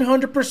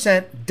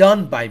 100%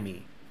 done by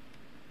me.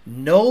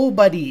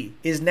 Nobody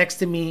is next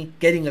to me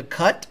getting a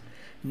cut.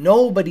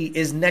 Nobody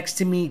is next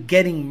to me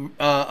getting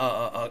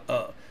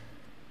holding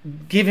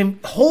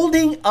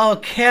a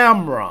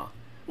camera.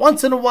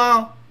 Once in a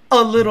while,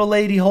 a little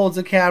lady holds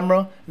a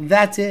camera.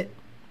 That's it.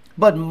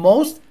 But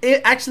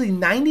actually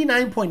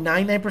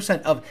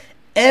 99.99% of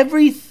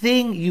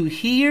everything you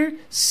hear,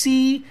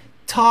 see,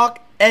 talk,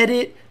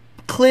 edit,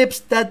 clips,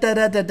 is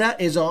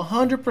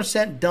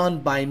 100% done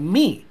by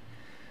me.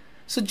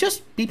 So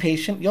just be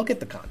patient. You'll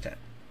get the content.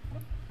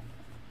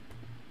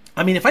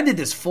 I mean, if I did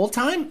this full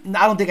time,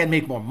 I don't think I'd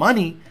make more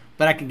money,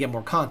 but I can get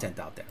more content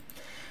out there.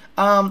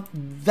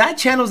 That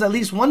channel is at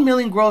least 1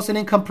 million gross in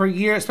income per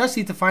year,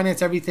 especially to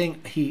finance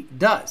everything he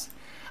does.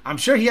 I'm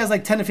sure he has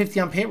like 10 to 50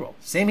 on payroll.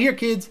 Same here,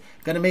 kids.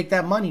 Gonna make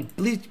that money.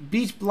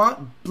 Bleach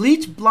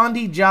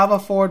Blondie, Java,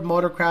 Ford,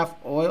 Motorcraft,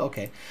 oil.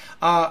 Okay.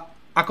 A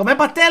comer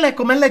pastel, a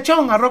comer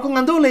lechón, arroz con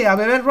andule, a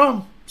beber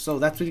ron. So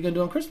that's what you're going to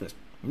do on Christmas.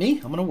 Me,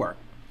 I'm going to work.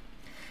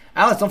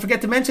 Alex, don't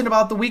forget to mention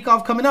about the week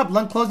off coming up.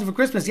 Lund closing for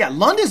Christmas. Yeah,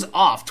 Lund is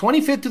off.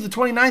 25th to the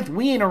 29th,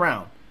 we ain't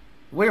around.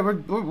 They're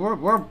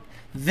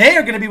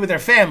going to be with their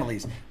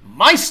families.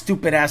 My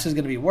stupid ass is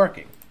going to be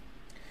working.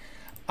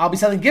 I'll be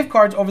selling gift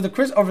cards over the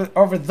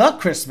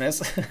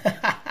Christmas.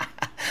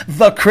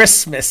 The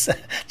Christmas.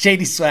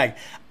 JD Swag.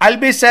 I'll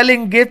be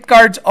selling gift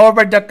cards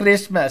over the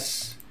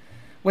Christmas.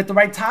 With the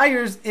right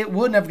tires, it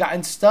wouldn't have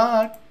gotten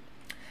stuck.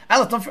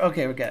 Alex,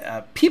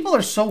 okay. People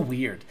are so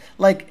weird.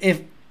 Like,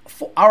 if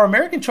our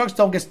American trucks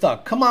don't get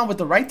stuck, come on, with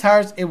the right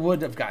tires, it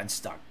would have gotten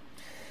stuck.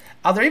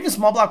 Are there even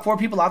small block 4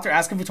 people out there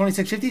asking for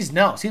 2650s?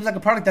 No. Seems like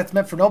a product that's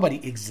meant for nobody.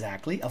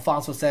 Exactly.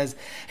 Alfonso says,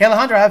 hey,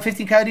 Alejandro, I have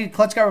 15 Coyote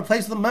clutch got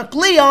replaced with a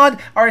Leon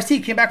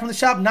RST. Came back from the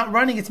shop, not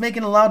running. It's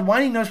making a loud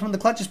whining noise when the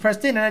clutch is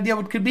pressed in. An idea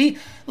what it could be?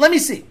 Let me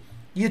see.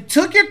 You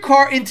took your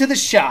car into the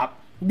shop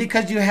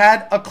because you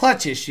had a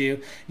clutch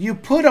issue. You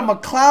put a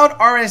McLeod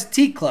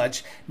RST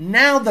clutch.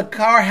 Now the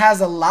car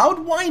has a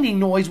loud whining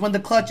noise when the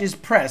clutch is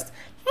pressed.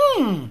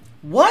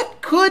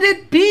 What could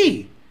it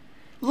be?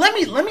 Let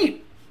me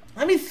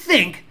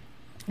think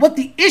what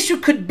the issue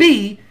could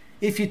be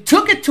if you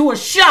took it to a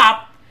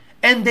shop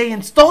and they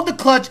installed the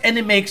clutch and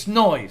it makes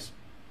noise.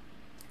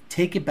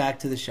 Take it back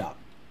to the shop.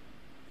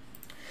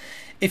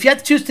 If you had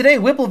to choose today,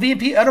 Whipple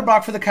VMP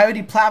Utterbach for the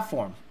Coyote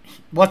platform.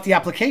 What's the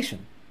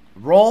application?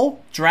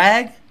 Roll,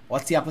 drag,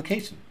 what's the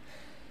application?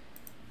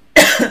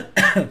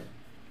 I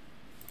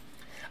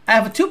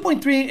have a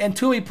 2.3 and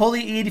 2.8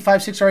 pulley E85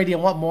 6R80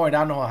 and want more, and I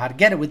don't know how to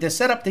get it with this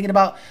setup. Thinking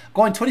about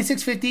going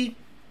 2650,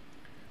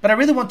 but I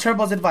really want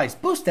Turbo's advice.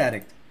 Boost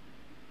Addict.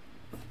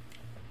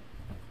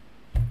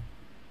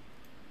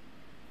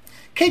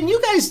 Can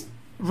you guys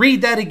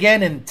read that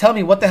again and tell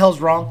me what the hell's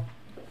wrong?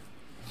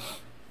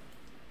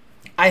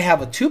 I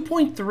have a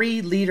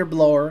 2.3 liter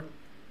blower,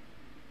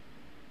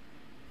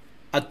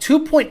 a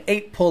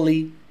 2.8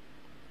 pulley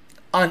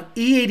on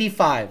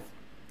E85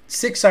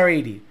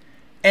 6R80,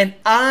 and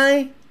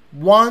I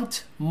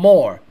want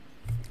more.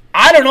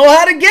 I don't know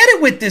how to get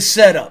it with this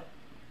setup.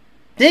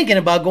 Thinking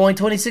about going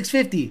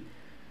 2650,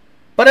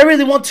 but I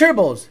really want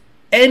turbos.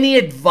 Any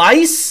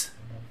advice?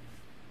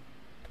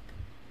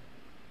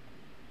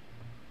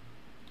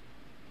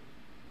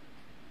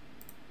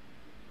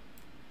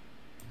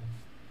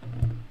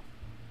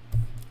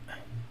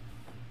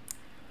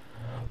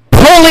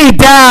 Pulley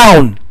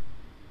down.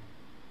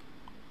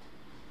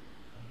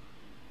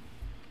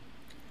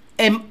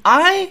 Am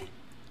I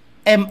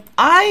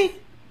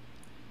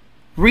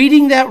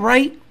reading that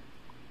right?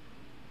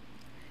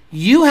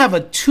 You have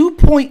a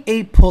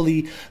 2.8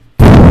 pulley.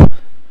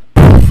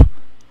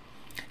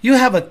 You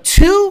have a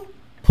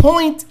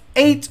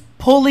 2.8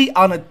 pulley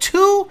on a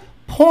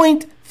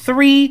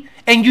 2.3,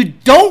 and you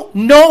don't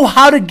know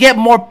how to get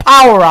more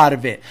power out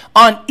of it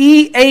on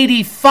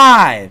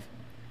E85.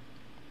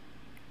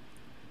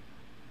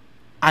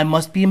 I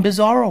must be in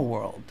Bizarro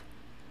World.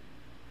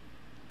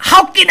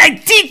 How can I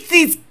teach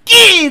these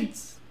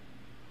kids?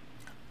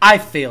 I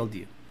failed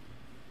you.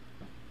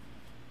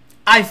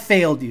 I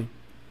failed you.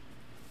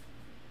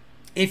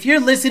 If you're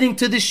listening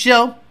to this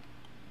show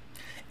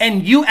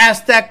and you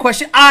asked that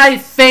question, I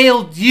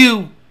failed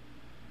you.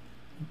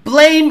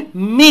 Blame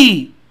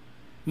me.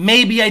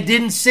 Maybe I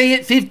didn't say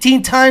it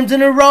 15 times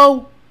in a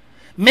row.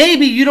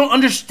 Maybe you don't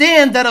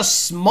understand that a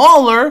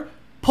smaller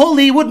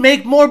pulley would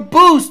make more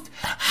boost.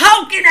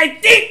 How can I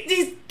teach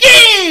these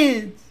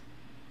kids?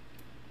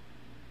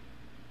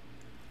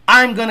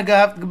 I'm going to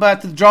have to go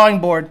back to the drawing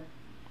board.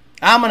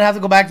 I'm going to have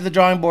to go back to the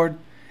drawing board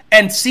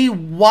and see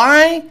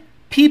why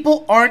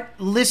people aren't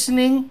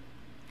listening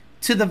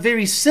to the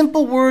very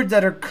simple words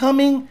that are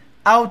coming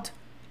out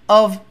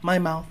of my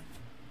mouth.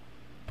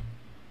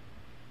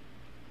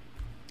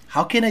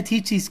 How can I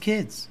teach these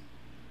kids?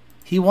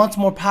 He wants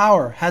more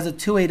power, has a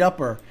 2.8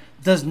 upper,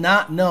 does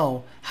not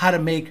know how to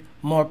make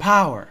more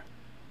power.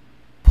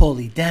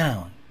 Pulley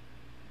down.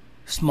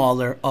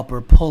 Smaller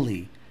upper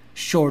pulley.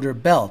 Shorter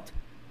belt.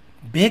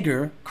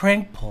 Bigger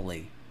crank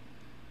pulley.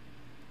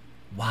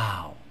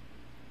 Wow.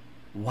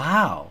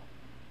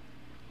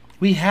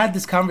 We had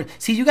this conversation.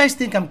 See, you guys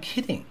think I'm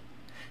kidding.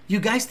 You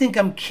guys think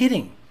I'm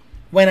kidding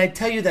when I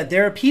tell you that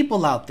there are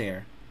people out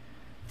there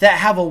that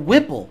have a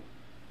Whipple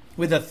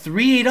with a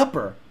 3.8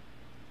 upper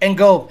and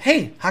go,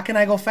 hey, how can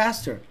I go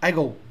faster? I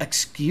go,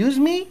 excuse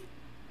me?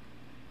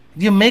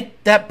 You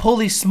make that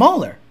pulley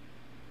smaller.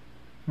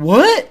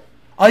 What?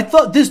 I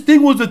thought this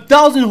thing was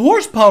 1,000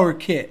 horsepower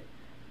kit.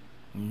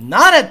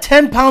 Not at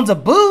 10 pounds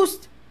of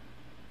boost.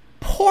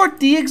 Port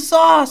the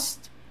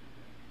exhaust.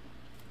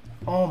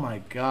 Oh my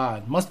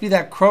God. Must be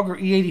that Kroger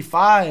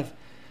E85.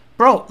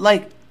 Bro,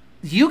 like,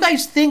 you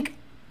guys think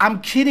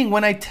I'm kidding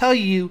when I tell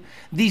you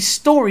these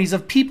stories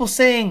of people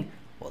saying,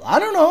 well, I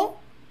don't know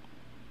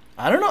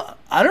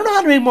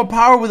how to make more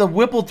power with a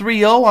Whipple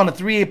 3.0 on a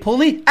 3.8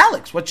 pulley.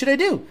 Alex, what should I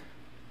do?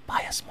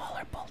 Buy a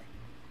smaller pulley.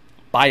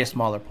 Buy a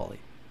smaller pulley.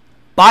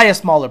 Buy a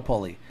smaller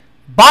pulley.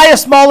 Buy a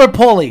smaller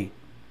pulley.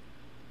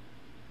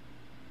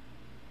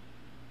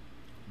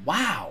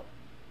 Wow.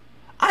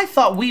 I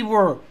thought we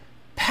were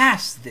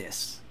past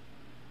this.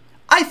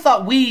 I I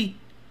thought we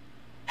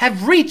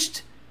have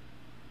reached.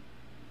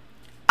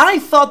 I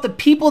thought the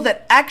people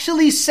that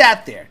actually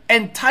sat there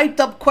and typed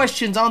up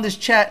questions on this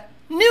chat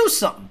knew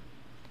something.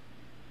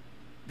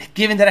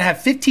 Given that I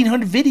have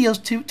 1,500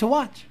 videos to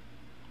watch.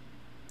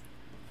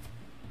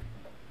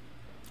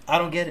 I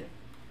don't get it.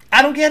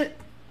 I don't get it.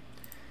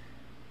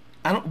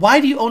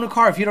 Why do you own a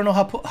car if you don't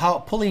know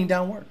how pulling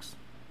down works?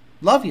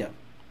 Love you.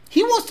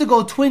 He wants to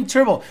go twin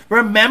turbo.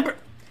 Remember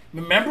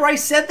I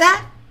said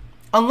that?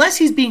 Unless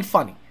he's being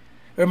funny.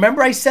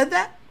 Remember I said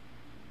that?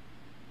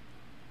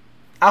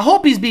 I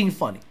hope he's being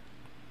funny.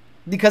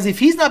 Because if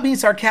he's not being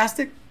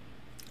sarcastic,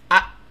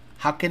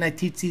 how can I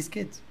teach these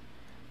kids?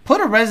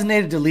 Put a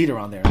resonator deleter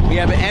on there. We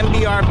have an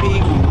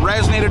MBRP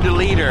resonator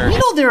deleter. You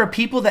know there are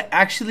people that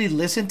actually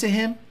listen to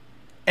him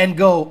and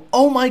go,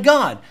 oh my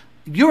God,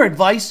 your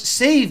advice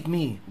saved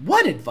me.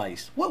 What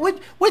advice?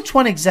 Which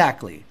one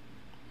exactly?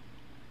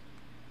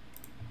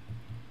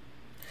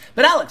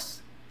 But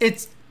Alex,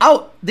 it's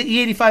out the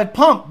E85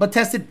 pump, but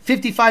tested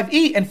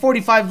 55E and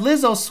 45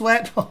 Lizzo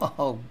sweat.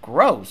 Oh,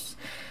 gross.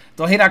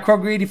 Don't hate our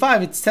Kroger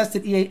 85. It's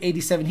tested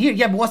E87 here.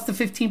 Yeah, but what's the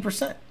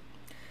 15%?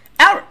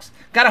 Alex,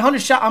 got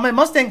 100 shot on my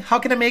Mustang. How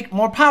can I make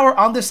more power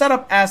on this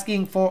setup?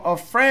 Asking for a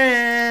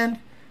friend.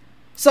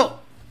 So,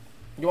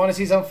 you want to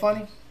see something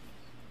funny?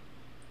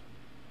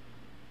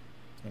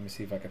 Let me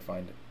see if I can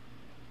find it.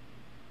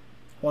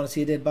 Want to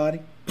see a dead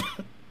body?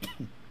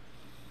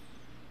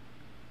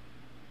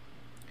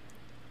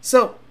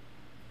 So,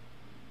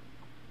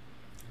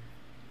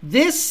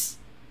 this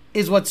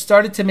is what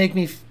started to make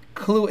me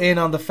clue in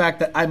on the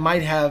fact that I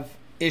might have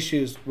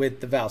issues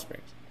with the valve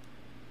springs.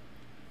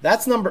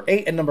 That's number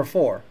 8 and number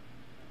 4.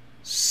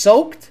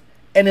 Soaked,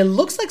 and it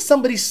looks like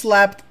somebody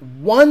slapped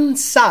one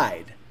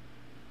side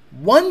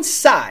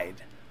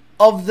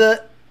of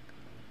the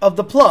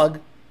plug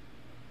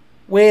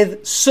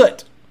with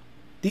soot.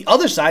 The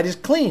other side is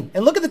clean.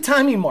 And look at the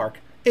timing mark.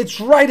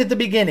 It's right at the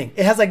beginning.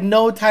 It has like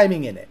no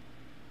timing in it.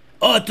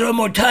 Oh, throw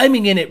more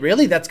timing in it.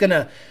 Really? That's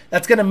gonna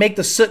make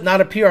the soot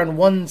not appear on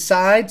one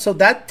side. So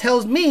that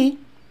tells me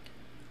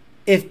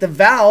if the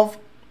valve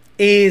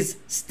is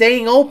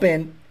staying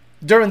open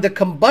during the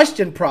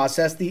combustion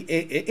process, the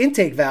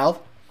intake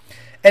valve,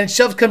 and it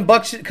shoves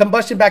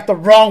combustion back the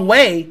wrong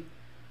way,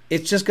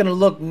 it's just gonna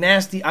look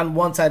nasty on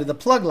one side of the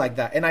plug like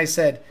that. And I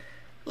said,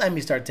 let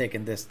me start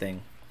taking this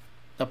thing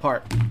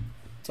apart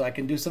so I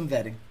can do some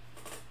vetting.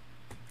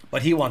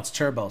 But he wants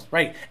turbos,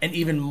 right? And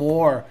even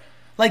more.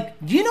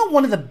 Like, do you know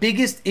one of the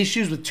biggest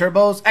issues with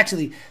turbos?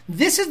 Actually,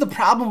 this is the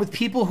problem with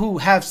people who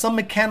have some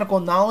mechanical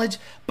knowledge,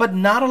 but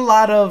not a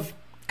lot of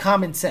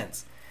common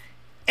sense.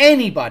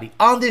 Anybody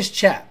on this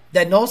chat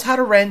that knows how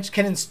to wrench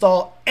can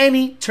install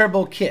any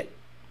turbo kit.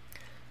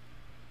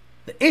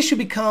 The issue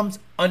becomes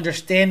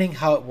understanding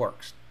how it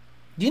works.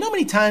 Do you know how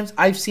many times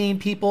I've seen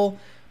people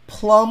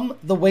plumb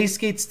the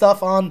wastegate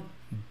stuff on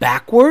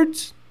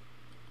backwards?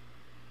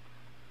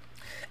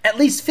 At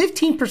least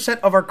 15%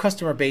 of our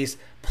customer base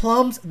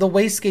plumbs the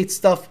wastegate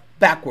stuff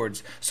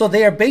backwards. So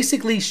they are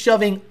basically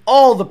shoving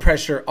all the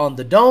pressure on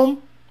the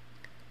dome,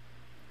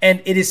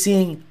 and it is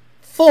seeing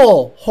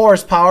full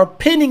horsepower,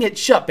 pinning it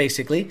shut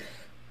basically,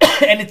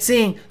 and it's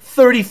seeing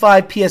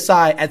 35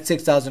 PSI at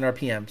 6,000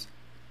 RPMs.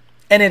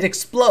 And it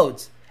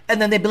explodes.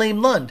 And then they blame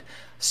Lund.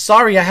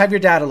 Sorry, I have your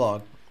data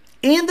log.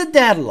 In the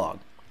data log,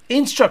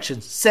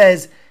 instructions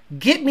says,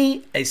 get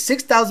me a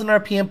 6,000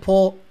 RPM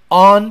pull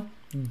on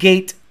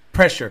gate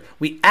pressure.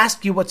 We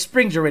ask you what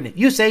springs are in it.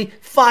 You say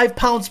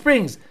 5-pound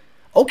springs.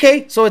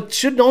 Okay, so it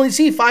should only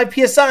see 5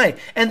 PSI.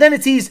 And then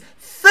it sees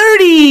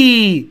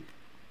 30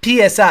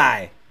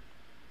 PSI.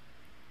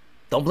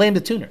 Don't blame the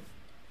tuner.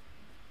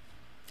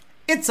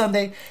 It's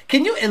Sunday.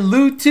 Can you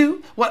allude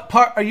to what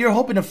part are you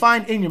hoping to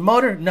find in your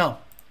motor? No.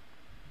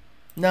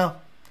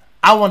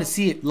 I want to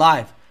see it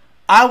live.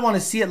 I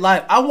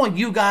want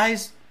you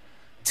guys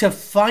to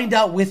find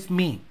out with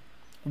me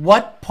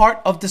what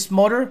part of this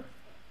motor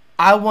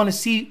I want to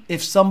see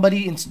if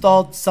somebody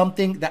installed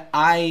something that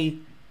I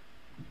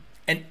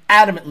am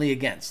adamantly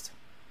against.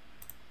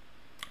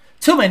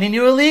 Too many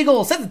new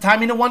illegals. Set the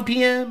timing to 1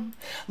 p.m.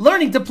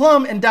 Learning to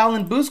plumb and dial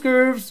in boost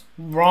curves.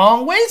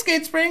 Wrong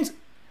wastegate springs.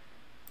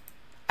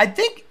 I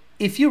think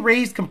if you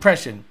raised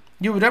compression,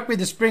 you would upgrade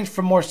the springs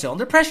for more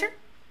cylinder pressure?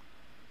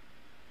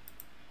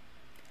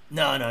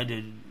 No,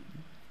 dude.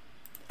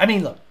 I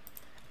mean, look,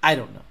 I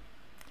don't know.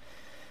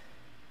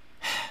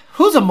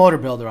 Who's a motor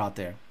builder out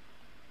there?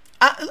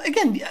 I'd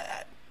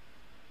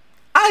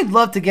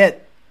love to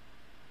get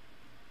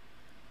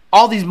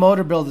all these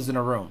motor builders in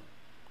a room.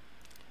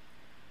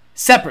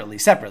 Separately,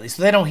 so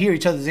they don't hear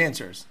each other's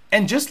answers.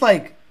 And just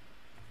like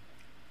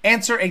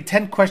answer a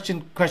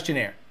 10-question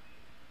questionnaire.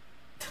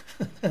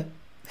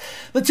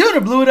 The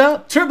tuner blew it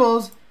up.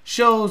 Turbos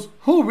shows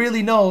who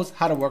really knows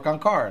how to work on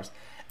cars.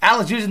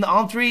 Alex using the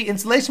On3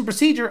 installation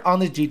procedure on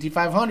the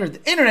GT500.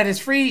 The internet is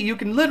free. You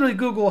can literally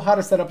Google how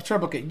to set up a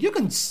turbo kit. You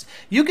can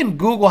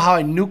Google how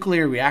a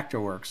nuclear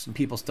reactor works, and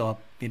people still,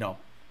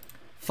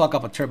 fuck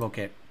up a turbo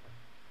kit.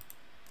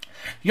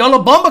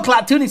 Yolo Bomba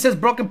Clat Tuning says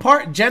broken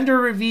part, gender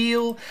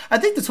reveal. I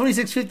think the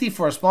 2650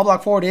 for a small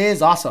block Ford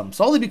is awesome.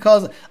 Solely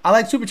because I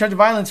like supercharged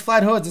violence,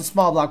 flat hoods, and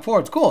small block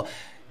Fords. Cool.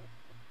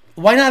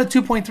 Why not a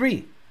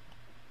 2.3?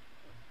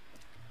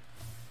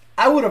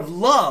 I would have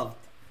loved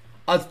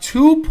a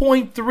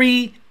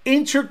 2.3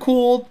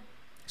 intercooled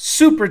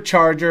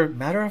supercharger.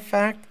 Matter of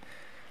fact,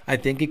 I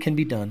think it can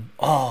be done.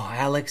 Oh,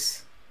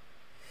 Alex.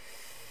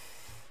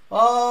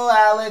 Oh,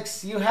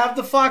 Alex. You have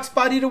the Fox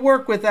body to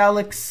work with,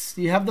 Alex.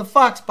 You have the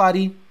Fox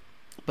body.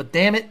 But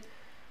damn it,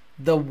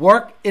 the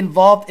work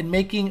involved in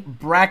making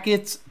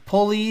brackets,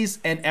 pulleys,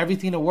 and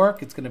everything to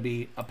work, it's going to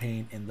be a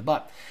pain in the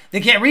butt. They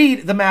can't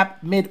read the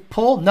map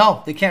mid-pull.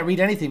 No, they can't read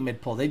anything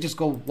mid-pull. They just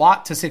go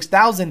watt to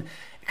 6,000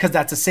 because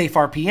that's a safe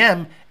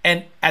RPM.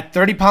 And at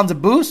 30 pounds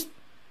of boost,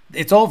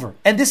 it's over.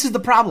 And this is the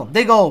problem.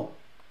 They go,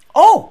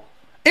 oh,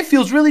 it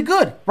feels really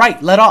good.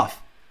 Right, let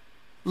off.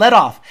 Let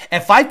off.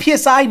 At 5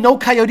 PSI, no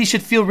Coyote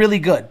should feel really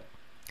good.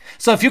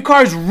 So if your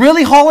car is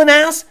really hauling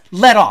ass,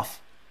 let off.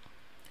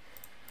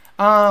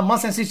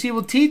 Mustang CC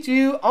will teach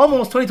you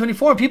almost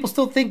 2024, and people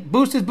still think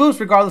boost is boost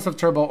regardless of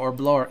turbo or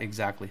blower.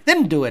 Exactly.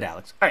 Then do it,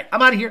 Alex. All right,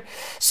 I'm out of here.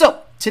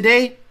 So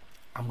today,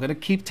 I'm gonna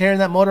keep tearing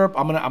that motor up.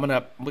 I'm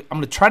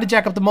gonna try to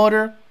jack up the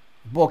motor.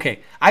 Okay,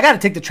 I gotta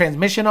take the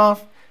transmission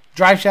off,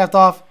 drive shaft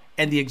off,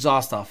 and the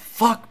exhaust off.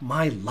 Fuck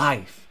my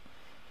life.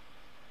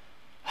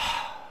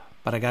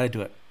 But I gotta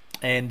do it,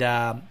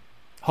 and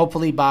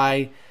hopefully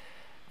by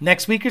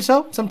next week or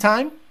so,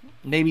 sometime,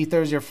 maybe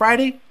Thursday or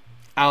Friday,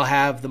 I'll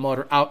have the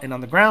motor out and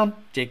on the ground.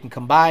 Jake can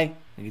come by.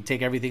 We can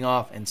take everything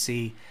off and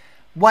see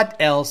what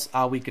else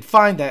we could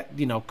find that,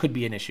 could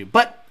be an issue.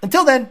 But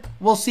until then,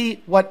 we'll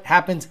see what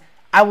happens.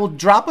 I will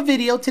drop a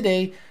video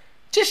today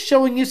just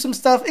showing you some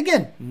stuff.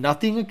 Again,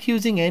 nothing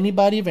accusing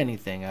anybody of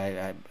anything.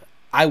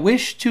 I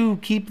wish to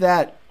keep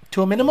that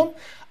to a minimum.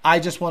 I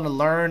just want to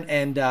learn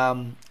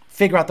and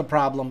figure out the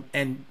problem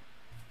and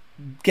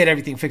get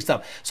everything fixed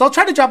up. So I'll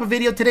try to drop a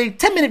video today,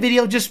 10-minute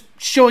video, just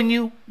showing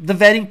you the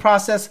vetting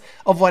process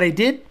of what I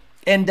did.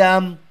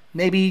 And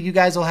maybe you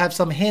guys will have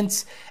some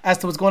hints as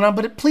to what's going on.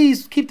 But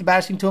please keep the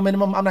bashing to a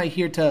minimum. I'm not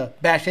here to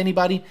bash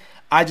anybody.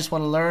 I just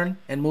want to learn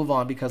and move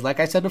on. Because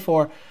like I said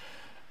before,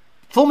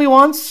 fool me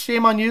once,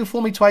 shame on you.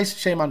 Fool me twice,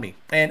 shame on me.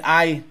 And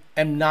I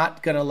am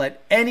not going to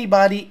let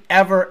anybody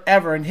ever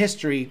in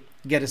history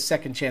get a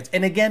second chance.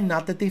 And again,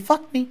 not that they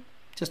fucked me.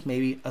 Just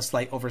maybe a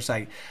slight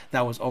oversight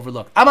that was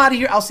overlooked. I'm out of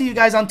here. I'll see you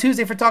guys on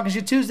Tuesday for Talking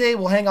Shit Tuesday.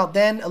 We'll hang out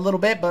then a little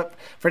bit. But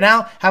for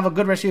now, have a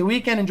good rest of your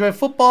weekend. Enjoy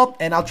football.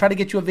 And I'll try to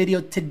get you a video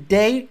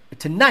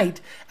tonight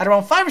at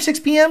around 5 or 6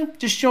 p.m.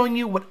 just showing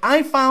you what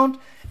I found.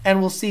 And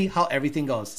we'll see how everything goes.